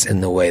precise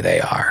in the way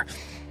they are.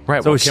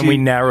 Right. So Well, can we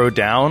narrow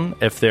down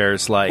if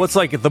there's like What's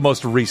like the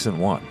most recent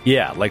one?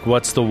 Yeah, like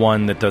what's the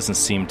one that doesn't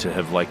seem to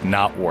have like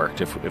not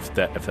worked if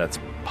that's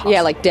possible?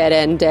 Yeah, like dead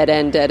end,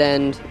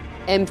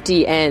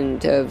 empty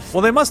end of.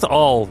 Well, they must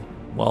all.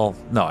 Well,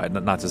 no,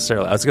 not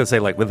necessarily. I was going to say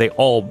like they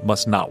all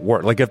must not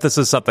work. Like if this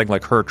is something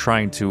like her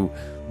trying to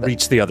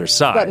reach the other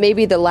side, But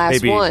maybe the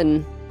last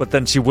one. But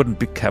then she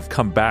wouldn't have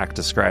come back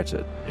to scratch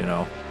it. You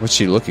know, What's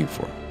she looking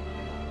for?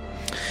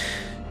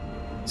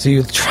 So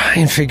you try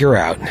and figure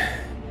out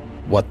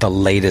what the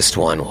latest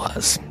one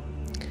was.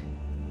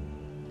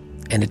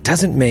 And it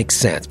doesn't make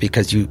sense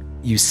because you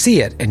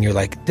see it and you're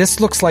like, this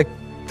looks like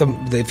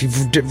if you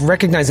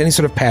recognize any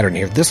sort of pattern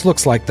here, this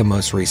looks like the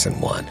most recent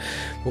one.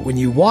 But when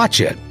you watch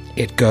it,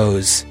 it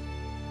goes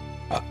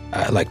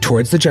like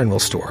towards the general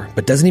store,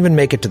 but doesn't even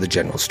make it to the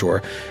general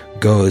store,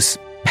 goes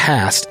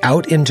past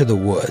out into the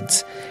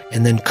woods,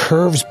 and then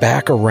curves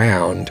back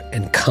around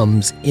and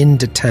comes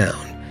into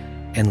town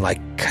and like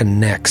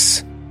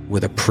connects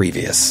with a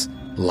previous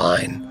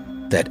line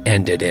that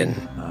ended in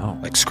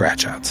like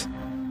scratch outs.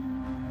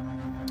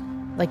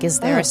 Like, is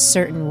there a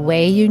certain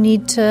way you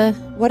need to?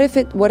 What if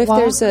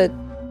there's a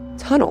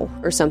tunnel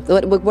or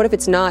something? What if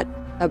it's not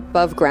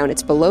above ground,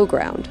 it's below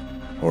ground?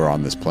 Or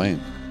on this plane.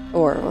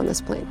 Or on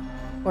this plane.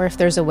 Or if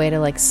there's a way to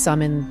like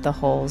summon the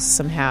holes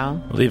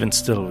somehow. Well, even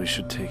still, we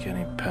should take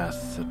any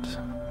path that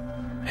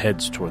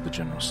heads toward the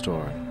general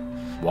store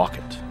and walk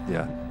it.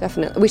 yeah.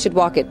 Definitely. We should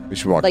walk it. We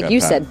should walk like that you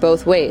path. said,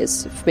 both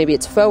ways. Maybe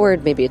it's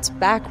forward, maybe it's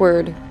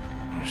backward.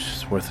 It's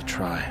just worth a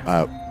try.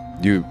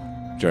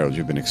 Gerald,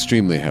 you've been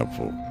extremely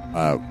helpful.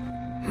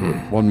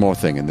 One more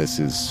thing, and this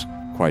is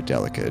quite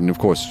delicate. And of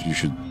course, you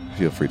should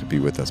feel free to be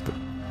with us, but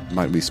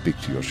might we speak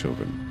to your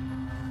children?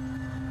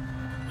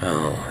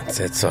 Oh, it's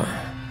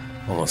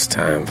almost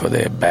time for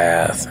their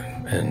bath,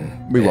 and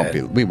We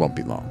won't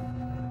be long.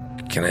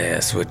 Can I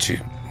ask what you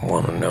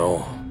want to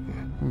know?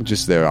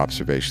 Just their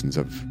observations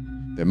of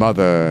their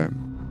mother.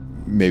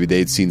 Maybe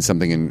they'd seen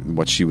something in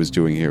what she was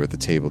doing here at the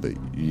table that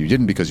you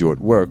didn't because you were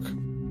at work.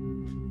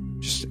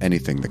 Just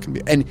anything that can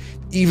be. And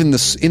even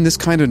in this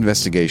kind of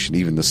investigation,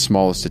 even the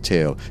smallest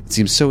detail, it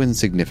seems so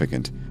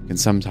insignificant, can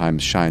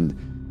sometimes shine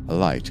a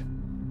light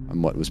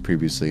on what was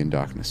previously in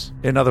darkness.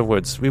 In other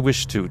words, we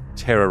wish to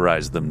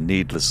terrorize them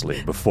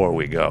needlessly before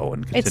we go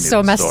and continue. It's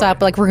so messed up.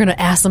 Like, we're going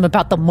to ask them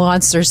about the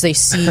monsters they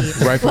see.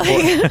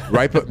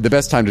 The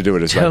best time to do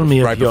it is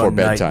right before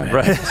bedtime.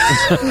 Right.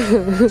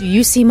 Do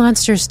you see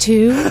monsters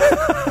too?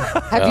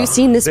 Have you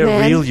seen this they're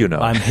man? They're real, you know.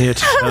 I'm here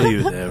to tell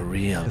you they're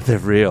real. They're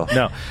real.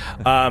 No.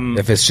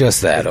 If it's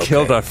just that, okay.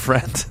 Killed our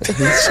friend.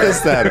 It's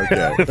just that,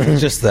 okay. If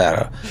it's just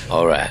that,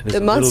 all right. The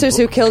monsters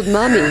who killed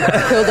Mommy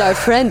killed our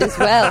friend as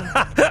well.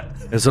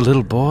 There's a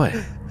little boy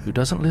who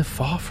doesn't live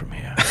far from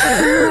here,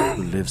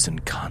 who lives in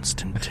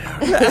constant terror.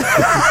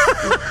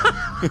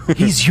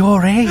 He's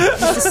your age.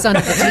 He's the son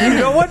of a demon. You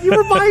know what? You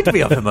remind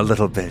me of him a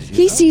little bit.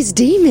 He sees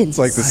demons.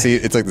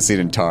 It's like the scene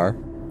in Tar.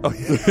 Oh,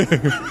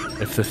 yeah.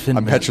 If the thin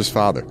I'm Petra's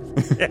father.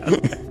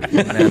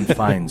 man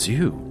finds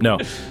you. No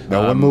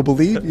one will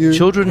believe you.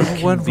 Children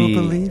will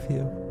believe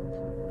you.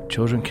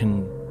 Children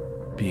can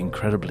be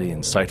incredibly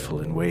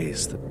insightful in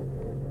ways that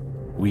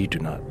we do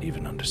not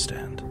even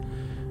understand.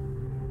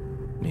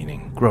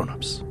 Meaning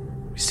grown-ups.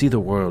 We see the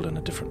world in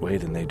a different way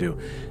than they do.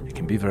 It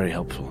can be very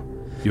helpful.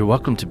 You're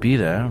welcome to be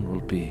there, and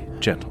we'll be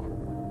gentle.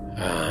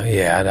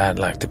 Yeah, I'd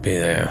like to be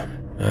there.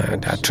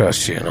 I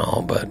trust you and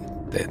all, but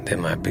they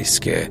might be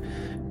scared.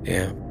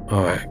 Yeah,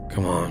 all right,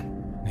 come on.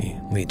 He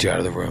leads you out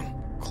of the room,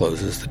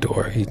 closes the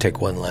door. You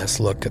take one last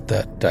look at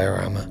that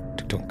diorama.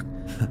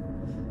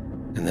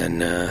 And then,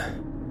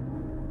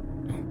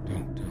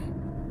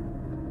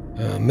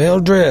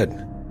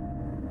 Mildred.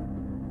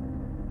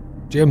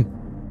 Jim.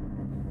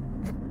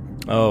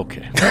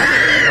 Okay.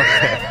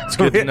 It's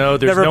good to know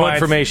there's no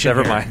information.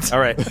 Never here. mind. All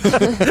right.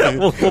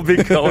 we'll be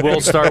going.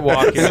 We'll start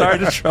walking. Sorry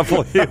to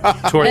trouble you.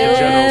 Toward the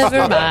general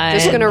store.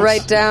 Just going to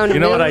write down. You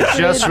know what I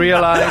just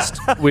realized?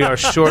 We are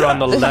short on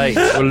the light.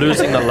 We're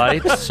losing the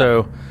light,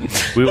 so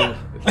we will.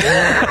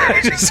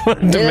 I just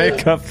wanted to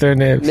make up their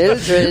names.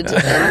 Mildred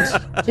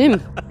and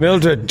Jim.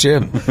 Mildred,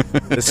 Jim.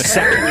 The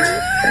second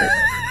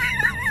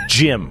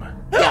Jim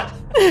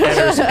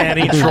enters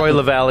any Troy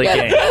LaValle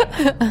game.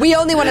 We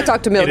only want to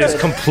talk to It Mildred. is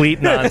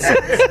complete nonsense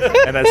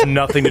and has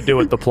nothing to do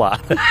with the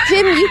plot.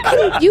 Jim,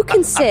 you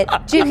can sit.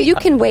 Jim, you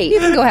can wait. You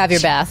can go have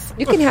your bath.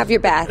 You can have your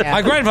bath.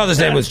 My grandfather's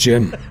name was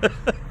Jim.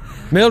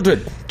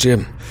 Mildred,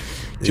 Jim.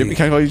 Jimmy,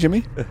 can I call you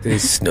Jimmy?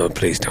 No,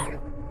 please don't.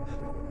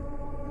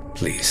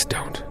 Please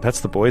don't.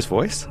 That's the boy's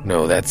voice?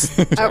 No, that's...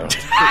 God.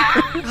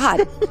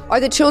 Are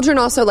the children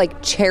also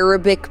like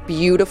cherubic,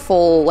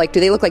 beautiful? Like,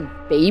 do they look like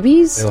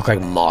babies? They look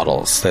like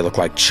models. They look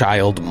like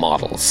child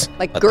models.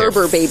 Like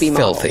Gerber baby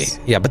filthy. models.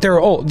 Yeah, but they're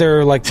old.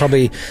 They're like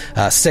probably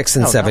 6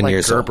 and 7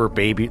 years Gerber old.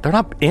 baby. They're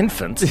not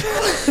infants.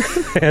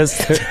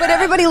 But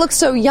everybody looks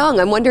so young.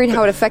 I'm wondering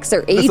how it affects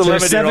their age. They're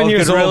 7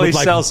 years old really with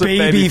like sell some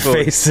baby food.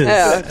 faces.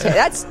 Oh,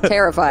 that's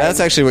terrifying. That's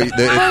actually what...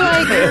 They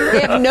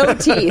have no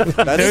teeth.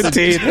 No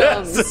teeth.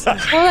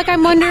 Well, like,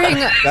 I'm wondering.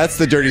 That's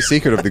the dirty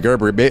secret of the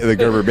Gerber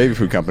baby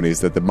food companies,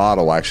 that the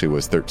model actually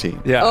was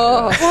 13. Yeah.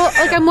 Oh. Well,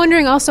 like, I'm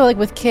wondering also, like,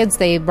 with kids,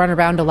 they run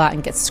around a lot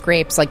and get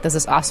scrapes. Like, does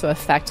this also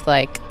affect,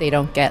 like, they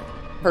don't get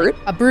hurt,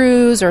 a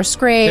bruise or a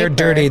scrape? They're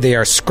dirty. They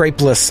are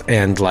scrapeless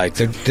and like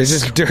they're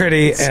just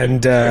dirty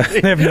and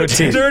they have no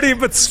teeth. Dirty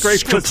but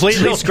scrapeless.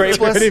 Completely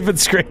scrapeless. Dirty but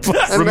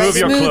scrapeless. Remove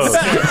your clothes.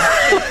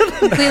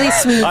 Completely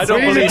smooth. I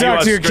don't You need believe to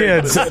talk to you your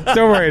kids.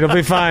 Don't worry, it'll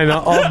be fine.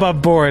 All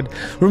above board.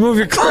 Remove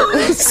your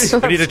clothes.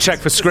 We need to check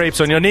for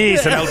scrapes on your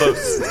knees and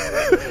elbows.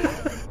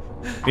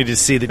 We need to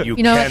see that you.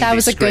 You know can what? That be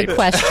was a good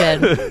scrapeless.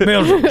 question.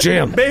 Mildred,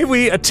 Jim. May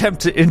we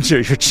attempt to injure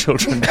your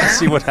children and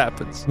see what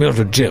happens?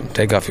 Mildred, Jim,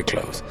 take off your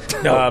clothes.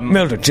 No,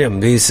 Mildred, Jim,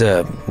 these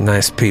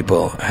nice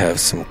people have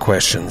some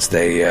questions.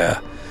 We're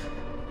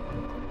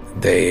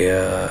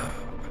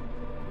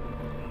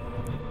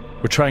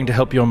trying to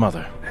help your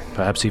mother.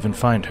 Perhaps even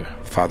find her.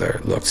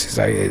 Father looks, he's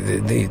like,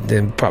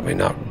 they're probably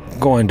not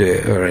going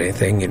to or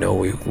anything. You know,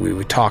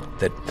 we talked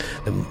that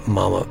the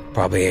mama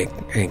probably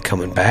ain't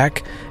coming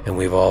back, and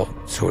we've all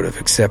sort of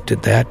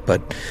accepted that.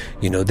 But,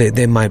 you know,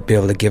 they might be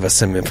able to give us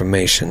some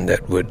information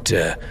that would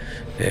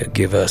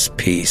give us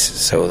peace.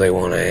 So they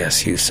want to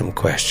ask you some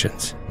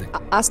questions.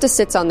 Asta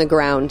sits on the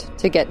ground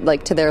to get,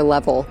 like, to their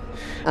level.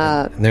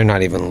 They're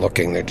not even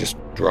looking, they're just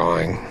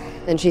drawing.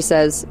 And she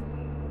says,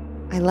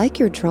 I like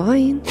your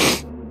drawing.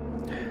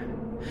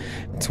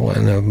 It's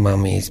one of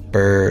Mommy's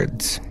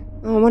birds.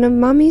 Oh, one of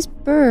Mommy's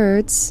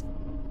birds.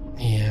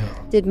 Yeah.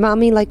 Did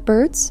Mommy like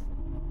birds?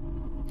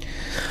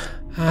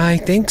 I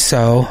think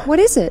so. What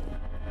is it?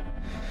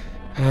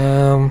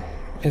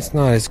 It's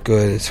not as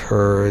good as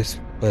hers,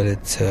 but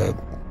it's a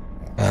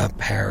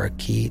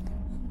parakeet.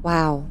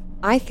 Wow.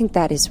 I think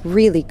that is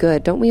really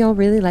good. Don't we all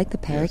really like the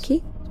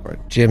parakeet?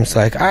 Jim's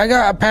like, I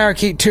got a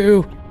parakeet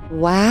too.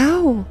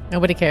 Wow.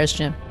 Nobody cares,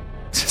 Jim.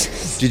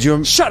 Did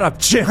you? Shut up,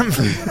 Jim.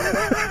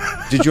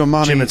 Did your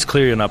mommy? Jim, it's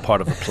clear you're not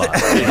part of the plot.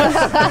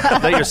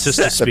 Let your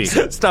sister speak.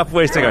 Stop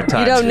wasting our time.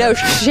 You don't know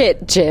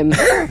shit, Jim.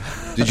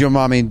 Did your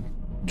mommy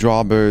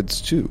draw birds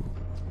too?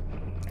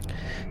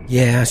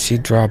 Yeah,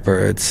 she'd draw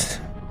birds.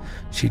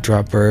 She'd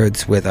draw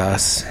birds with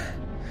us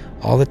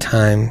all the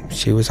time.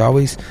 She was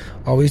always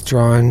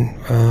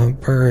drawing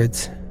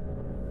birds.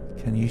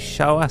 Can you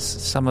show us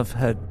some of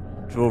her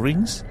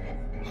drawings?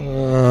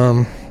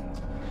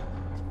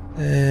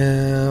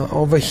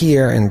 Over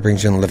here, and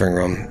brings you in the living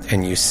room,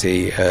 and you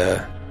see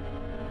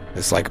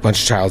there's like a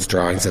bunch of child's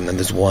drawings, and then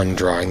there's one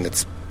drawing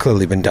that's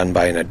clearly been done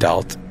by an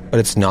adult, but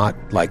it's not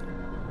like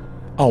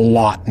a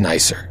lot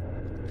nicer.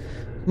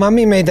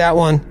 Mommy made that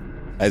one.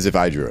 As if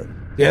I drew it.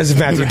 Yeah, as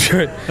if I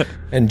drew it.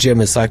 And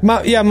Jim is like,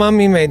 yeah,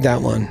 Mommy made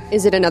that one.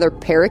 Is it another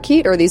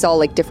parakeet, or are these all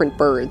like different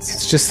birds?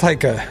 It's just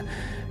like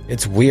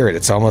it's weird.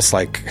 It's almost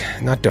like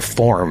not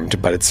deformed,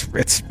 but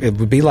it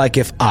would be like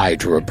if I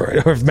drew a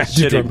bird or if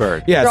Matthew drew a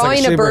bird. Yeah,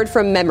 drawing a bird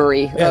from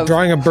memory. Yeah,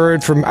 drawing a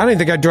bird from. I don't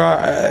think I'd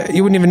draw.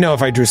 You wouldn't even know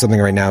if I drew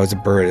something right now as a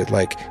bird. It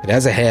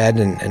has a head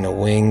and a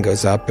wing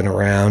goes up and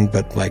around,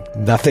 but like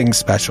nothing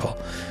special.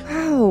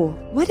 Wow,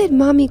 what did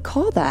Mommy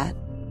call that?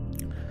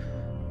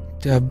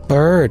 A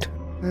bird.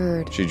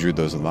 She drew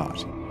those a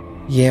lot.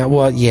 Yeah,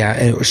 well, yeah,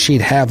 and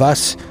she'd have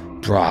us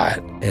draw it,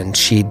 and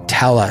she'd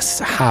tell us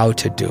how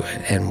to do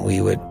it, and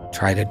we would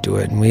try to do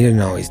it, and we didn't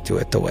always do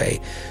it the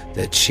way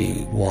that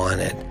she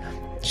wanted.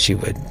 She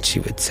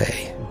would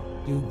say,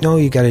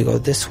 you got to go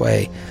this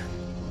way.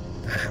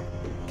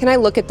 Can I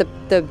look at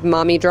the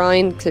mommy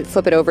drawing, to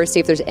flip it over,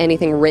 see if there's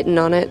anything written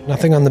on it?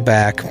 Nothing on the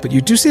back, but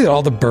you do see that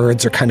all the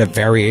birds are kind of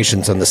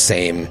variations on the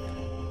same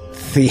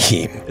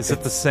theme. Is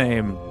it the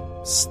same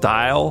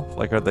style?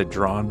 Like, are they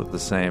drawn with the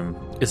same...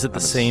 Is it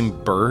the same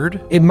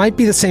bird? It might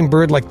be the same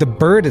bird. Like, the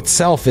bird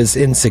itself is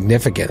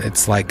insignificant.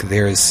 It's like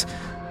there was...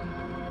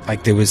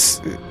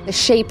 The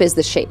shape is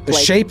the shape. The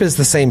shape is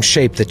the same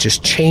shape that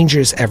just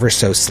changes ever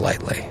so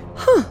slightly.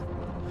 Huh.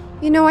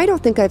 I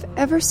don't think I've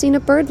ever seen a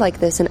bird like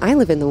this, and I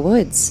live in the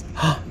woods.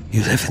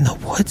 You live in the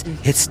woods?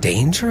 It's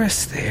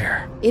dangerous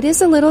there. It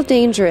is a little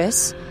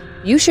dangerous.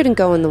 You shouldn't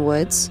go in the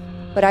woods,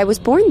 but I was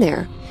born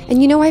there.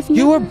 And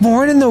You were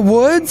born in the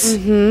woods?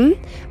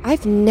 Mm-hmm.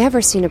 I've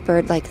never seen a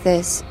bird like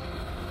this.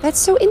 That's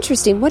so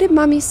interesting. What did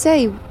Mommy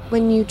say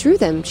when you drew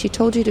them? She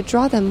told you to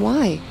draw them.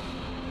 Why?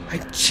 I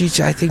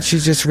think she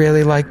just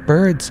really liked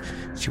birds.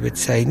 She would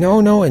say,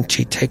 no, and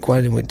she'd take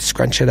one and would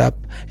scrunch it up,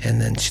 and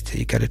then she'd say,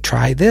 you got to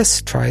try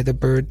this, try the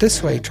bird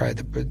this way, try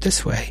the bird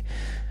this way.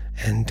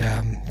 And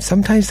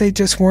sometimes they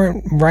just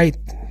weren't right.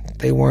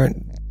 They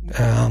weren't,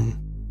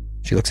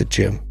 she looks at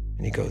Jim,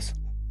 and he goes,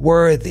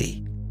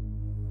 worthy.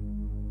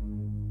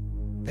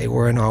 They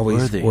weren't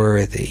always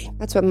worthy.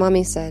 That's what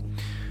Mommy said.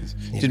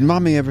 Did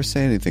Mommy ever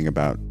say anything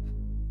about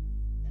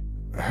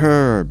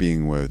her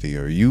being worthy,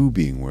 or you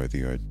being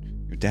worthy, or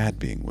your dad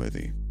being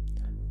worthy?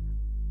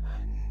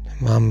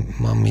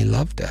 Mommy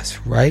loved us,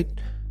 right,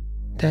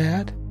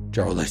 Dad?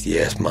 Joe goes,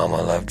 yes,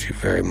 Mama loved you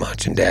very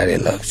much, and Daddy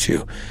loved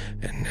you,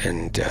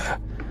 and I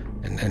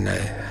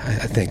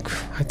think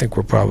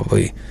we're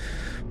probably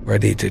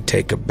ready to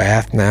take a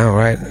bath now,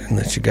 right?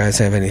 Unless you guys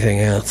have anything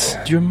else.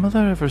 Did your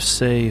mother ever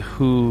say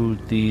who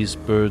these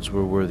birds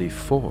were worthy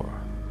for?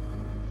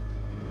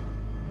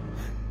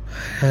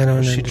 I don't know.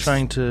 Was she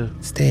trying to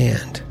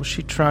stand? Was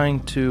she trying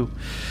to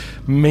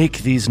make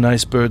these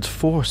nice birds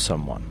for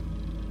someone?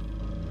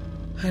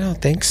 I don't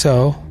think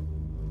so.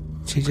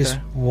 She just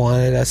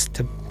wanted us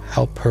to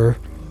help her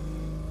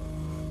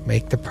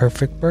make the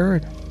perfect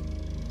bird.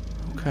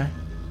 Okay.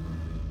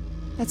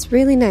 That's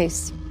really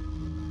nice.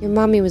 Your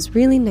mommy was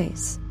really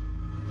nice.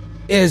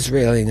 Is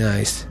really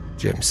nice,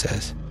 Jim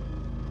says.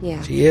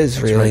 Yeah. She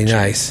is really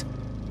nice.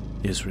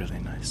 Is really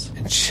nice.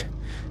 And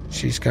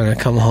she's going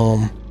to come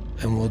home,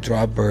 and we'll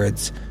draw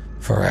birds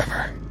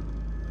forever.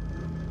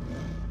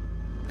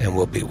 And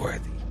we'll be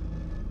worthy.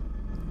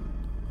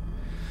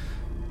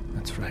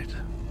 That's right.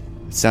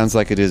 It sounds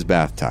like it is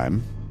bath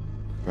time.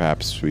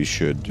 Perhaps we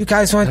should... You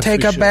guys want to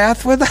take a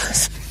bath with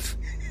us?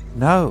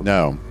 No.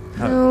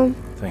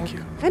 Thank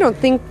you. I don't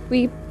think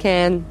we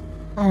can.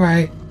 All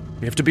right.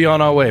 We have to be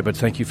on our way, but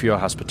thank you for your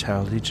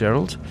hospitality,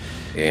 Gerald.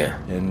 Yeah.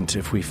 And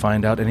if we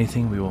find out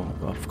anything, we will,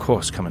 of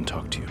course, come and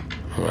talk to you.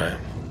 All right.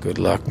 Good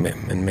luck,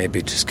 and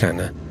maybe just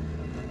kind of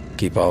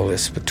keep all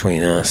this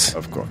between us.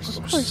 Of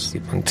course.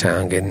 Keep on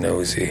town getting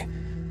nosy.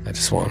 I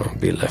just want to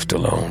be left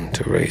alone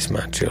to raise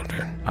my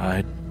children.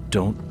 I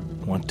don't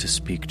want to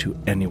speak to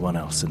anyone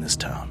else in this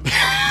town.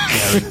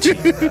 Guarantee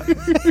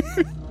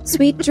that.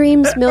 Sweet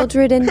dreams,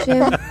 Mildred and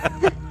Jim.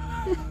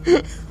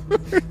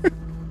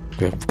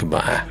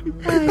 Goodbye.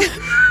 Bye.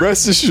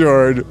 Rest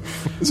assured,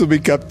 this will be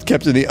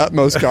kept in the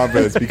utmost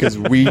confidence because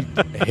we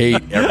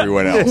hate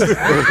everyone else.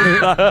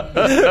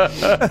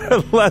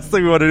 Last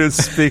thing we want to do is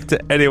speak to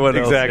anyone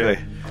else. Exactly.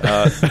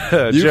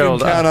 You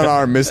Gerald, can count on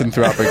our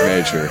misanthropic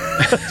nature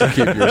to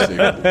keep your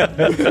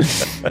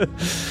secret.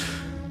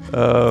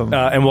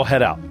 And we'll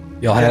head out.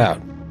 You'll head out.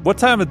 What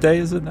time of day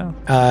is it now?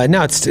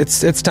 No,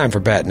 it's time for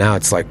bed. Now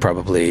it's like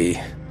probably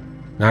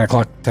 9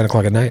 o'clock, 10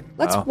 o'clock at night.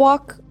 Let's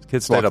walk.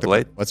 Kids stayed up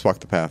late. Let's walk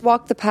the path.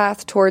 Walk the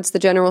path towards the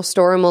general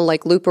store, and we'll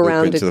loop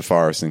around into the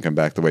forest and come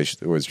back the way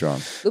it was drawn.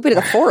 Loop into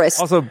the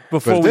forest. Also,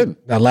 before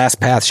that last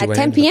path, she At went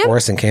 10 into the p.m.?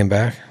 forest and came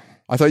back.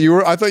 I thought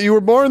you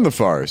were born in the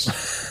forest.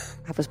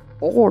 I was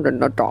born in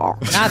the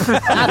dark. Not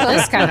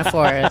this kind of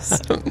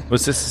forest.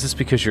 Is this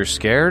because you're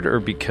scared or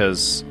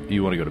because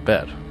you want to go to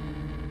bed?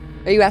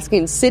 Are you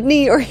asking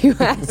Sydney or are you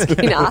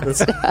asking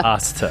Asta?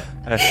 Asta.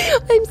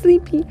 I'm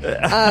sleepy.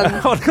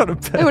 I want to go to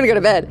bed. I want to go to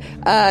bed.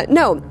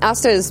 No,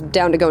 Asta is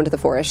down to go into the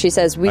forest. She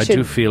says we should. I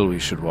do feel we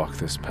should walk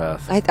this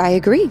path. I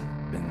agree.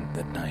 In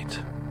the night.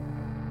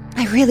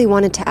 I really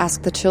wanted to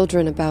ask the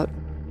children about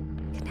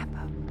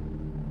Kinepo,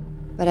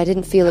 but I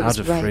didn't feel it was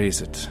right. How to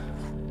phrase it.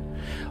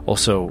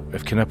 Also,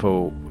 if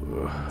Kinepo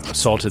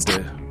assaulted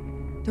the...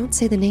 Don't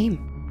say the name.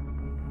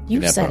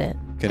 You said it.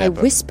 Kinepo. I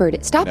whispered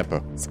it. Stop.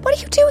 Kinepo. What are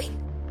you doing?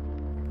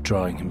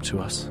 Drawing him to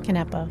us.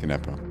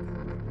 Kinepo.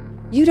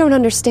 You don't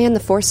understand the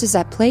forces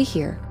at play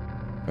here.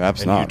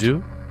 Perhaps And not. you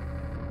do?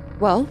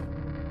 Well,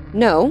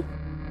 no.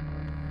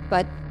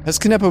 But Has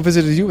Kinepo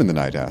visited you in the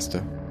night,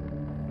 Asta?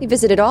 he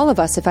visited all of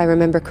us, if I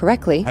remember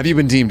correctly. Have you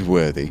been deemed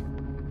worthy?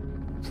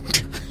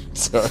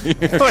 Sorry.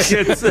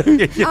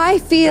 I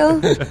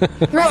feel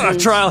threatened.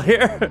 Trial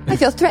here. I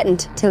feel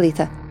threatened,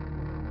 Talitha.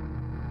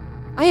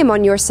 I am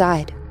on your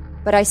side,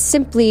 but I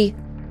simply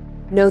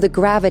know the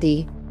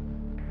gravity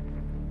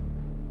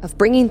of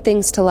bringing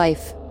things to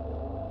life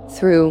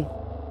through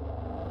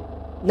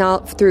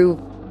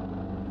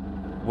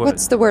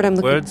what's the word I'm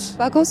looking for? Words?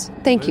 Buggles?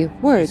 Thank you.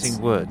 Words.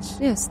 Using words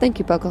Yes, thank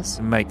you, Buggles.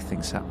 to make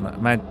things happen.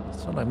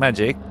 It's not like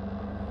magic.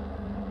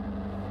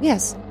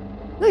 Yes.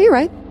 No, you're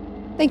right.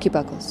 Thank you,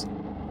 Buggles.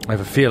 I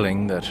have a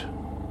feeling that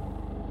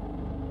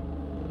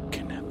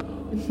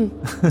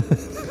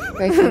Kinepo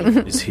Very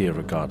funny. is here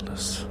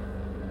regardless.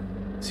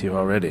 Is here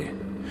already.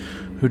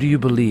 Who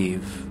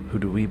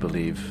do we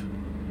believe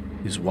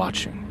is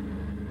watching?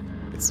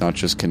 It's not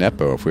just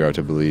Kinepo, if we are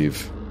to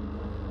believe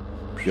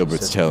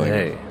Gilbert's telling.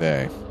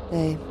 They.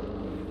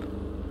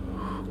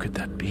 Who could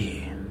that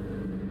be?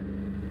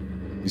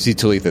 You see,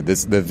 Talitha,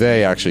 the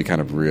they actually kind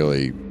of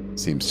really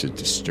seems to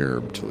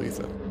disturb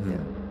Talitha.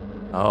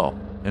 Oh,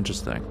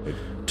 interesting.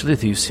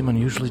 Talitha, you seem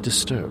unusually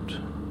disturbed.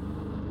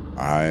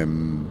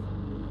 I'm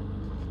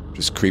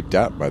just creeped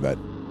out by that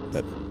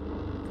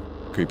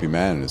creepy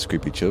man and his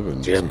creepy children,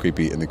 and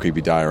the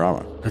creepy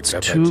diorama. That's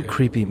two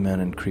creepy men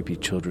and creepy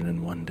children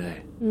in one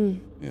day.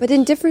 But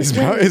in different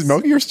ways. Is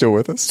Melchior still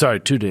with us? Sorry,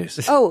 2 days.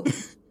 Oh,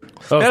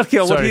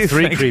 Melchior, what do you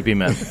 3 think? creepy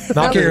men.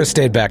 Malkier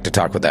stayed back to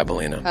talk with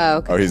Evelina. oh,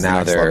 okay. Oh, he's Now the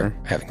next they're lover?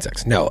 having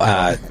sex. No,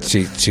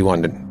 he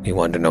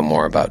wanted to know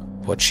more about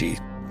what she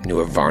knew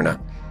of Varna.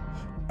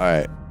 All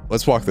right,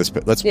 let's walk this.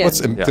 Yeah.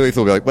 Talitha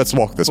will be like, let's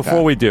walk this Before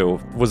path. we do,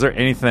 was there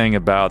anything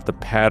about the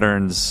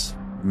patterns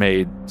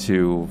made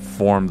to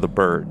form the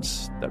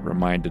birds that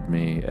reminded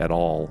me at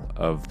all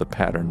of the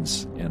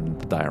patterns in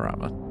the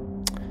diorama?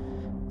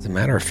 As a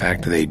matter of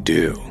fact, they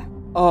do.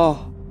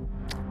 Oh.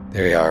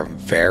 They are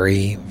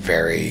very,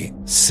 very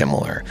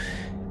similar.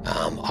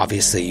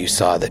 Obviously, you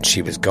saw that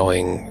she was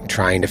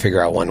trying to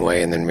figure out one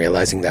way and then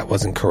realizing that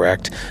wasn't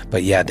correct.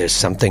 But yeah, there's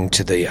something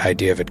to the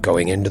idea of it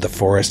going into the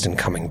forest and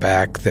coming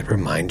back that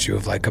reminds you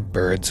of like a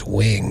bird's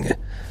wing.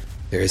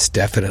 There is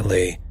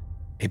definitely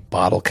a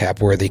bottle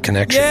cap worthy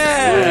connection.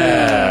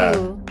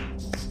 Yeah!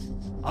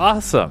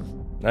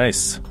 Awesome.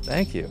 Nice.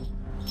 Thank you.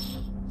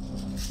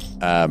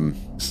 I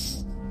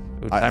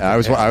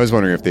was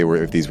wondering if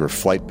these were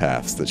flight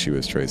paths that she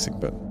was tracing,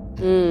 but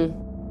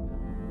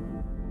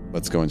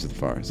let's go into the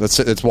forest.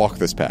 Let's walk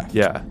this path.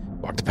 Yeah.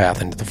 Walk the path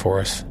into the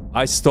forest.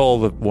 I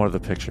stole one of the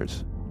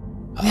pictures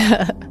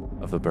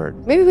of the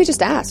bird. Maybe we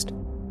just asked.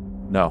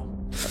 No.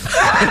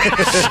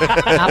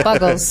 Not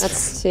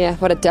Buggles.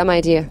 What a dumb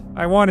idea.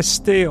 I want to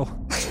steal.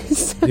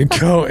 You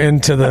go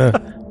into the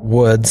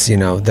woods,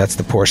 that's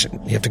the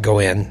portion. You have to go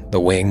in,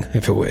 the wing,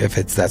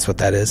 that's what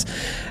that is.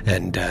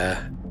 And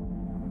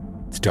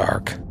it's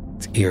dark.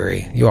 It's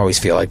eerie. You always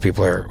feel like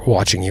people are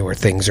watching you or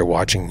things are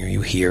watching you.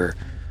 You hear.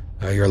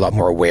 You're a lot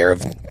more aware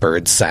of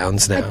bird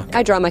sounds now.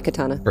 I draw my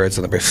katana. Birds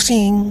on the bridge.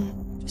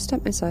 Sing. Just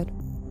step my side.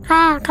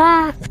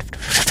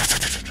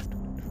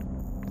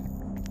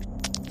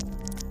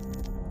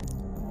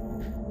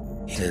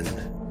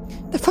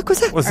 The fuck was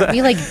that? Are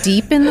we like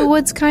deep in the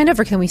woods, kind of,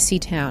 or can we see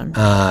town?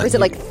 Or is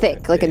it like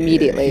thick, like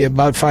immediately?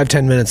 About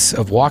 5-10 minutes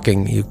of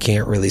walking, you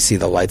can't really see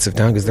the lights of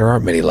town because there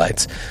aren't many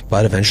lights.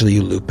 But eventually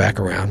you loop back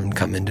around and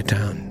come into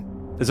town.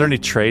 Is there any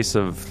trace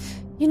of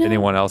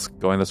anyone else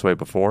going this way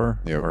before?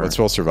 Yeah, let's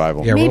roll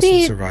survival. Yeah, roll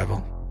Maybe- some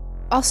survival.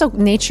 Also,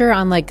 nature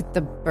on like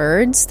the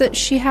birds that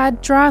she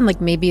had drawn, like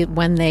maybe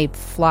when they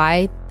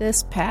fly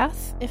this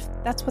path, if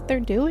that's what they're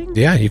doing.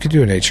 Yeah, you could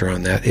do a nature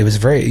on that. It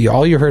was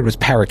all you heard was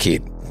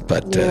parakeet,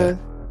 but there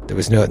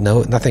was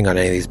nothing on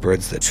any of these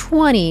birds that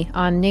 20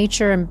 on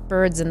nature and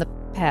birds in the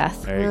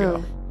path. There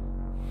you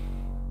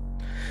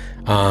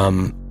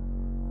go.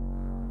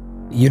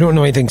 You don't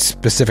know anything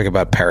specific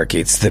about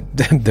parakeets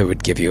that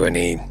would give you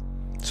any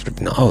sort of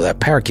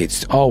that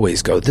parakeets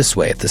always go this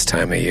way at this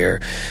time of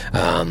year.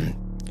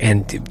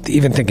 And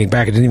even thinking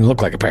back, it didn't even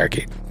look like a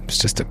parakeet. It was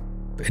just a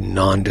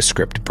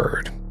nondescript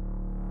bird.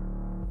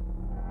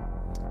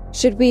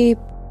 Should we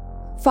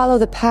follow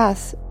the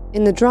path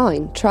in the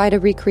drawing? Try to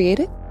recreate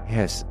it?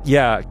 Yes.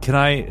 Yeah.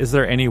 Is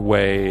there any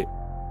way?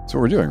 That's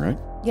what we're doing, right?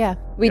 Yeah.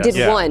 We did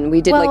one.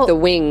 We did like the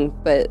wing,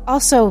 but...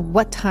 Also,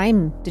 what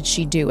time did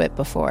she do it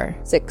before?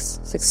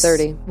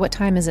 6:30. What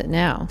time is it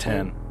now?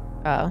 10.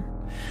 Oh.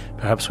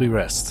 Perhaps we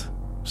rest.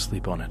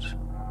 Sleep on it.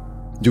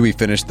 Do we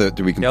complete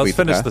let's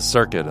finish the the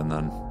circuit and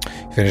then...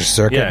 Finish the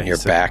circuit Yeah, and you're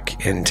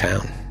back in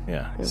town.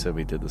 Yeah, he said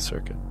we did the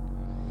circuit.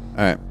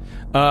 All right.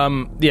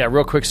 Yeah,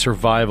 real quick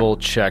survival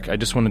check. I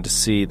just wanted to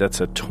see, that's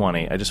a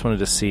 20. I just wanted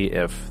to see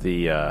if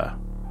the,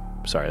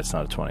 sorry, it's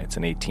not a 20, it's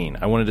an 18.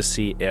 I wanted to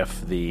see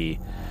if the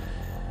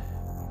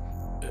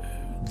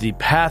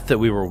path that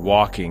we were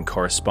walking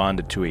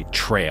corresponded to a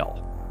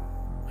trail,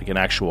 like an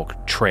actual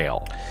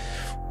trail.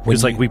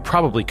 Because, we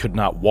probably could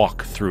not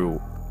walk through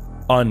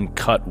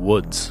uncut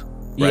woods.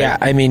 Right? Yeah,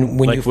 I mean,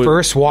 when you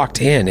first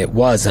walked in, it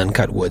was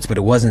uncut woods, but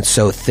it wasn't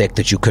so thick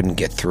that you couldn't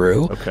get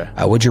through. Okay.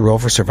 What'd you roll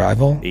for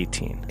survival?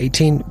 18.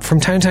 18. From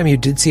time to time, you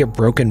did see a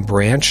broken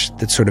branch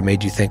that sort of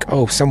made you think,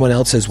 oh, someone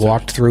else has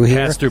walked through here.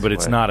 Passed through, but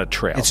it's not a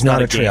trail. It's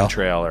not a trail.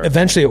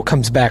 Eventually, it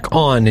comes back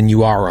on, and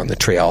you are on the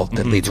trail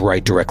that leads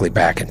right directly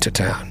back into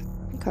town.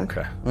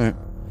 Okay. All right.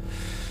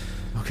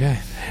 Okay.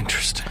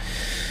 Interesting.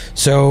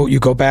 So you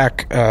go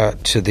back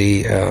to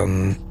the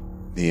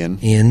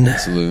inn,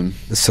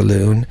 the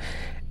saloon,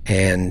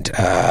 and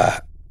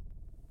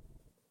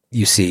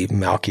you see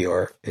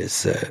Melchior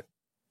is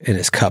in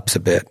his cups a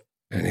bit,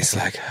 and he's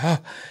like, "Oh,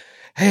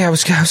 hey, I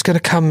was going to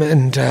come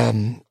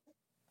and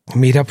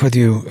meet up with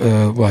you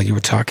while you were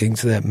talking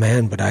to that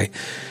man, but I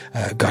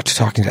got to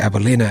talking to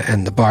Abelina,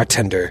 and the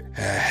bartender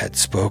had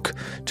spoke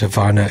to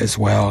Varna as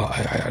well.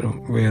 I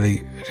didn't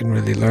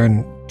really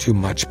learn too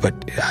much, but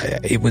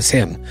it was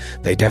him.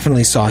 They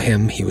definitely saw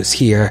him. He was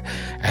here,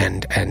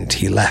 and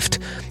he left.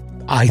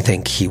 I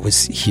think he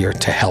was here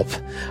to help.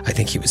 I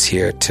think he was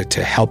here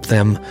to help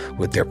them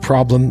with their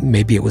problem.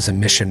 Maybe it was a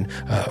mission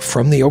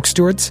from the Oak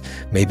Stewards.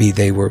 Maybe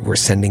they were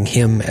sending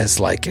him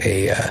as like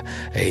a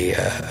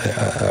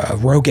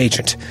rogue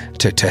agent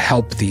to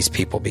help these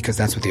people, because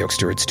that's what the Oak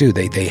Stewards do.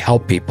 They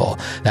help people.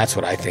 That's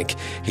what I think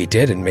he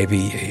did, and maybe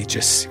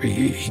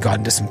he got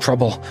into some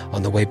trouble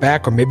on the way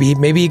back, or maybe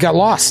he got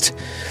lost.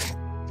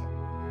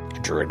 The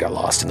druid got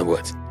lost in the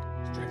woods.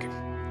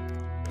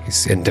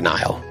 He's in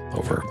denial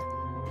over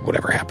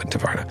whatever happened to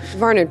Varna.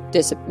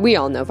 We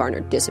all know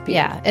Varna disappeared.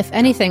 Yeah, if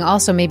anything,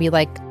 also maybe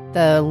like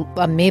the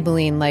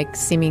Maybelline like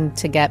seeming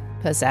to get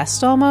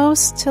possessed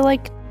almost to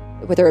like...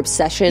 With her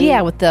obsession?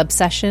 Yeah, with the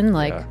obsession,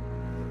 like...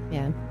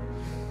 Yeah.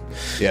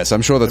 Yes,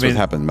 I'm sure that's what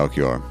happened,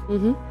 Melchior.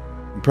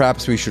 Mm-hmm.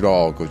 Perhaps we should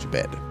all go to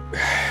bed.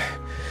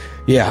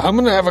 Yeah, I'm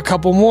going to have a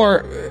couple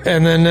more,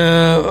 and then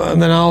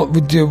I'll...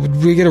 Do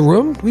we get a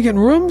room? We getting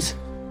rooms?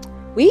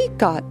 We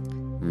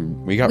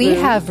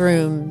have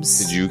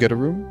rooms. Did you get a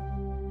room?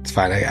 It's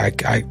fine. I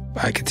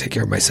can take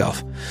care of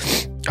myself.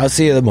 I'll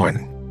see you in the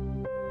morning.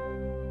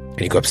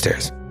 And you go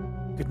upstairs.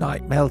 Good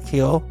night,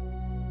 Melchior.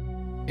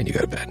 And you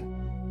go to bed.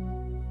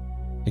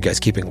 You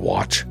guys keeping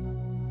watch?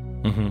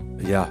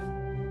 Mm-hmm. Yeah.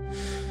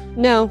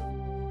 No.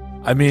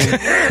 I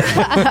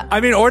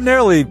mean,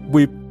 ordinarily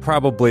we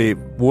probably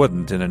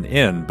wouldn't in an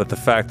inn, but the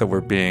fact that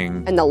we're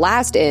being... And the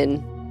last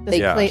inn,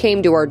 they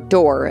came to our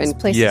door, and this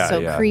place is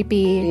so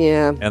creepy.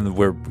 Yeah. And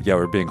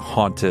we're being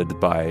haunted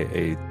by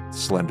a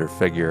slender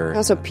figure.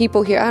 Also,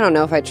 people here, I don't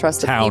know if I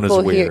trust the town people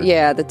is weird. here.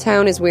 Yeah, the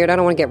town is weird. I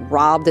don't want to get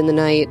robbed in the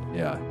night.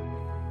 Yeah.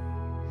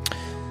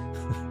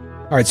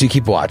 All right, so you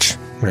keep watch.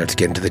 We don't have to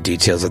get into the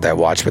details of that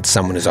watch, but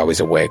someone is always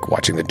awake,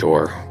 watching the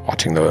door,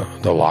 watching the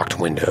locked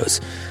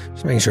windows,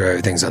 just making sure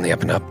everything's on the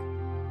up and up.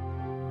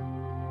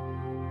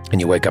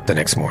 And you wake up the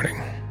next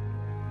morning.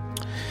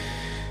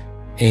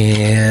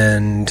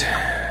 And...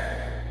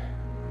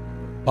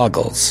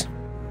 Buggles,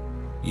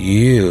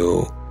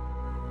 you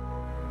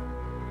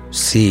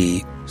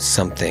see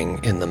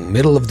something in the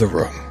middle of the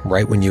room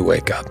right when you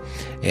wake up,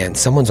 and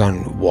someone's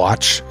on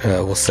watch.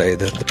 We'll say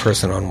that the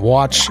person on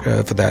watch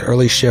for that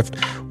early shift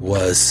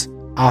was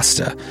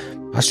Asta.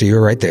 Asta,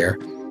 you're right there,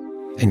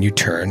 and you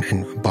turn,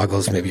 and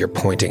Buggles, maybe you're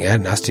pointing at,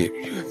 and Asta,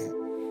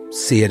 you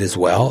see it as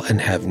well and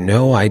have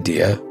no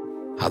idea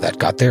how that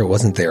got there. It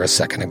wasn't there a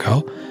second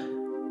ago.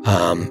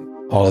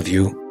 All of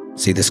you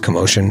see this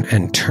commotion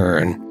and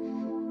turn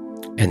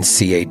and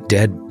see a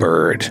dead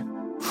bird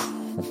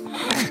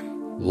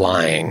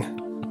lying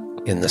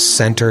in the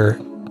center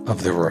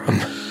of the room.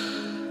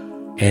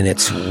 And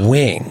its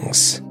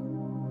wings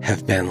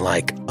have been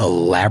like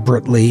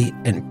elaborately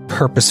and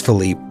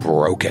purposefully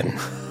broken.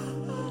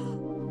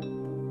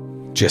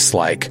 Just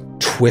like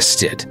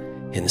twisted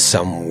in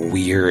some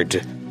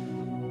weird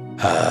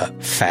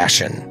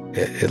fashion.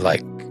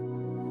 Like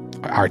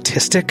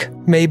artistic,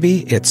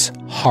 maybe? It's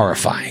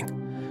horrifying.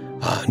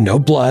 No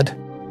blood.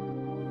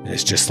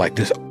 It's just like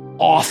this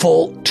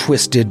awful,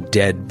 twisted,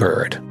 dead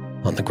bird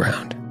on the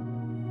ground.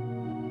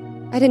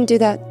 I didn't do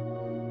that.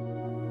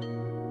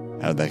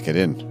 How did that get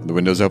in? The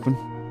windows open?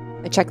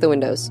 I checked the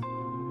windows.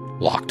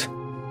 Locked.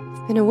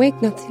 been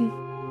awake, nothing.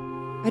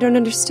 I don't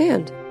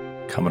understand.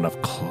 Coming up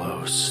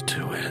close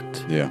to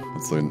it. Yeah,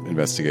 let's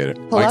investigate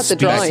it. Pull out the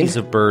drawing. What species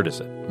of bird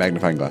is it?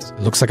 Magnifying glass. It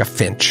looks like a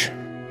finch.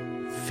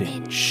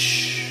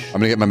 Finch.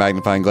 I'm going to get my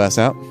magnifying glass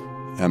out.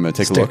 I'm going to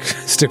take a look.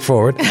 Stick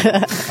forward.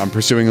 I'm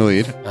pursuing a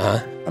lead.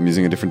 I'm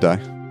using a different die.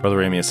 Brother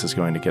Amius is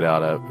going to get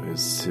out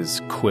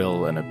his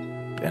quill and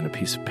a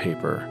piece of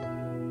paper.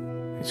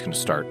 He's going to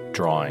start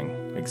drawing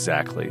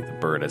exactly the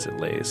bird as it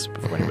lays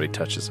before anybody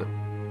touches it.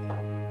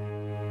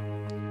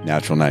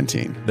 Natural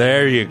 19.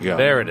 There you go.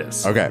 There it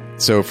is. Okay,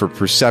 so for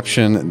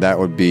perception, that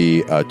would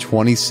be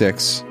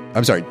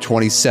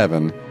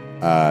 27,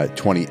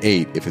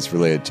 28 if it's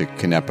related to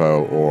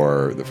Kanepo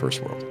or the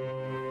First World.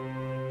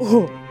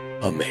 Ooh.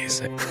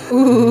 Amazing.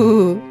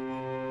 Ooh.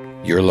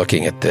 You're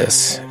looking at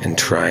this and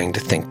trying to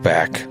think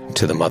back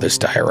to the mother's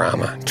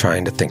diorama,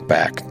 trying to think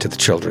back to the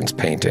children's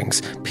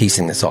paintings,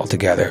 piecing this all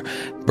together.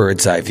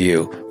 Bird's eye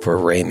view for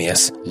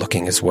Aramius,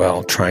 looking as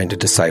well, trying to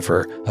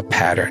decipher a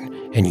pattern.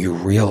 And you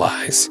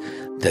realize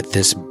that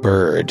this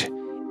bird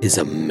is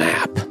a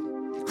map.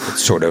 It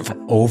sort of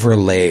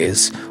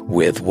overlays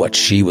with what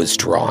she was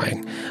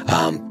drawing.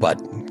 But,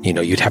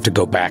 you'd have to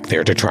go back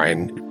there to try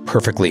and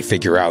perfectly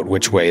figure out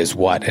which way is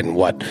what and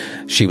what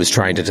she was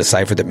trying to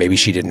decipher that maybe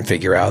she didn't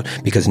figure out.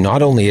 Because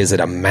not only is it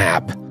a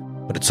map,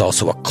 but it's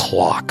also a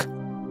clock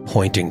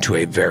pointing to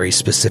a very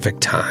specific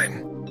time.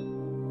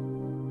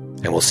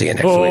 And we'll see you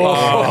next week.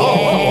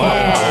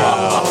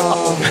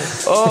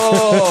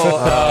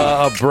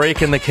 A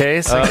break in the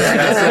case. I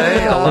gotta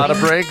say. A lot of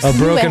breaks. A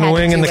broken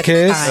wing in the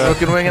case.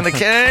 Broken wing in the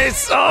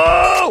case.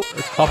 Oh!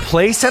 A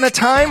place and a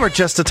time or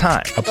just a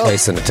time? A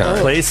place and a time.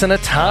 A place and a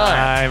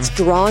time. It's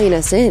drawing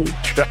us in.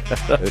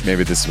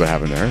 Maybe this is what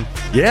happened to her.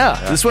 Yeah,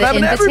 this is what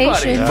happened to everybody.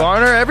 invitation.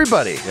 Varner,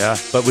 everybody. Yeah.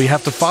 But we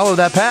have to follow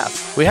that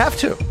path. We have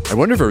to. I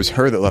wonder if it was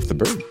her that left the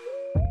bird.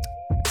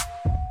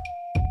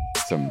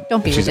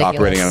 Don't be She's ridiculous.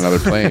 operating on another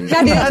plane.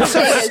 That's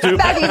so stupid.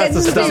 That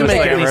doesn't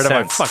make any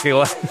sense. My fucking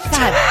life.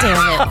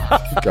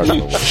 God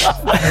damn it.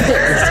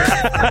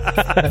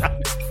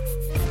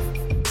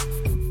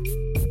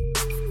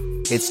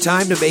 It's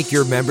time to make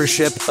your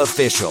membership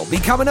official.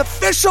 Become an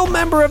official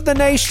member of the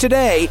Naish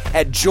today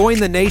at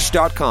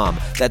jointhenaish.com.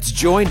 That's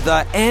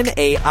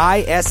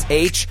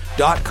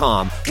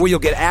jointhenaish.com, where you'll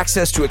get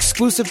access to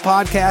exclusive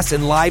podcasts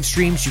and live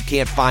streams you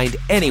can't find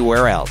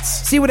anywhere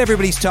else. See what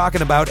everybody's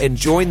talking about and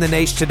join the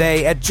Naish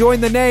today at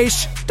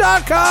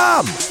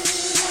jointhenaish.com.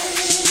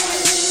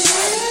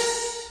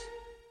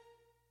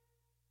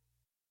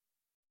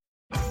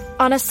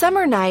 On a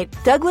summer night,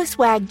 Douglas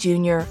Wag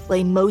Jr.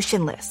 lay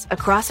motionless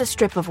across a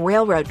strip of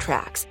railroad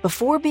tracks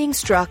before being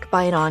struck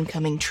by an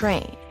oncoming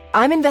train.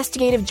 I'm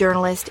investigative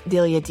journalist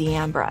Delia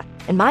D'Ambra,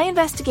 and my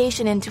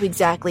investigation into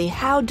exactly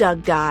how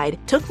Doug died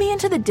took me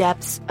into the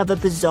depths of a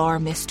bizarre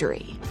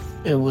mystery.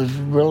 It was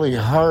really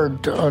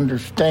hard to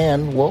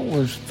understand what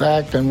was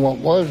fact and what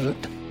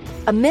wasn't.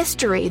 A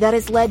mystery that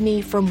has led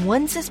me from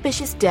one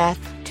suspicious death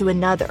to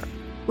another.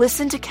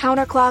 Listen to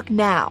Counterclock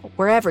now,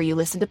 wherever you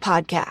listen to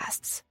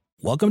podcasts.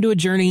 Welcome to a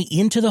journey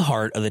into the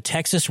heart of the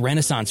Texas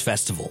Renaissance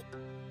Festival,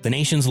 the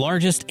nation's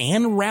largest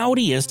and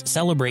rowdiest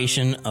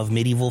celebration of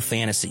medieval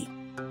fantasy.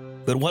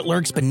 But what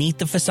lurks beneath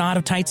the facade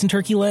of tights and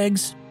turkey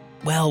legs?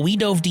 Well, we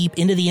dove deep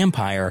into the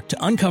empire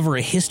to uncover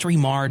a history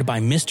marred by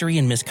mystery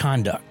and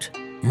misconduct,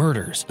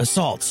 murders,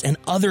 assaults, and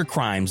other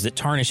crimes that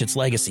tarnish its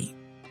legacy.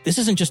 This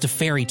isn't just a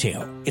fairy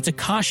tale. It's a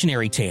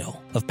cautionary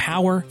tale of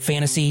power,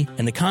 fantasy,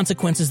 and the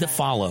consequences that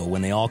follow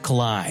when they all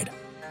collide.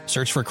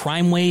 Search for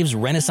Crime Waves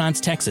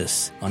Renaissance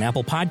Texas on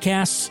Apple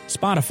Podcasts,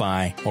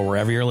 Spotify, or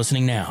wherever you're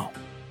listening now.